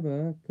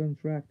never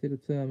contracted a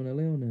terminal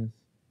illness,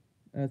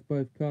 as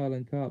both Kyle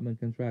and Cartman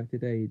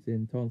contracted AIDS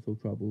in Tonsil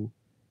Trouble,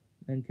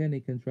 and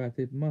Kenny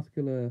contracted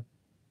muscular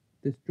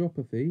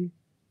dystrophy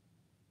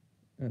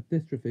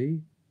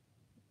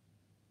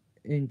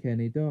in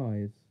Kenny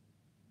Dies.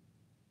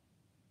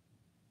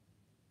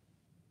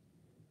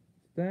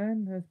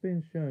 Stan has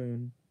been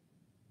shown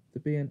to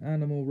be an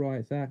animal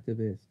rights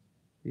activist.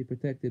 He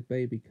protected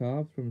baby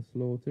calves from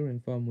slaughter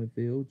in Fun with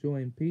Veal,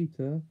 joined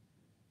Peter,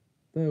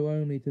 though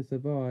only to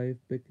survive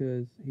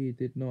because if he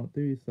did not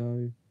do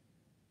so,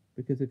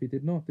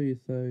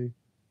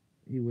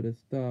 he would have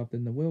starved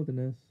in the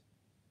wilderness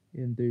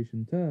in Douche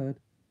and Turd,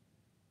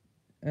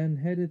 and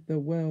headed the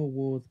Whale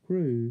Wars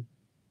crew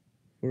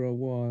for a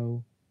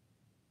while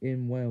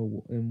in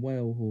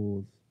Whale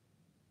Wars.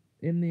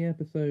 In the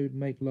episode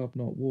Make Love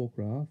Not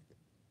Warcraft,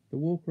 the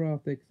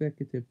Warcraft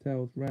executive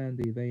tells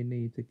Randy they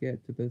need to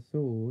get the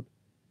sword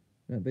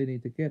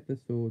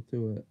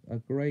to a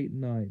great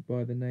knight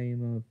by the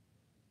name of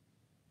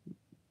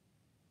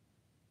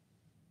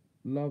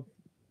Love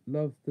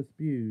Loves the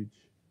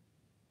Spuge.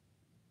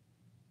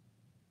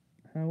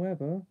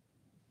 However,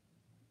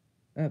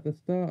 at the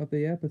start of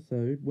the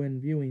episode, when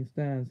viewing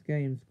Stan's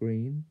game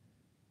screen,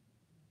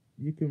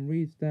 you can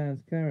read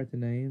Stan's character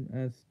name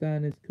as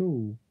Stan is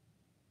Cool.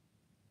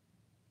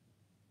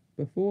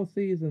 Before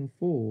season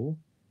 4,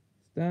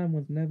 Stan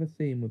was never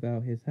seen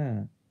without his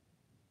hat,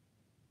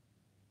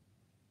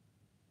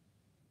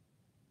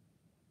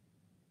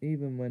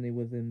 even when he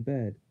was in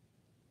bed.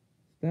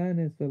 Stan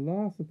is the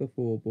last of the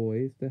 4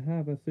 boys to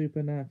have a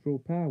supernatural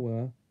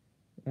power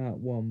at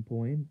one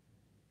point.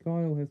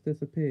 Kyle has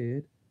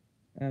disappeared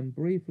and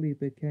briefly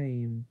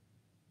became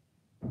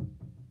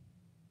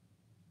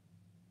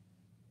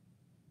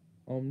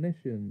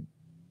omniscient,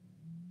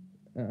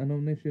 an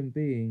omniscient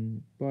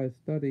being by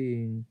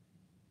studying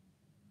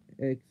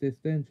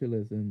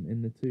existentialism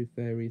in the Two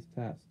Fairies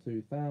Taps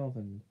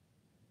 2000.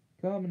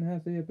 Cartman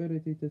has the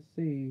ability to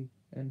see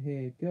and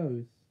hear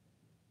ghosts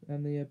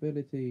and the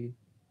ability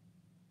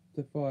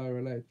to fire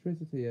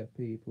electricity at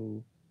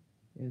people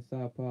in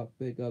South Park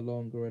Bigger,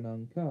 Longer and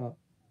Uncut.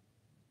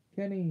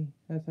 Kenny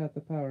has had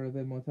the power of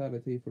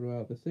immortality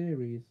throughout the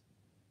series.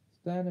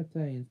 Stan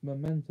obtains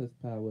momentous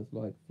powers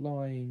like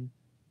flying,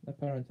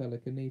 apparent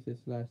telekinesis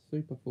 /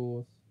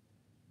 superforce,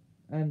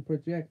 and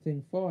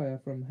projecting fire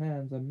from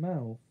hands and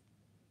mouth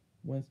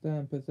when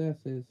Satan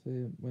possesses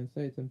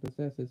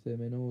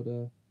him in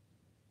order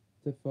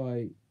to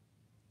fight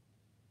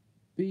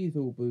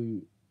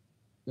Beelzebub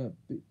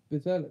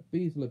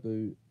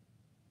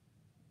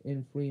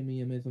in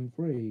Freemiumism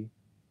 3.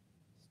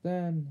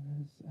 Stan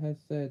has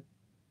said,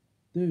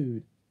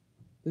 "Dude,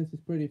 this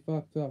is pretty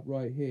fucked up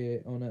right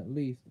here on at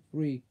least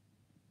 3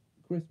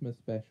 Christmas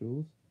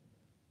specials.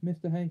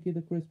 Mr. Hanky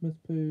the Christmas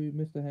Pooh,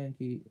 Mr.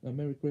 Hanky, A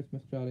Merry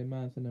Christmas Charlie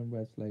Manson and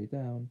Red Sleigh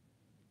Down."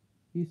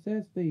 He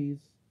says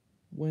these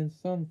when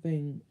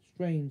something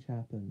strange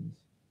happens.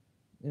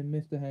 In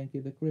Mr. Hanky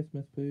the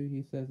Christmas Pooh,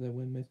 he says that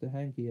when Mr.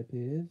 Hanky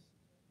appears.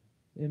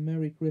 In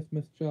Merry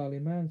Christmas Charlie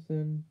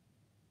Manson,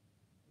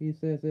 he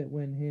says it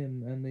when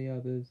him and the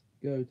others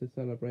go to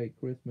celebrate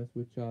Christmas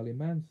with Charlie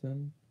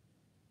Manson.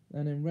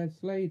 And in Red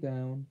Sleigh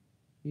Down,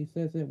 he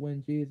says it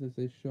when Jesus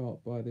is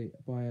shot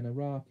by an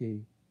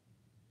Iraqi.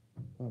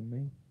 Pardon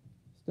me.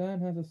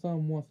 Stan has a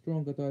somewhat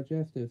stronger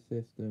digestive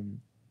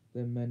system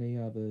than many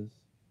others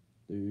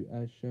do,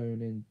 as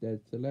shown in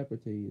Dead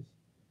Celebrities,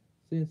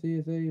 since he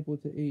is able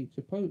to eat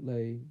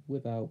Chipotle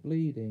without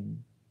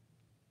bleeding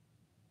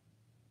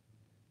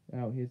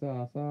out his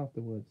ass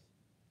afterwards.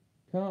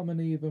 Cartman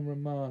even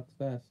remarks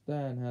that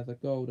Stan has a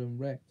golden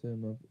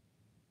rectum of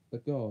the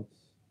gods.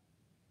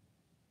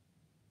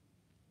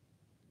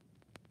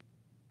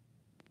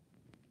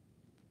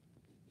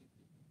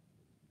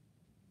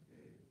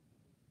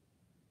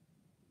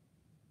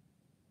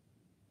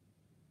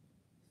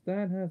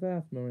 Stan has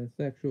asthma and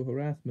sexual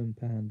harassment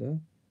panda.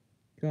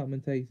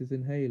 Cartman takes his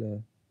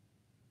inhaler.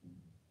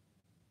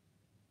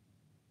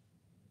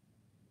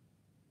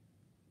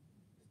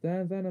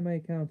 Stan's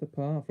anime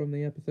counterpart from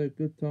the episode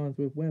Good Times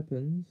with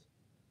Weapons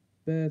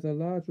bears a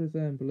large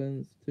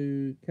resemblance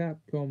to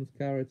Capcom's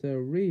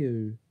character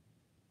Ryu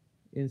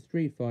in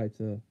Street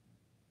Fighter.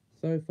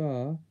 So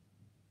far,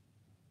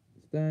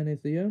 Stan is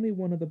the only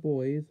one of the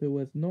boys who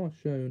has not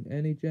shown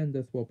any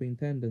gender swapping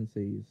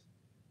tendencies.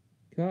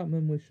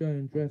 Cartman was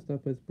shown dressed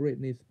up as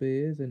Britney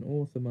Spears in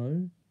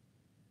Awesomeo.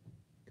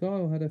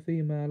 Kyle had a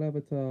female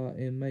avatar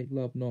in Make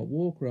Love Not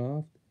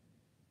Warcraft,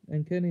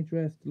 and Kenny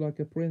dressed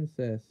like a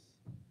princess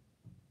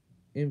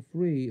in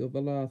 3 of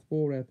the last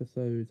 4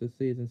 episodes of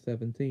season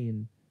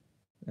 17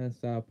 and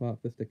South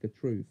Park The Stick of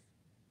Truth.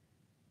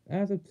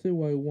 As of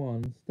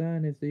 201,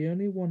 Stan is the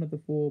only one of the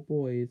 4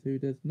 boys who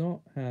does not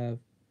have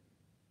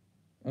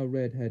a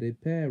red-headed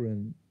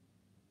parent.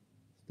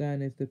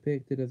 Stan is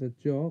depicted as a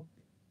jock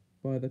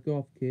by the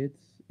goth kids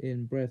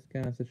in Breast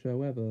Cancer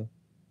Show Ever.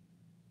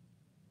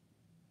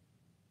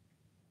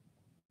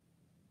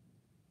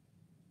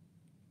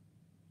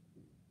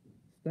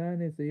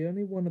 Stan is the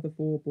only one of the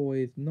 4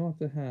 boys not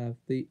to have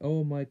the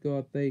 "oh my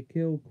god they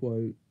killed"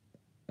 quote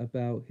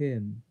about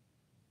him.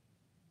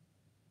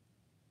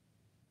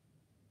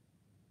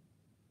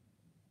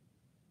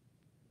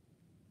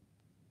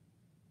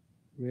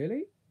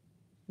 Really?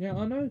 Yeah,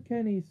 I know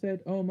Kenny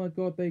said "oh my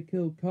god they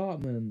killed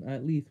Cartman"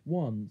 at least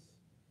once,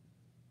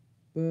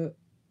 but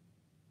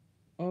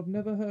I've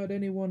never heard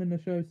anyone in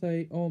the show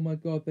say "oh my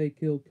god they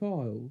killed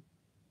Kyle."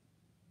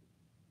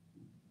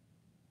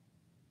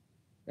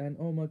 And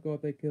oh my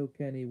god, they killed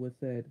Kenny was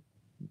said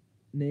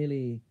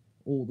nearly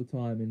all the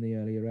time in the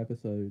earlier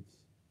episodes.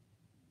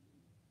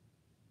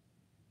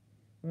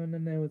 And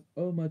then there was,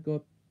 oh my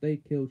god, they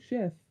killed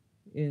Chef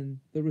in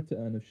The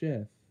Return of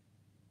Chef.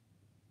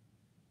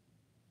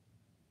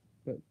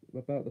 But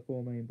about the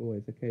four main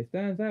boys. Okay,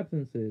 Stan's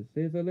absences.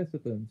 Here's a list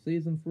of them.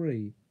 Season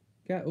 3,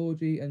 Cat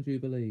Orgy and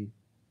Jubilee.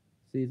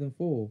 Season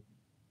 4,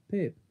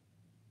 Pip.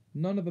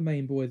 None of the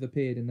main boys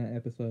appeared in that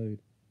episode.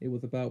 It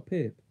was about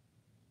Pip.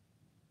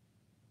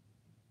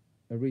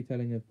 A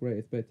retelling of Great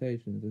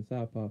Expectations in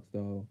South Park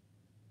style.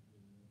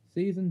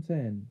 Season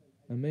 10,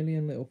 A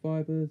Million Little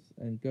Fibers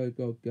and Go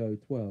Go Go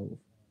 12.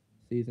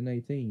 Season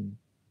 18,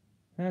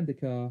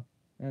 Handicar,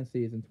 and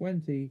Season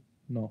 20,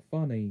 Not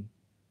Funny.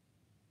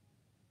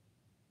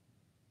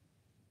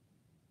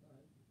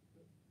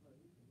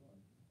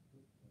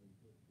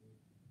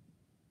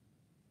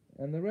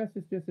 And the rest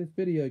is just his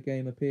video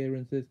game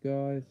appearances,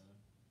 guys.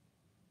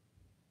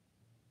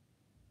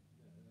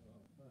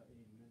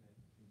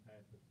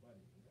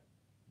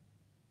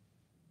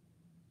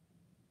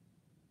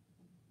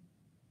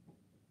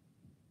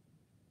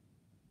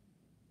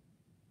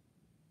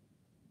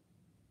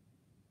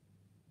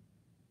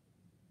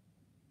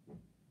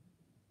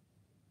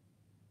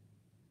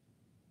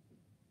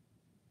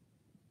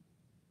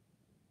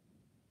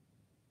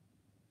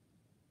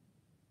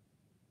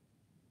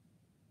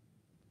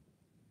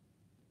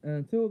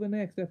 Until the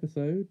next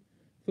episode,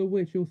 for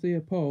which you'll see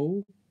a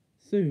poll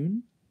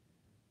soon,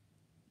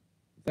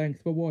 thanks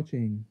for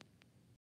watching.